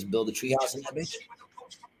allowed to just build a treehouse in that bitch?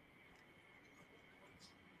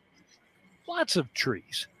 Lots of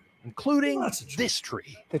trees, including this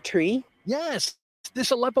tree. The tree? Yes,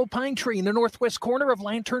 this Aleppo pine tree in the northwest corner of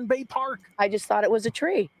Lantern Bay Park. I just thought it was a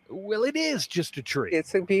tree. Well, it is just a tree.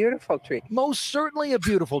 It's a beautiful tree. Most certainly a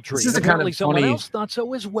beautiful tree. This is apparently someone else thought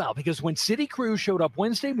so as well, because when city crews showed up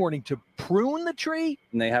Wednesday morning to prune the tree,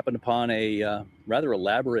 and they happened upon a rather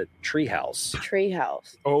elaborate treehouse.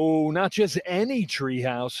 Treehouse. Oh, not just any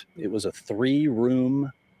treehouse. It was a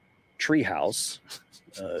 3-room treehouse.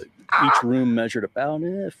 Each room measured about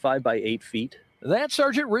 5 by 8 feet. That's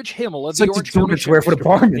Sergeant Rich Himmel of it's the like Orange 200 square foot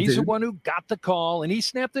apartment. He's the one who got the call, and he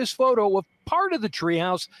snapped this photo of part of the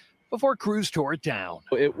treehouse before crews tore it down.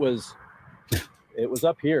 It was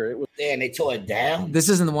up here. It was there, and they tore it down. This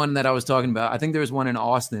isn't the one that I was talking about. I think there was one in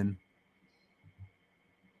Austin.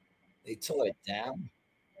 They tore it down.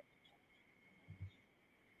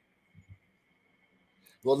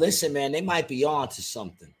 Well, listen, man, they might be on to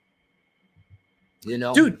something.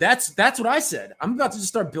 Dude, that's what I said. I'm about to just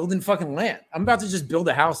start building fucking land. I'm about to just build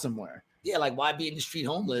a house somewhere. Yeah, like why be in the street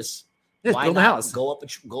homeless? Just why build a house. Go up.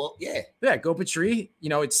 Yeah. Yeah, go up a tree.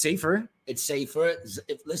 It's safer. It's safer.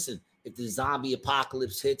 If the zombie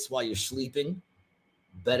apocalypse hits while you're sleeping,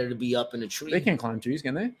 better to be up in a tree. They can't climb trees,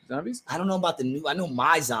 can they? Zombies? I don't know about I know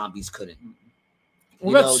my zombies couldn't.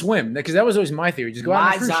 What about swim? Because that was always my theory. Just go out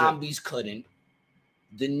on a cruise ship. My zombies couldn't.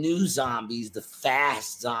 The new zombies, the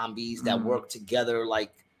fast zombies that work together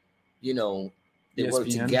like, they ESPN. work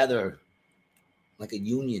together like a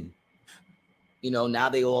union. Now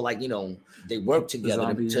they all like, they work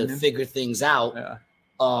together to figure things out. Yeah.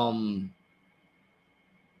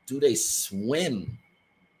 Do they swim?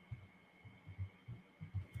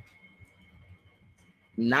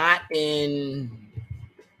 Not in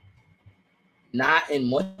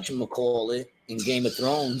whatchamacallit, in Game of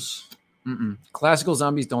Thrones. Classical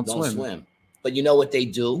zombies don't swim. But you know what they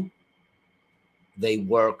do? They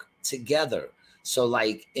work together. So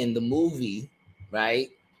like in the movie, right?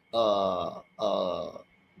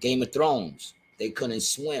 Game of Thrones, they couldn't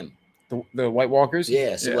swim. The White Walkers?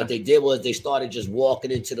 Yeah. So what they did was they started just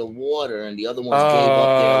walking into the water, and the other ones gave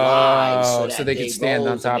up their lives so they could stand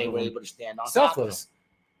on top of them. They were able to stand on Selfless, top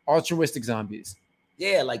of them. Altruistic zombies.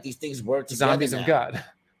 Yeah, like these things work together. Zombies of God.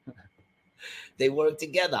 They work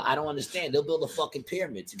together. I don't understand. They'll build a fucking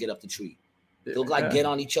pyramid to get up the tree. They'll get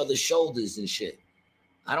on each other's shoulders and shit.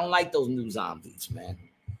 I don't like those new zombies, man.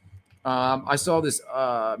 I saw this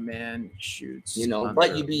man shoots.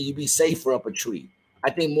 But you be safer up a tree. I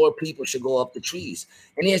think more people should go up the trees.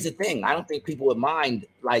 And here's the thing: I don't think people would mind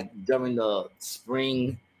like during the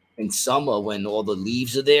spring and summer when all the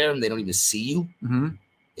leaves are there and they don't even see you. Mm-hmm.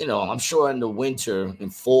 I'm sure in the winter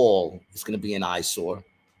and fall it's going to be an eyesore.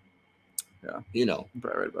 Yeah,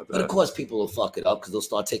 right about that. But of course, people will fuck it up because they'll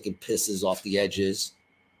start taking pisses off the edges,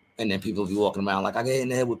 and then people will be walking around like I get in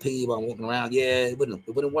the head with pee while I'm walking around. Yeah, it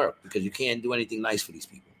wouldn't work because you can't do anything nice for these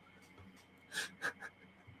people.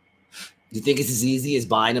 You think it's as easy as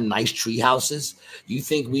buying them nice tree houses? You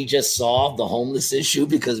think we just solved the homeless issue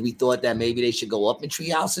because we thought that maybe they should go up in tree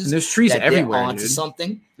houses? And there's trees everywhere. Onto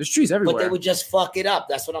something. There's trees everywhere. But they would just fuck it up.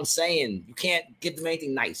 That's what I'm saying. You can't give them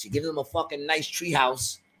anything nice. You give them a fucking nice tree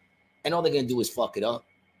house, and all they're gonna do is fuck it up.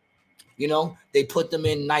 You know, they put them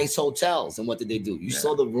in nice hotels, and what did they do? You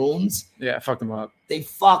saw the rooms? Yeah, fuck them up. They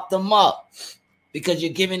fucked them up because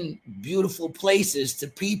you're giving beautiful places to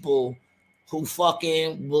people who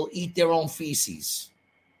fucking will eat their own feces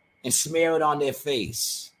and smear it on their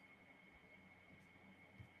face.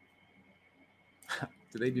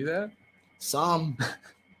 Do they do that? Some.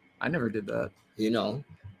 I never did that. You know,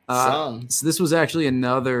 some. So this was actually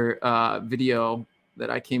another video that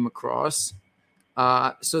I came across.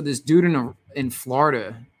 So this dude in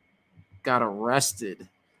Florida got arrested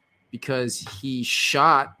because he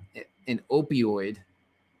shot an opioid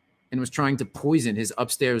and was trying to poison his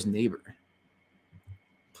upstairs neighbor.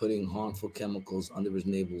 Putting harmful chemicals under his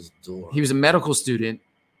neighbor's door. He was a medical student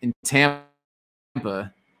in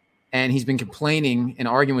Tampa, and he's been complaining and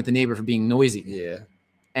arguing with the neighbor for being noisy. Yeah.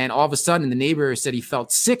 And all of a sudden, the neighbor said he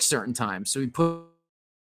felt sick certain times. So he put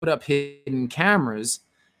up hidden cameras,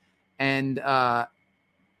 and there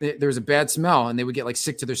was a bad smell, and they would get like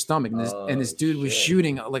sick to their stomach. And this dude was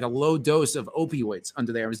shooting like a low dose of opioids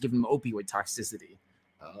under there. It was giving them opioid toxicity.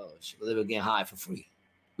 Oh, shit. They were getting high for free.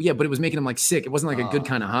 Yeah, but it was making him like sick. It wasn't like a good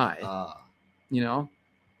kind of high. You know?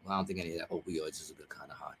 Well, I don't think any of that opioids is a good kind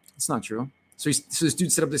of high. It's not true. So this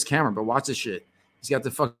dude set up this camera, but watch this shit. He's got the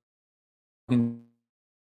fucking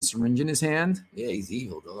syringe in his hand. Yeah, he's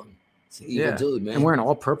evil, dog. He's an evil dude, man. And wearing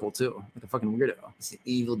all purple too, like a fucking weirdo. He's an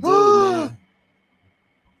evil dude, man.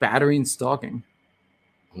 Battery and stalking.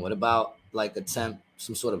 What about like some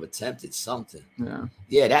sort of attempt at something? Yeah.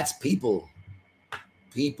 Yeah, that's people.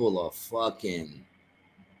 People are fucking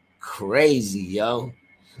crazy, yo.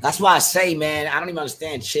 That's why I say, man, I don't even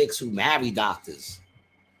understand chicks who marry doctors.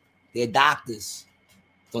 They're doctors.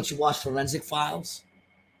 Don't you watch Forensic Files?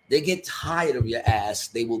 They get tired of your ass.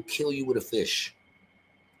 They will kill you with a fish.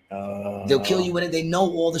 They'll kill you with it. They know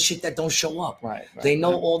all the shit that don't show up. Right. They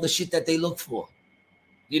know all the shit that they look for.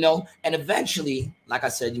 You know, and eventually, like I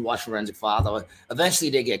said, you watch Forensic Files,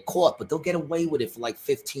 eventually they get caught, but they'll get away with it for like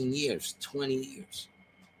 15 years, 20 years.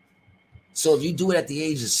 So if you do it at the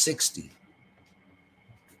age of 60,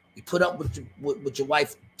 you put up with your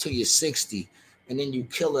wife till you're 60, and then you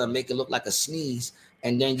kill her and make it look like a sneeze,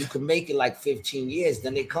 and then you can make it like 15 years.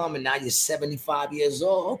 Then they come and now you're 75 years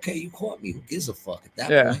old. Okay, you caught me. Who gives a fuck at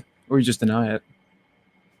that point? Or you just deny it.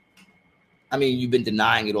 I mean, you've been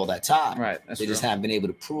denying it all that time. Right. They just haven't been able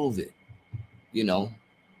to prove it. You know?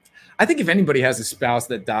 I think if anybody has a spouse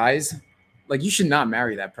that dies, like, you should not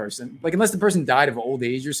marry that person. Like, unless the person died of old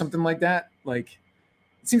age or something like that. Like,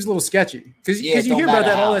 it seems a little sketchy. Because you hear about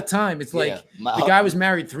that all the time. It's like, the guy was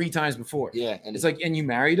married 3 times before. Yeah. And it's like, and you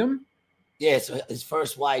married him? Yeah, so his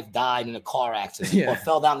first wife died in a car accident or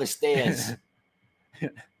fell down the stairs.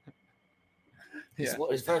 His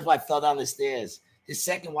first wife fell down the stairs. His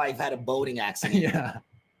second wife had a boating accident. Yeah.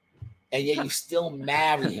 And yet you still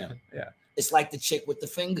marry him. Yeah. It's like the chick with the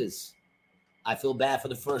fingers. I feel bad for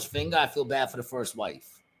the first finger. I feel bad for the first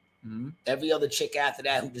wife. Mm-hmm. Every other chick after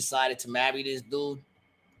that who decided to marry this dude.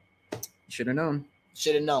 Should have known.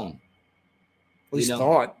 Should have known. At least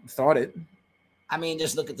thought it. I mean,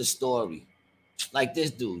 just look at the story. Like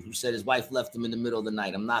this dude who said his wife left him in the middle of the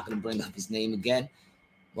night. I'm not going to bring up his name again.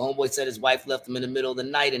 My homeboy said his wife left him in the middle of the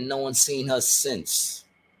night and no one's seen her since.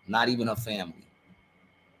 Not even her family.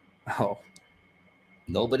 Oh.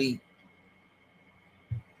 Nobody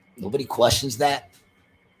questions that.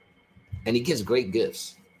 And he gives great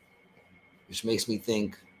gifts. Which makes me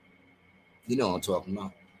think, you know what I'm talking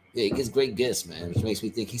about. Yeah, he gives great gifts, man. Which makes me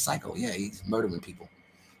think he's psycho. Yeah, he's murdering people.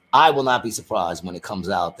 I will not be surprised when it comes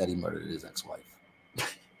out that he murdered his ex-wife.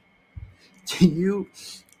 Do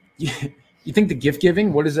you think the gift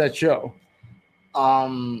giving, what does that show?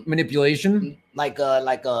 Manipulation? Like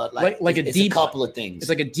a deep couple of things. It's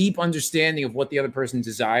like a deep understanding of what the other person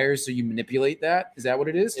desires, so you manipulate that. Is that what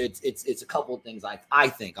it is? It's a couple of things. I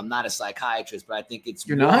think I'm not a psychiatrist, but I think it's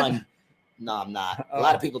You're not? No, I'm not. A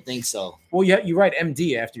lot of people think so. Well, yeah, you write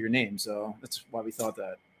MD after your name, so that's why we thought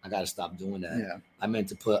that. I gotta stop doing that. Yeah. I meant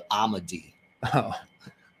to put Amadi.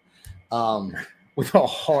 Oh. With a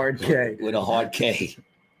hard K. With a hard K.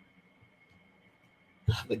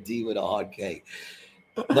 A D with a hard K.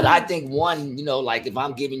 But I think one, you know, like if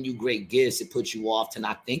I'm giving you great gifts, it puts you off to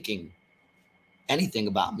not thinking anything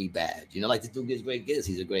about me bad. You know, like this dude gives great gifts.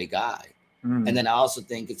 He's a great guy. And then I also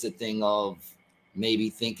think it's a thing of maybe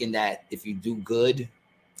thinking that if you do good,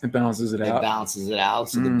 It balances it out. It balances it out.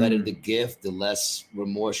 So the better the gift, the less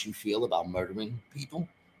remorse you feel about murdering people.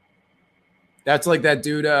 That's like that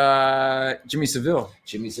dude, Jimmy Savile.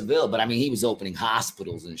 Jimmy Savile. But I mean, he was opening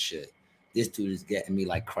hospitals and shit. This dude is getting me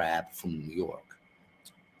like crap from New York.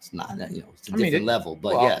 It's not, it's a different level.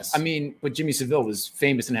 But yes. I mean, but Jimmy Savile was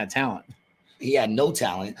famous and had talent. He had no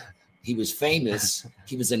talent. He was famous.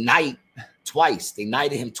 He was a knight twice. They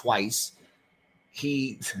knighted him twice.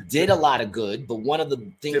 He did a lot of good, but one of the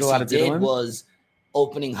things he did was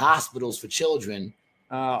opening hospitals for children.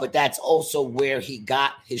 But that's also where he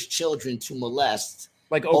got his children to molest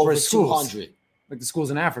like over schools. 200. Like the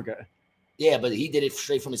schools in Africa. Yeah, but he did it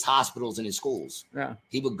straight from his hospitals and his schools. Yeah.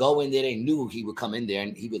 He would go in there. They knew he would come in there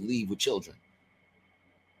and he would leave with children.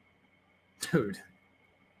 Dude.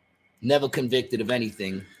 Never convicted of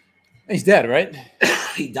anything. He's dead, right?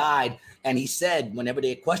 He died. And he said, whenever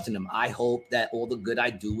they questioned him, I hope that all the good I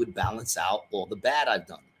do would balance out all the bad I've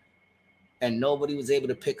done. And nobody was able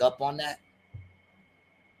to pick up on that.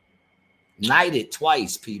 Knighted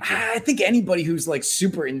twice, people. I think anybody who's like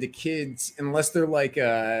super into kids, unless they're like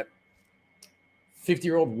a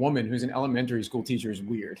 50-year-old woman who's an elementary school teacher, is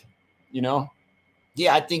weird. You know?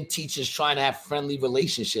 Yeah, I think teachers trying to have friendly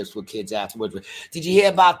relationships with kids afterwards. Did you hear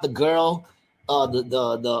about the girl?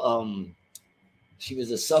 She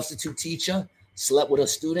was a substitute teacher, slept with a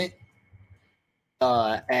student,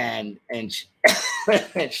 and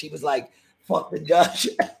she was like, "Fuck the judge."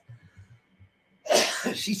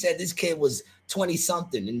 She said this kid was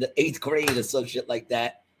 20-something in the 8th grade or some shit like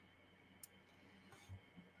that.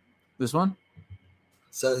 This one?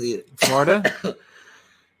 So Florida?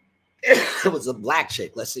 It was a black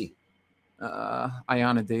chick. Let's see.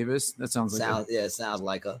 Ayanna Davis. That sounds like it sounds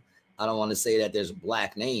like a. I don't want to say that there's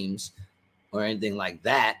black names or anything like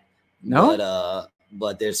that. No.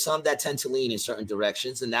 But there's some that tend to lean in certain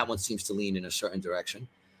directions, and that one seems to lean in a certain direction.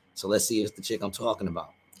 So let's see if it's the chick I'm talking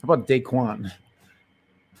about. How about Daquan?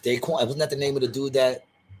 Daquan, wasn't that the name of the dude that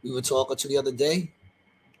we were talking to the other day?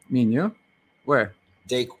 Me and you? Where?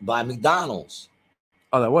 By McDonald's.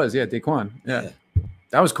 Oh, that was, Daquan. Yeah.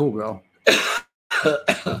 That was cool, bro.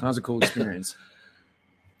 That was a cool experience.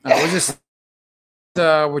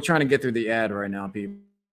 We're trying to get through the ad right now,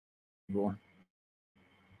 people.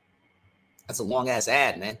 That's a long ass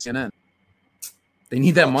ad, man. CNN. They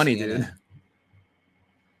need that money, dude.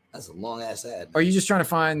 That's a long ass ad. Are you just trying to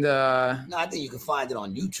find? No, I think you can find it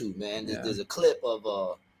on YouTube, man. There's a clip of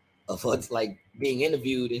like being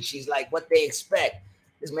interviewed, and she's like, "What they expect?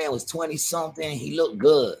 This man was 20-something. He looked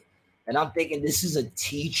good," and I'm thinking, this is a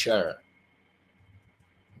teacher.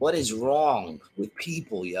 What is wrong with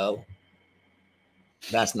people, yo?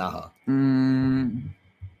 That's not her.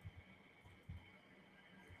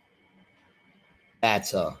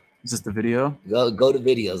 That's her. Is this the video? Go to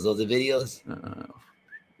videos. Those are videos.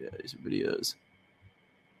 Yeah, these are videos.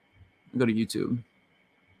 Go to YouTube.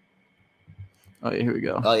 Oh yeah, here we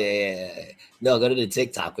go. Oh yeah. No, go to the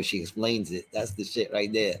TikTok where she explains it. That's the shit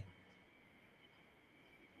right there.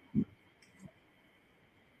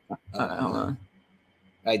 Hold on.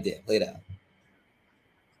 Right there. Play that.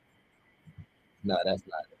 No, that's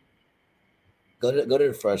not it. Go to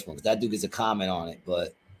the first one, because that dude gets a comment on it,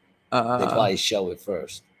 but they probably show it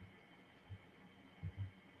first.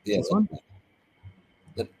 Yeah. This one?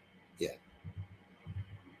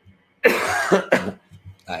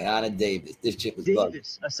 Ayanna Davis. This chick was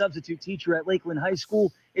Davis, a substitute teacher at Lakeland High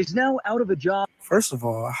School, is now out of a job. First of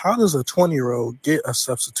all, how does a 20-year-old get a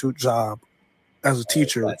substitute job as a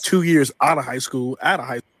teacher 2 years out of high school?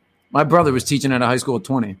 My brother was teaching at a high school at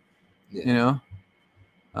 20. Yeah. You know?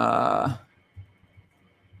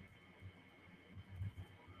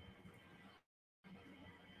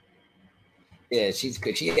 Yeah, she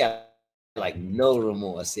had like no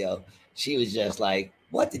remorse, yo. She was just like,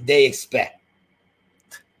 what did they expect?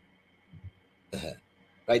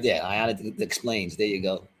 Right there, Ayanna explains. There you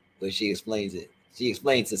go. Where she explains it. She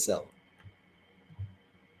explains herself.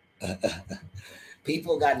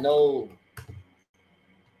 People got no.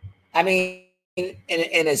 I mean,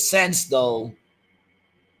 in a sense, though,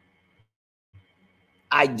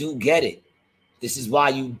 I do get it. This is why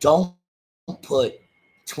you don't put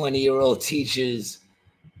 20-year-old teachers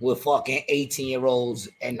with fucking 18-year-olds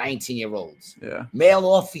and 19-year-olds. Yeah. Male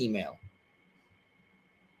or female.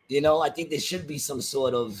 You know, I think there should be some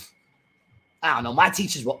sort of, I don't know. My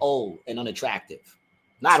teachers were old and unattractive.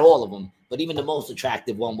 Not all of them, but even the most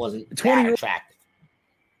attractive one wasn't that attractive.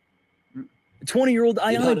 20-year-old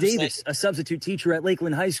Ayanna Davis, a substitute teacher at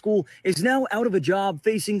Lakeland High School, is now out of a job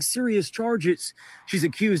facing serious charges. She's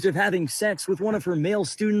accused of having sex with one of her male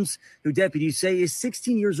students, who deputies say is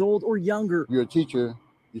 16 years old or younger. You're a teacher.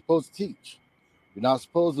 You're supposed to teach. You're not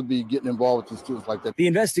supposed to be getting involved with the students like that. The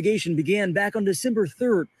investigation began back on December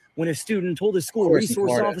 3rd when a student told a school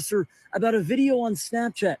resource officer about a video on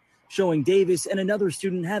Snapchat showing Davis and another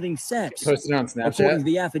student having sex. Posted on Snapchat. According to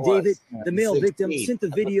the affidavit, the male victim sent the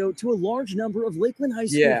video to a large number of Lakeland High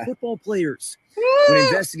School football players. When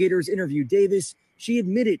investigators interviewed Davis, she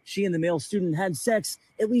admitted she and the male student had sex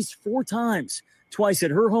at least 4 times, twice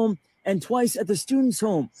at her home and twice at the student's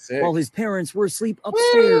home, while his parents were asleep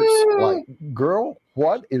upstairs. Like, girl,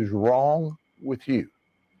 what is wrong with you?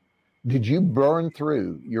 Did you burn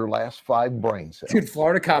through your last 5 brain cells? Dude,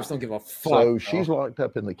 Florida cops don't give a fuck. So she's locked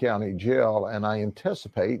up in the county jail, and I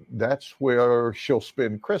anticipate that's where she'll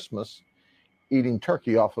spend Christmas eating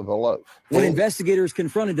turkey off of a loaf. When investigators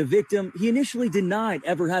confronted the victim, he initially denied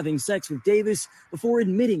ever having sex with Davis before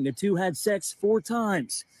admitting the two had sex 4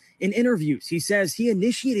 times. In interviews, he says he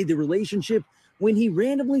initiated the relationship when he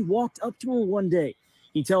randomly walked up to her one day.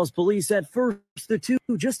 He tells police at first the two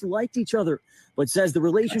just liked each other, but says the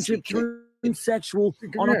relationship turned sexual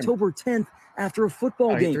on October 10th after a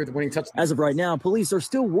football game. As of right now, police are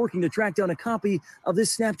still working to track down a copy of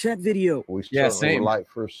this Snapchat video. We certainly would like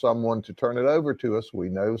for someone to turn it over to us. We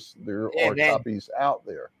know there are copies out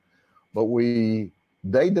there, but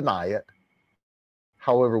they deny it.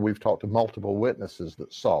 However, we've talked to multiple witnesses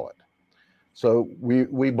that saw it. So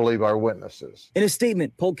we believe our witnesses. In a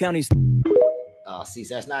statement, Polk County's... Oh, see,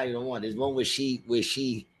 that's not even one. There's one where she's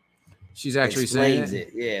actually saying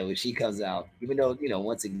it. Yeah, when she comes out, even though,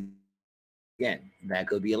 once again, that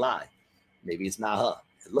could be a lie. Maybe it's not her.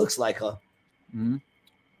 It looks like her. Mm-hmm.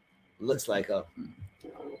 It looks like her.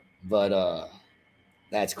 But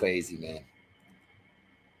that's crazy, man.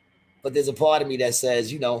 But there's a part of me that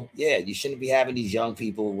says, you shouldn't be having these young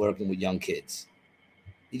people working with young kids.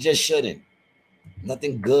 You just shouldn't.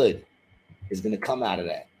 Nothing good is going to come out of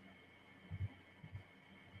that.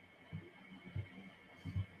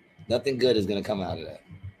 Nothing good is going to come out of that.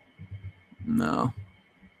 No.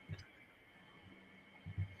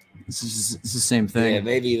 It's the same thing. Yeah,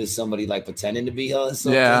 maybe it was somebody like pretending to be her or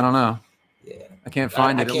something. Yeah, I don't know. Yeah. I can't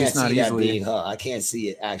find it, at least not easily. Being her. I can't see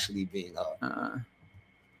it actually being her.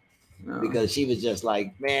 No. Because she was just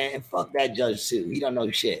like, man, fuck that Judge Sue. He don't know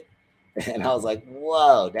shit. And I was like,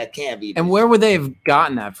 whoa, that can't be. And where would they have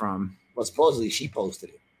gotten that from? Well, supposedly she posted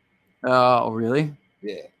it. Oh, really?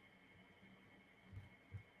 Yeah.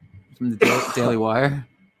 From the Daily Wire?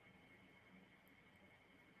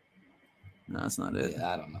 No, that's not it.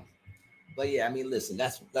 Yeah, I don't know. But yeah, I mean, listen,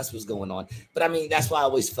 that's what's going on. But I mean, that's why I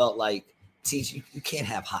always felt like you can't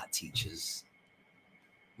have hot teachers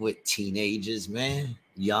with teenagers, man.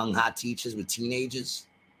 Young hot teachers with teenagers.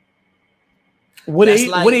 What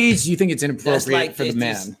age do you think it's inappropriate for the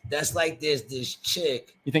man? That's like there's this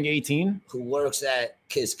chick. You think 18? Who works at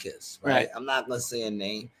Kiss Kiss, right? I'm not gonna say a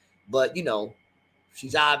name, but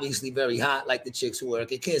she's obviously very hot, like the chicks who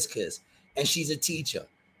work at Kiss Kiss, and she's a teacher.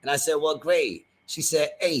 And I said, "What grade?" She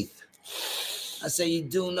said 8th. I said, "You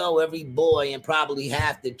do know every boy and probably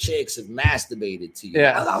half the chicks have masturbated to you."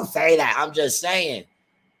 Yeah. I don't say that. I'm just saying.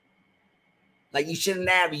 Like, you shouldn't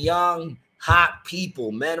have young, hot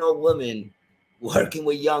people, men or women, working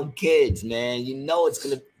with young kids, man.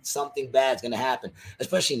 Something bad's gonna happen,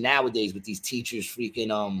 especially nowadays with these teachers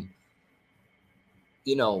freaking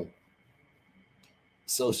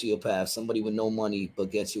sociopaths, somebody with no money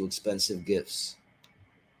but gets you expensive gifts.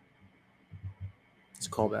 It's a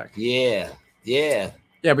callback. Yeah. Yeah,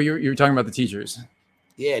 but you're talking about the teachers.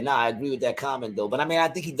 Yeah, no, I agree with that comment though. But I mean, I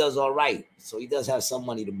think he does all right. So he does have some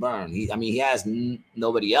money to burn. He has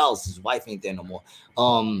nobody else. His wife ain't there no more.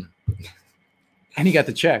 And he got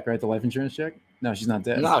the check, right? The life insurance check? No, she's not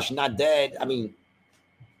dead. No, she's not dead. I mean,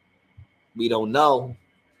 we don't know.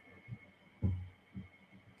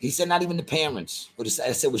 He said not even the parents. But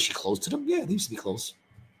I said, was she close to them? Yeah, they used to be close.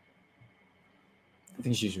 I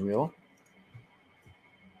think she's real.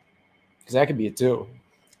 Because that could be it too.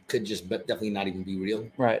 Could just definitely not even be real.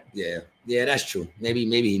 Right. Yeah, that's true. Maybe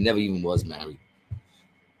he never even was married.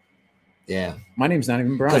 Yeah. My name's not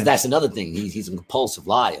even Brian. Because that's another thing. He's a compulsive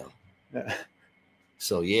liar. Yeah.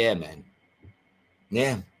 So yeah, man.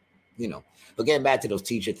 Yeah. But getting back to those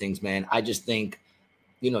teacher things, man, I just think,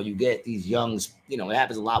 you get these youngs, it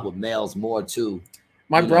happens a lot with males more too.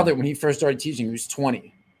 My brother, when he first started teaching, he was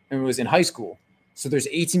 20 and was in high school. So there's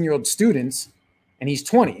 18-year-old students and he's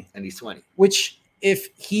 20. Which if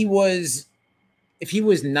he was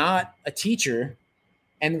not a teacher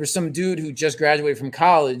and there was some dude who just graduated from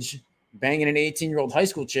college banging an 18-year-old high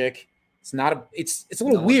school chick, it's a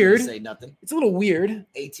little weird. Say nothing. It's a little weird.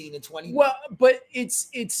 18 and 20. Well, but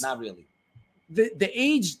it's not really. the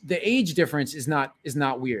age difference is not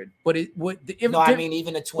weird, but I mean,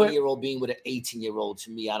 even a 20-year-old being with an 18-year-old,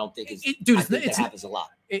 to me, I don't think it's. That happens a lot.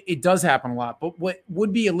 It does happen a lot, but what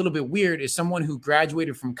would be a little bit weird is someone who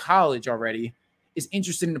graduated from college already is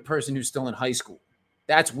interested in a person who's still in high school.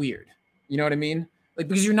 That's weird. You know what I mean? Like,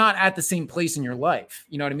 because you're not at the same place in your life.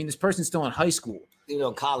 You know what I mean? This person's still in high school. You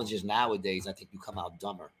know, colleges nowadays, I think you come out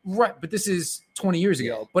dumber. Right, but this is 20 years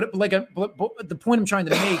ago. But the point I'm trying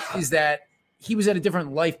to make is that he was at a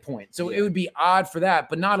different life point. So it would be odd for that,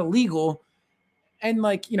 but not illegal. And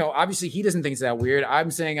like, you know, obviously he doesn't think it's that weird.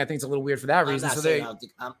 I'm saying I think it's a little weird for that reason.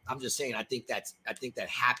 I'm just saying I think that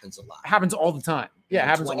happens a lot. Happens all the time. Yeah, it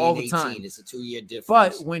happens all the time. It's a 2-year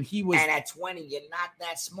difference. But when he was, and at 20, you're not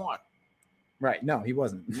that smart. Right. No, he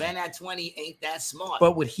wasn't. Men at 20 ain't that smart.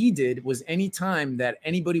 But what he did was any time that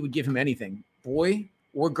anybody would give him anything, boy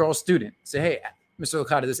or girl student, say, hey, Mr.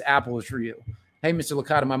 Licata, this apple is for you. Hey, Mr.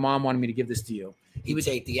 Licata, my mom wanted me to give this to you. He would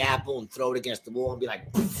take the apple and throw it against the wall and be like,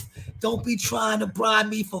 don't be trying to bribe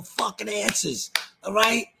me for fucking answers. All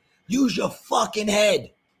right? Use your fucking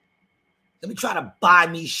head. Let me try to buy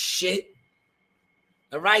me shit.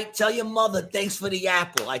 All right? Tell your mother, thanks for the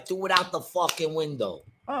apple. I threw it out the fucking window.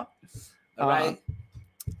 Oh. All right.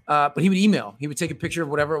 But he would email. He would take a picture of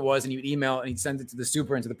whatever it was and he would email and he'd send it to the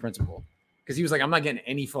super and to the principal. Because he was like, I'm not getting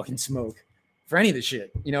any fucking smoke for any of this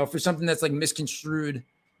shit, you know, for something that's like misconstrued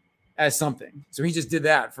as something. So he just did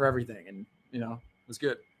that for everything. And, you know, it was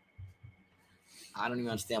good. I don't even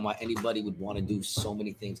understand why anybody would want to do so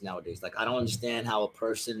many things nowadays. Like, I don't understand how a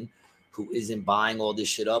person who isn't buying all this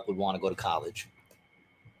shit up would want to go to college.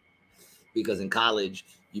 Because in college,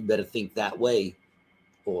 you better think that way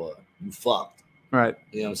or you fucked. Right.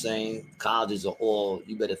 You know what I'm saying? Colleges are all,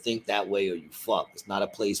 you better think that way or you fucked. It's not a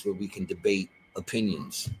place where we can debate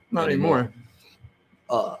opinions. Not anymore.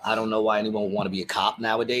 I don't know why anyone would want to be a cop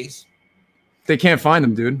nowadays. They can't find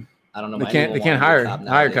them, dude. I don't know. They can't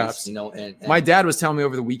hire cops. You know, and my dad was telling me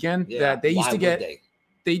over the weekend that they used to get.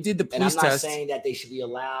 They did the police test. And I'm not saying that they should be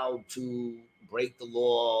allowed to break the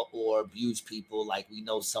law or abuse people like we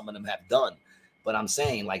know some of them have done. But I'm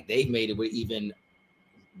saying like they've made it where even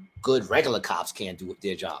good regular cops can't do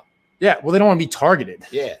their job. Yeah, well, they don't want to be targeted.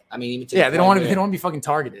 Yeah, I mean, even to they don't want to. They don't want to be fucking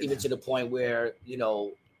targeted. Even to the point where you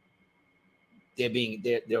know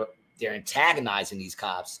they're antagonizing these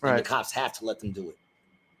cops, and the cops have to let them do it.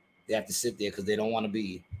 They have to sit there because they don't want to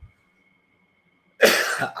be.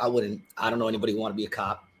 I don't know anybody who want to be a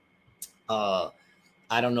cop.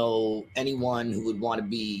 I don't know anyone who would want to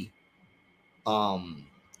be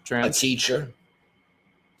a teacher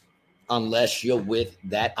unless you're with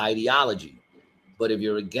that ideology. But if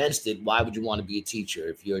you're against it, why would you want to be a teacher?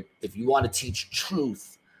 If you want to teach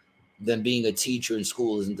truth, then being a teacher in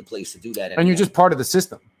school isn't the place to do that anymore. And you're just part of the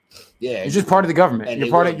system. Yeah, you're just part of the government.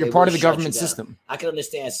 You're part of the government system. I can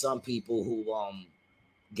understand some people who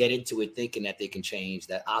get into it thinking that they can change,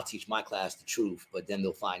 that I'll teach my class the truth, but then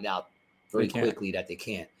they'll find out very quickly that they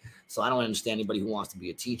can't. So I don't understand anybody who wants to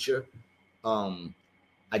be a teacher.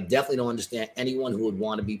 I definitely don't understand anyone who would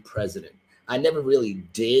want to be president. I never really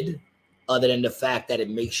did, other than the fact that it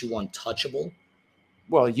makes you untouchable.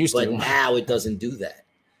 Well, it used to. But now it doesn't do that.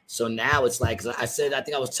 So now it's like, I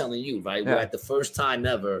think I was telling you, right? Yeah. We're at the first time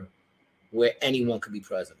ever where anyone could be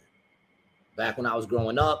president. Back when I was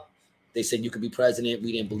growing up, they said you could be president.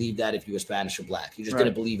 We didn't believe that if you were Spanish or black. You just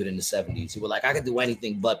didn't believe it in the 70s. You were like, I could do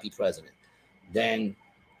anything but be president. Then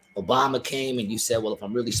Obama came and you said, well, if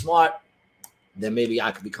I'm really smart, then maybe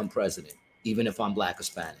I could become president, even if I'm black or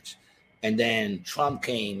Spanish. And then Trump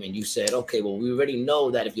came and you said, okay, well, we already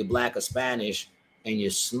know that if you're black or Spanish and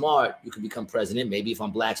you're smart, you can become president. Maybe if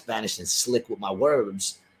I'm black, Spanish, and slick with my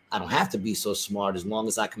words, I don't have to be so smart. As long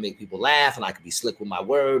as I can make people laugh and I can be slick with my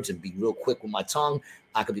words and be real quick with my tongue,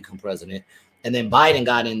 I could become president. And then Biden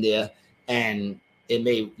got in there and it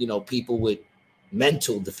made, people with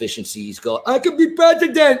mental deficiencies go, I could be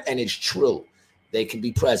president. And it's true. They can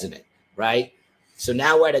be president, right? So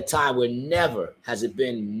now we're at a time where never has it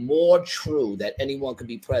been more true that anyone could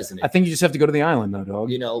be president. I think you just have to go to the island, though,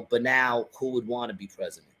 dog. But now who would want to be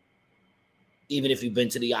president? Even if you've been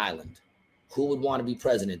to the island, who would want to be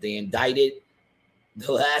president? They indicted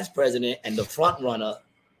the last president and the front runner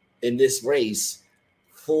in this race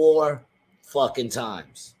 4 fucking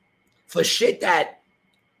times for shit that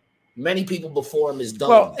many people before him has done.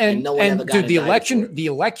 Well, and no one ever got indicted. The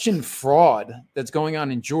election fraud that's going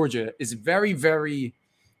on in Georgia is very, very,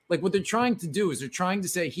 like what they're trying to do is they're trying to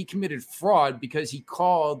say he committed fraud because he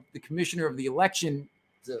called the commissioner of the election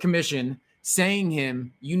commission saying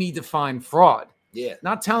you need to find fraud. Yeah.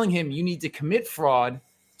 Not telling him you need to commit fraud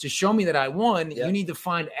to show me that I won, you need to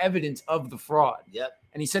find evidence of the fraud. Yep.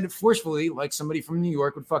 And he said it forcefully, like somebody from New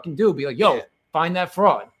York would fucking do. Be like, yo, find that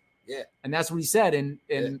fraud. Yeah. And that's what he said. And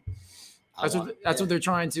that's what they're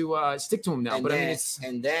trying to stick to him now. And but then, I mean, it's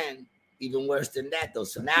then even worse than that, though.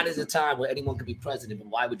 So now there's a time where anyone could be president, but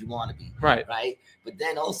why would you want to be? Right. Right. But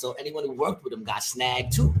then also anyone who worked with him got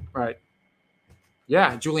snagged too. Right.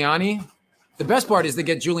 Yeah. Giuliani. The best part is they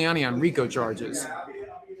get Giuliani on RICO charges.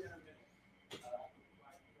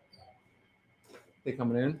 They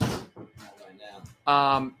coming in.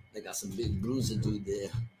 They got some big bruiser dude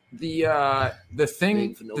there. The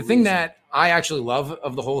thing that I actually love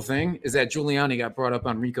of the whole thing is that Giuliani got brought up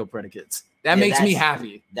on RICO predicates. That makes me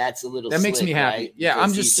happy. That's a little. That makes me happy. Right? Yeah,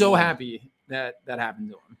 I'm just so happy that happened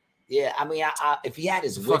to him. Yeah, I mean, if he had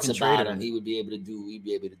his wits about him, he would be able to do. He'd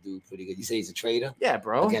be able to do pretty good. You say he's a traitor? Yeah,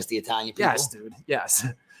 bro. Against the Italian people. Yes, dude. Yes.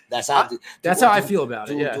 That's how. I feel about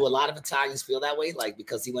it. Yeah. Do a lot of Italians feel that way? Like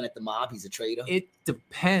because he went at the mob, he's a traitor. It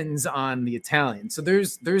depends on the Italian. So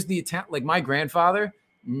there's the Italian. Like my grandfather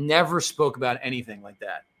never spoke about anything like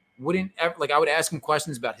that. Wouldn't ever, like I would ask him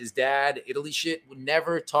questions about his dad, Italy shit. Would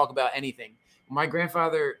never talk about anything. My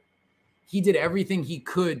grandfather, he did everything he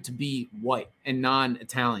could to be white and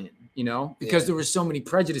non-Italian. You know, because there were so many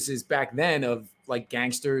prejudices back then of like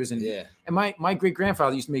gangsters and my great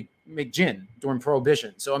grandfather used to make gin during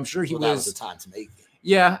Prohibition. So I'm sure that was the time to make it.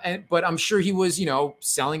 Yeah, but I'm sure he was,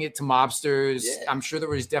 selling it to mobsters. Yeah. I'm sure there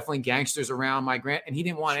was definitely gangsters around and he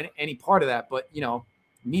didn't want any part of that. But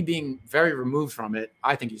me being very removed from it,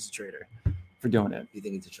 I think he's a traitor for doing it. You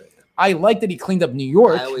think he's a traitor? I like that he cleaned up New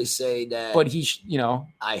York. I always say that, but he,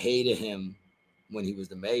 I hated him when he was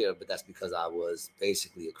the mayor, but that's because I was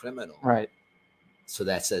basically a criminal. Right. So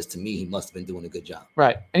that says to me he must have been doing a good job.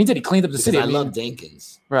 Right. And he cleaned up the city. I love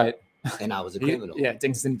Dinkins. Right. And I was a criminal.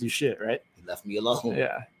 Dinkins didn't do shit, right? He left me alone.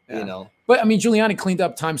 Yeah. But I mean, Giuliani cleaned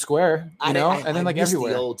up Times Square, and then like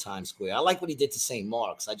everywhere. The old Times Square. I like what he did to St.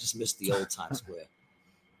 Mark's. I just missed the old Times Square.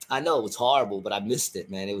 I know it was horrible, but I missed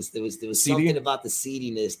it, man. There was something about the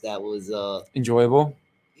seediness that was enjoyable.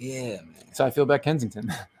 Yeah, man. So I feel about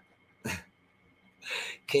Kensington.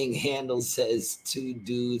 King Handles says 2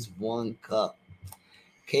 dudes, 1 cup.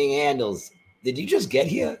 King Handles, did you just get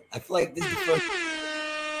here? I feel like this is the first.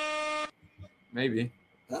 Maybe.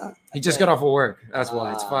 He just got off of work. That's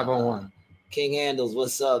why. It's 5:01. King Handles,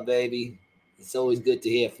 what's up, baby? It's always good to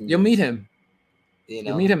hear from you. You'll meet him.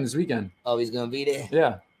 You'll meet him this weekend. Oh, he's going to be there?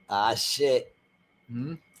 Yeah. Shit.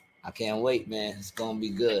 Mm-hmm. I can't wait, man. It's going to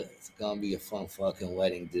be good. It's going to be a fun fucking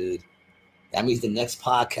wedding, dude. That means the next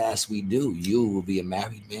podcast we do, you will be a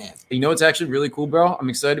married man. You know, it's actually really cool, bro. I'm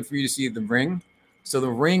excited for you to see the ring. So the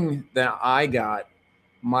ring that I got,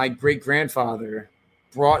 my great grandfather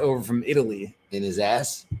brought over from Italy. In his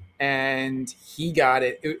ass? And he got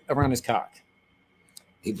it around his cock.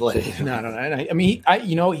 He bought it. No. I mean,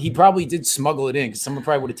 he probably did smuggle it in because someone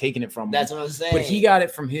probably would have taken it from him. That's what I'm saying. But he got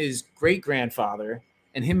it from his great grandfather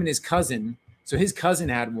and him and his cousin. So his cousin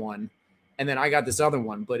had one. And then I got this other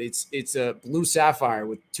one, but it's a blue sapphire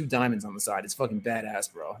with 2 diamonds on the side. It's fucking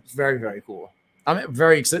badass, bro. It's very, very cool. I'm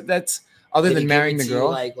very excited. That's other than marrying the girl.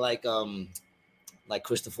 Like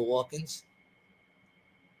Christopher Walken's.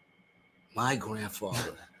 My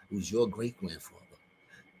grandfather, who's your great grandfather,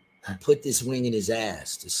 put this ring in his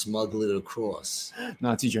ass to smuggle it across.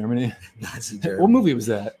 Nazi Germany. Nazi Germany. What movie was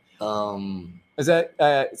that? Is that?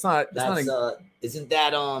 It's not. Isn't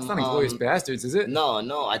that It's not Inglourious Bastards, is it?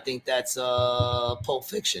 No. I think that's Pulp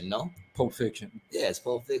Fiction. No. Pulp Fiction. Yeah, it's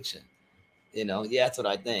Pulp Fiction. Yeah, that's what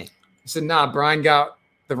I think. I said, nah. Brian got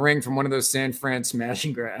the ring from one of those San Fran smash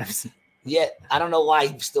and grabs. Yeah, I don't know why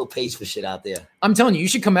he still pays for shit out there. I'm telling you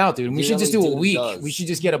should come out, dude. We should just do a week. We should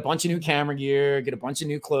just get a bunch of new camera gear, get a bunch of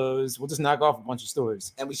new clothes. We'll just knock off a bunch of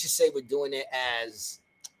stores. And we should say we're doing it as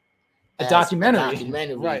a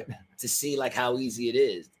documentary. Right. To see like how easy it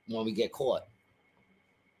is when we get caught.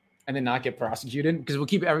 And then not get prosecuted because we'll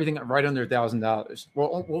keep everything right under $1,000.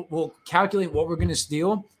 We'll calculate what we're going to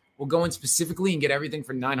steal. We'll go in specifically and get everything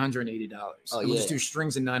for $980. We'll just do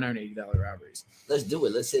strings of $980 robberies. Let's do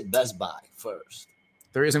it. Let's hit Best Buy first.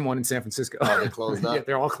 There isn't one in San Francisco. Oh, they closed up? Yeah,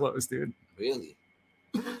 they're all closed, dude. Really?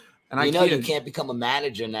 And you can't become a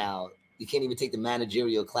manager now. You can't even take the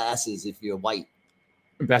managerial classes if you're white.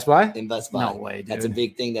 In Best Buy? In Best Buy. No way, dude. That's a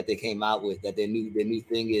big thing that they came out with. That their new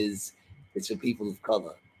thing is it's for people of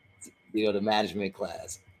color. The management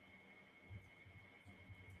class.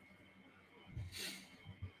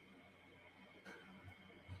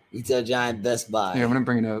 Retail giant Best Buy. Yeah, I'm gonna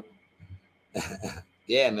bring it up.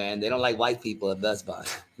 Yeah, man, they don't like white people at Best Buy.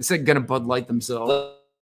 It's like gonna Bud Light themselves.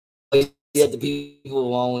 But yet the people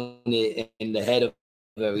who own it and the head of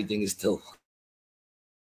everything is still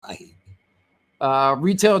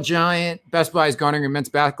Retail giant Best Buy is garnering immense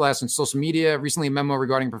backlash on social media. Recently, a memo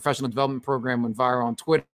regarding a professional development program went viral on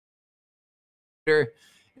Twitter. In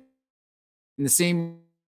the same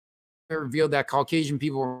revealed that Caucasian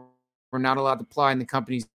people were not allowed to apply in the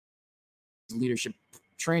company's leadership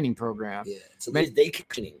training program. Yeah, so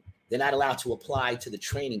they're not allowed to apply to the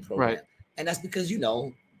training program, right? And that's because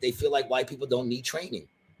they feel like white people don't need training.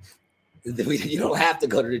 You don't have to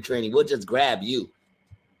go to the training. We'll just grab you.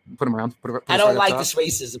 Put them around. I don't like this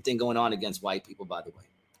racism thing going on against white people, by the way.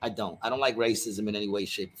 I don't like racism in any way,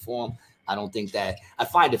 shape, or form. I don't think that. I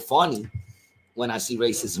find it funny when I see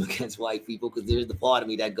racism against white people because there's the part of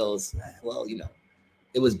me that goes, well,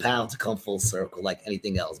 it was bound to come full circle like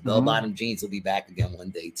anything else. Bell-bottom jeans will be back again one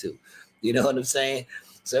day too. You know what I'm saying?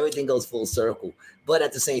 So everything goes full circle. But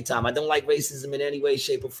at the same time, I don't like racism in any way,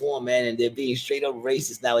 shape, or form, man. And they're being straight up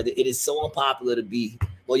racist now. It is so unpopular to be,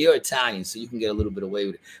 well, you're Italian, so you can get a little bit away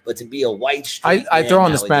with it. But to be a white straight I throw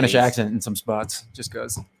on the nowadays, Spanish accent in some spots, just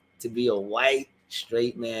because. To be a white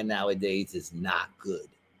straight man nowadays is not good.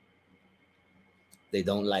 They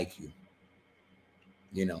don't like you.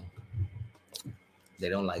 They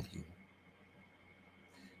don't like you.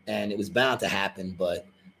 And it was bound to happen, but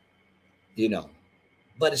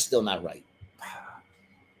but it's still not right.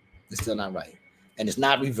 It's still not right. And it's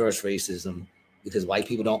not reverse racism because white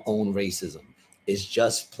people don't own racism. It's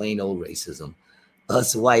just plain old racism.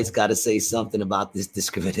 Us whites got to say something about this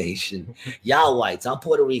discrimination. Y'all whites, I'm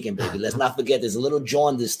Puerto Rican, baby. Let's not forget there's a little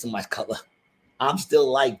jaundice to my color. I'm still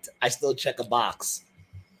liked. I still check a box.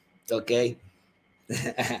 Okay?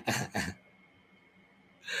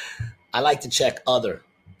 I like to check other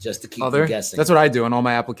just to keep them guessing. That's what I do on all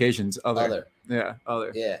my applications. Other. Yeah,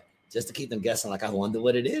 other. Yeah, just to keep them guessing. Like, I wonder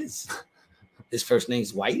what it is. His first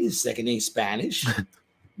name's white. His second name's Spanish.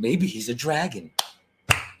 Maybe he's a dragon.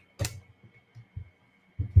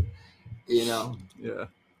 Yeah.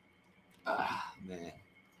 Man.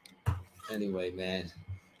 Anyway, man.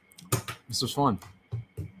 This was fun.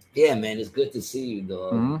 Yeah, man. It's good to see you,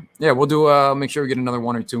 dog. Mm-hmm. Yeah, we'll do. Make sure we get another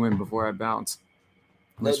one or two in before I bounce.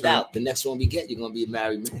 No doubt. The next one we get, you're gonna be a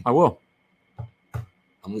married man. I will.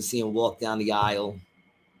 I'm gonna see him walk down the aisle.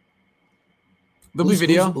 There'll be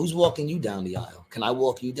video. Who's walking you down the aisle? Can I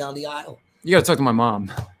walk you down the aisle? You gotta talk to my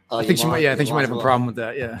mom. I think she might. Yeah, I think she might have a problem with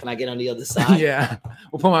that. Yeah. Can I get on the other side? Yeah.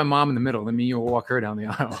 We'll put my mom in the middle. Then me and you'll walk her down the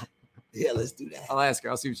aisle. Yeah, let's do that. I'll ask her.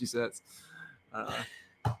 I'll see what she says.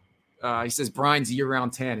 He says Brian's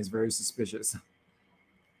year-round tan is very suspicious.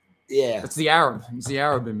 Yeah. That's the Arab. It's the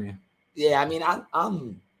Arab in me. Yeah, I mean,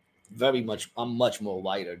 I'm much more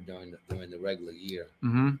whiter during the regular year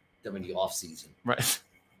during the off season. Right.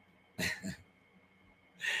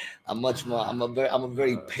 I'm a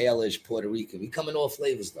very palish Puerto Rican. We come in all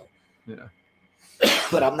flavors though. Yeah.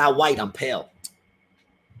 But I'm not white. I'm pale.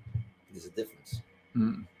 There's a difference.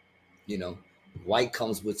 Mm. White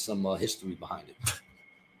comes with some history behind it.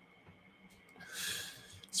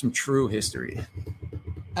 Some true history.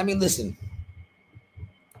 I mean, listen.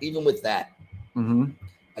 Even with that,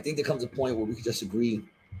 I think there comes a point where we can just agree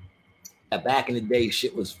that back in the day,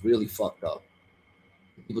 shit was really fucked up.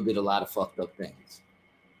 People did a lot of fucked up things.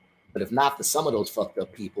 But if not for some of those fucked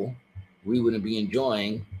up people, we wouldn't be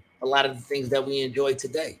enjoying a lot of the things that we enjoy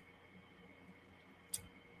today.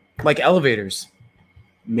 Like elevators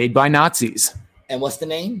made by Nazis. And what's the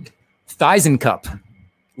name? Thyssen-Cup.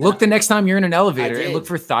 Look the next time you're in an elevator and look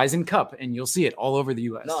for Thyssen-Cup, and you'll see it all over the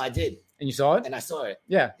U.S. No, I did. And you saw it? And I saw it.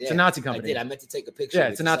 Yeah, it's a Nazi company. I did. I meant to take a picture. Yeah,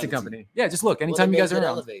 it's a Nazi company. Yeah, just look. Anytime you guys are around.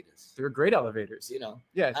 Elevators. They're great elevators.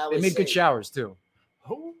 Yeah, they made good showers too.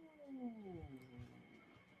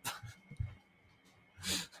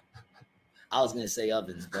 I was going to say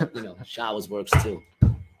ovens, but, showers works too.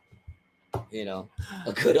 A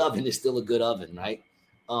good oven is still a good oven, right?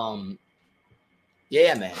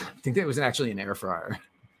 Yeah, man. I think that was actually an air fryer.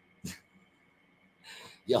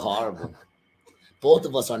 You're horrible. Both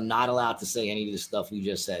of us are not allowed to say any of the stuff we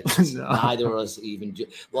just said. No. Neither of us even.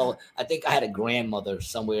 Well, I think I had a grandmother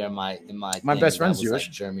somewhere in my. My best friend's Jewish.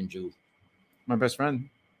 Like German Jew. My best friend.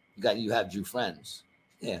 You have Jew friends.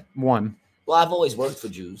 Yeah. One. Well, I've always worked for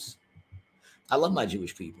Jews. I love my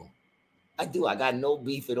Jewish people. I do. I got no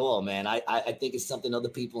beef at all, man. I think it's something other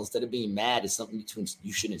people, instead of being mad, it's something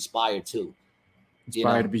you should inspire to.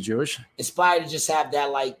 Inspired to be Jewish? Inspired to just have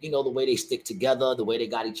that, the way they stick together, the way they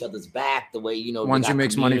got each other's back, the way, one Jew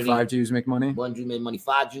makes money, 5 Jews make money. 1 Jew made money,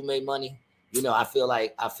 5 Jews made money. I feel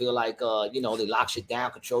like they lock shit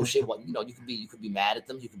down, control shit. Well, you could be mad at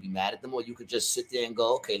them. You could be mad at them, or you could just sit there and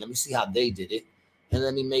go, okay, let me see how they did it. And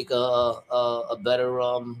let me make a better,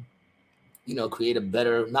 create a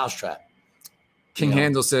better mousetrap. King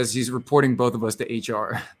Handel says he's reporting both of us to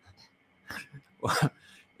HR.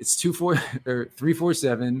 It's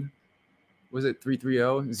 347. Was it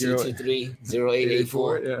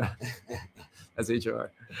 330-023-0884? Yeah. That's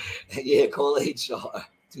HR. Yeah, call HR.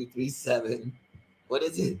 237. What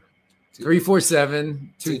is it?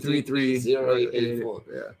 347-233-0884.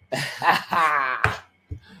 Yeah.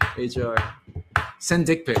 HR. Send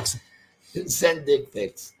dick pics. Send dick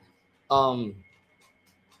pics.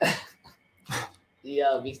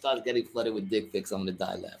 Yeah, we started getting flooded with dick pics. I'm gonna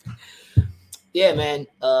die laughing. Yeah, man.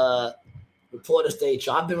 Report us to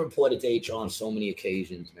HR. I've been reported to HR on so many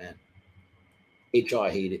occasions, man. HR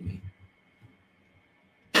hated me.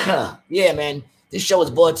 Yeah, man. This show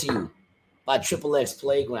is brought to you by XXX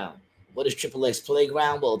Playground. What is XXX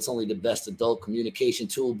Playground? Well, it's only the best adult communication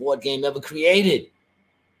tool board game ever created.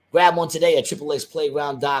 Grab one today at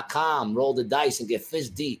XXXplayground.com. Roll the dice and get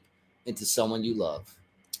fist deep into someone you love.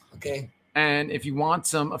 Okay? And if you want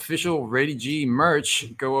some official Rated G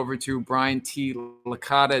merch, go over to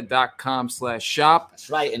briantlacata.com/shop. That's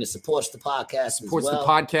right. And it supports the podcast. Supports the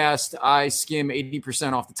podcast. I skim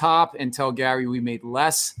 80% off the top and tell Gary we made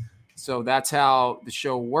less. So that's how the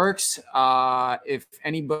show works. If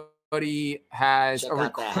anybody has check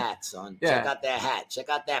out that hat, son. Yeah. Check out that hat. Check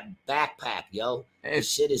out that backpack, yo. This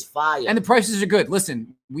shit is fire. And the prices are good.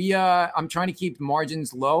 Listen, I'm trying to keep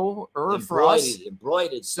margins low for us.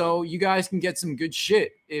 Embroidered. So you guys can get some good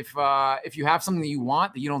shit. If you have something that you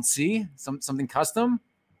want that you don't see, something custom,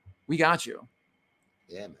 we got you.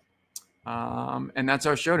 Yeah, man. And that's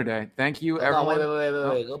our show today. Thank you, everyone.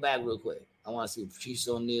 Wait. Go back real quick. I want to see Patrice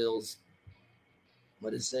O'Neal's. What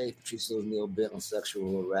did it say? Patrice O'Neal bit on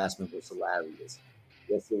sexual harassment was hilarious.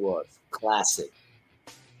 Yes, it was. Classic.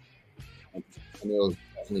 O'Neal's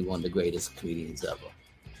definitely one of the greatest comedians ever.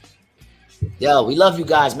 Yo, we love you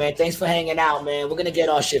guys, man. Thanks for hanging out, man. We're going to get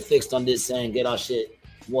our shit fixed on this end, get our shit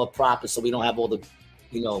more proper so we don't have all the,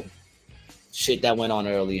 shit that went on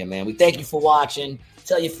earlier, man. We thank you for watching.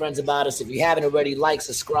 Tell your friends about us. If you haven't already, like,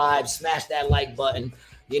 subscribe, smash that like button,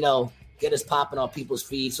 get us popping on people's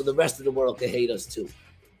feeds so the rest of the world can hate us too.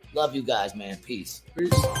 Love you guys, man. Peace.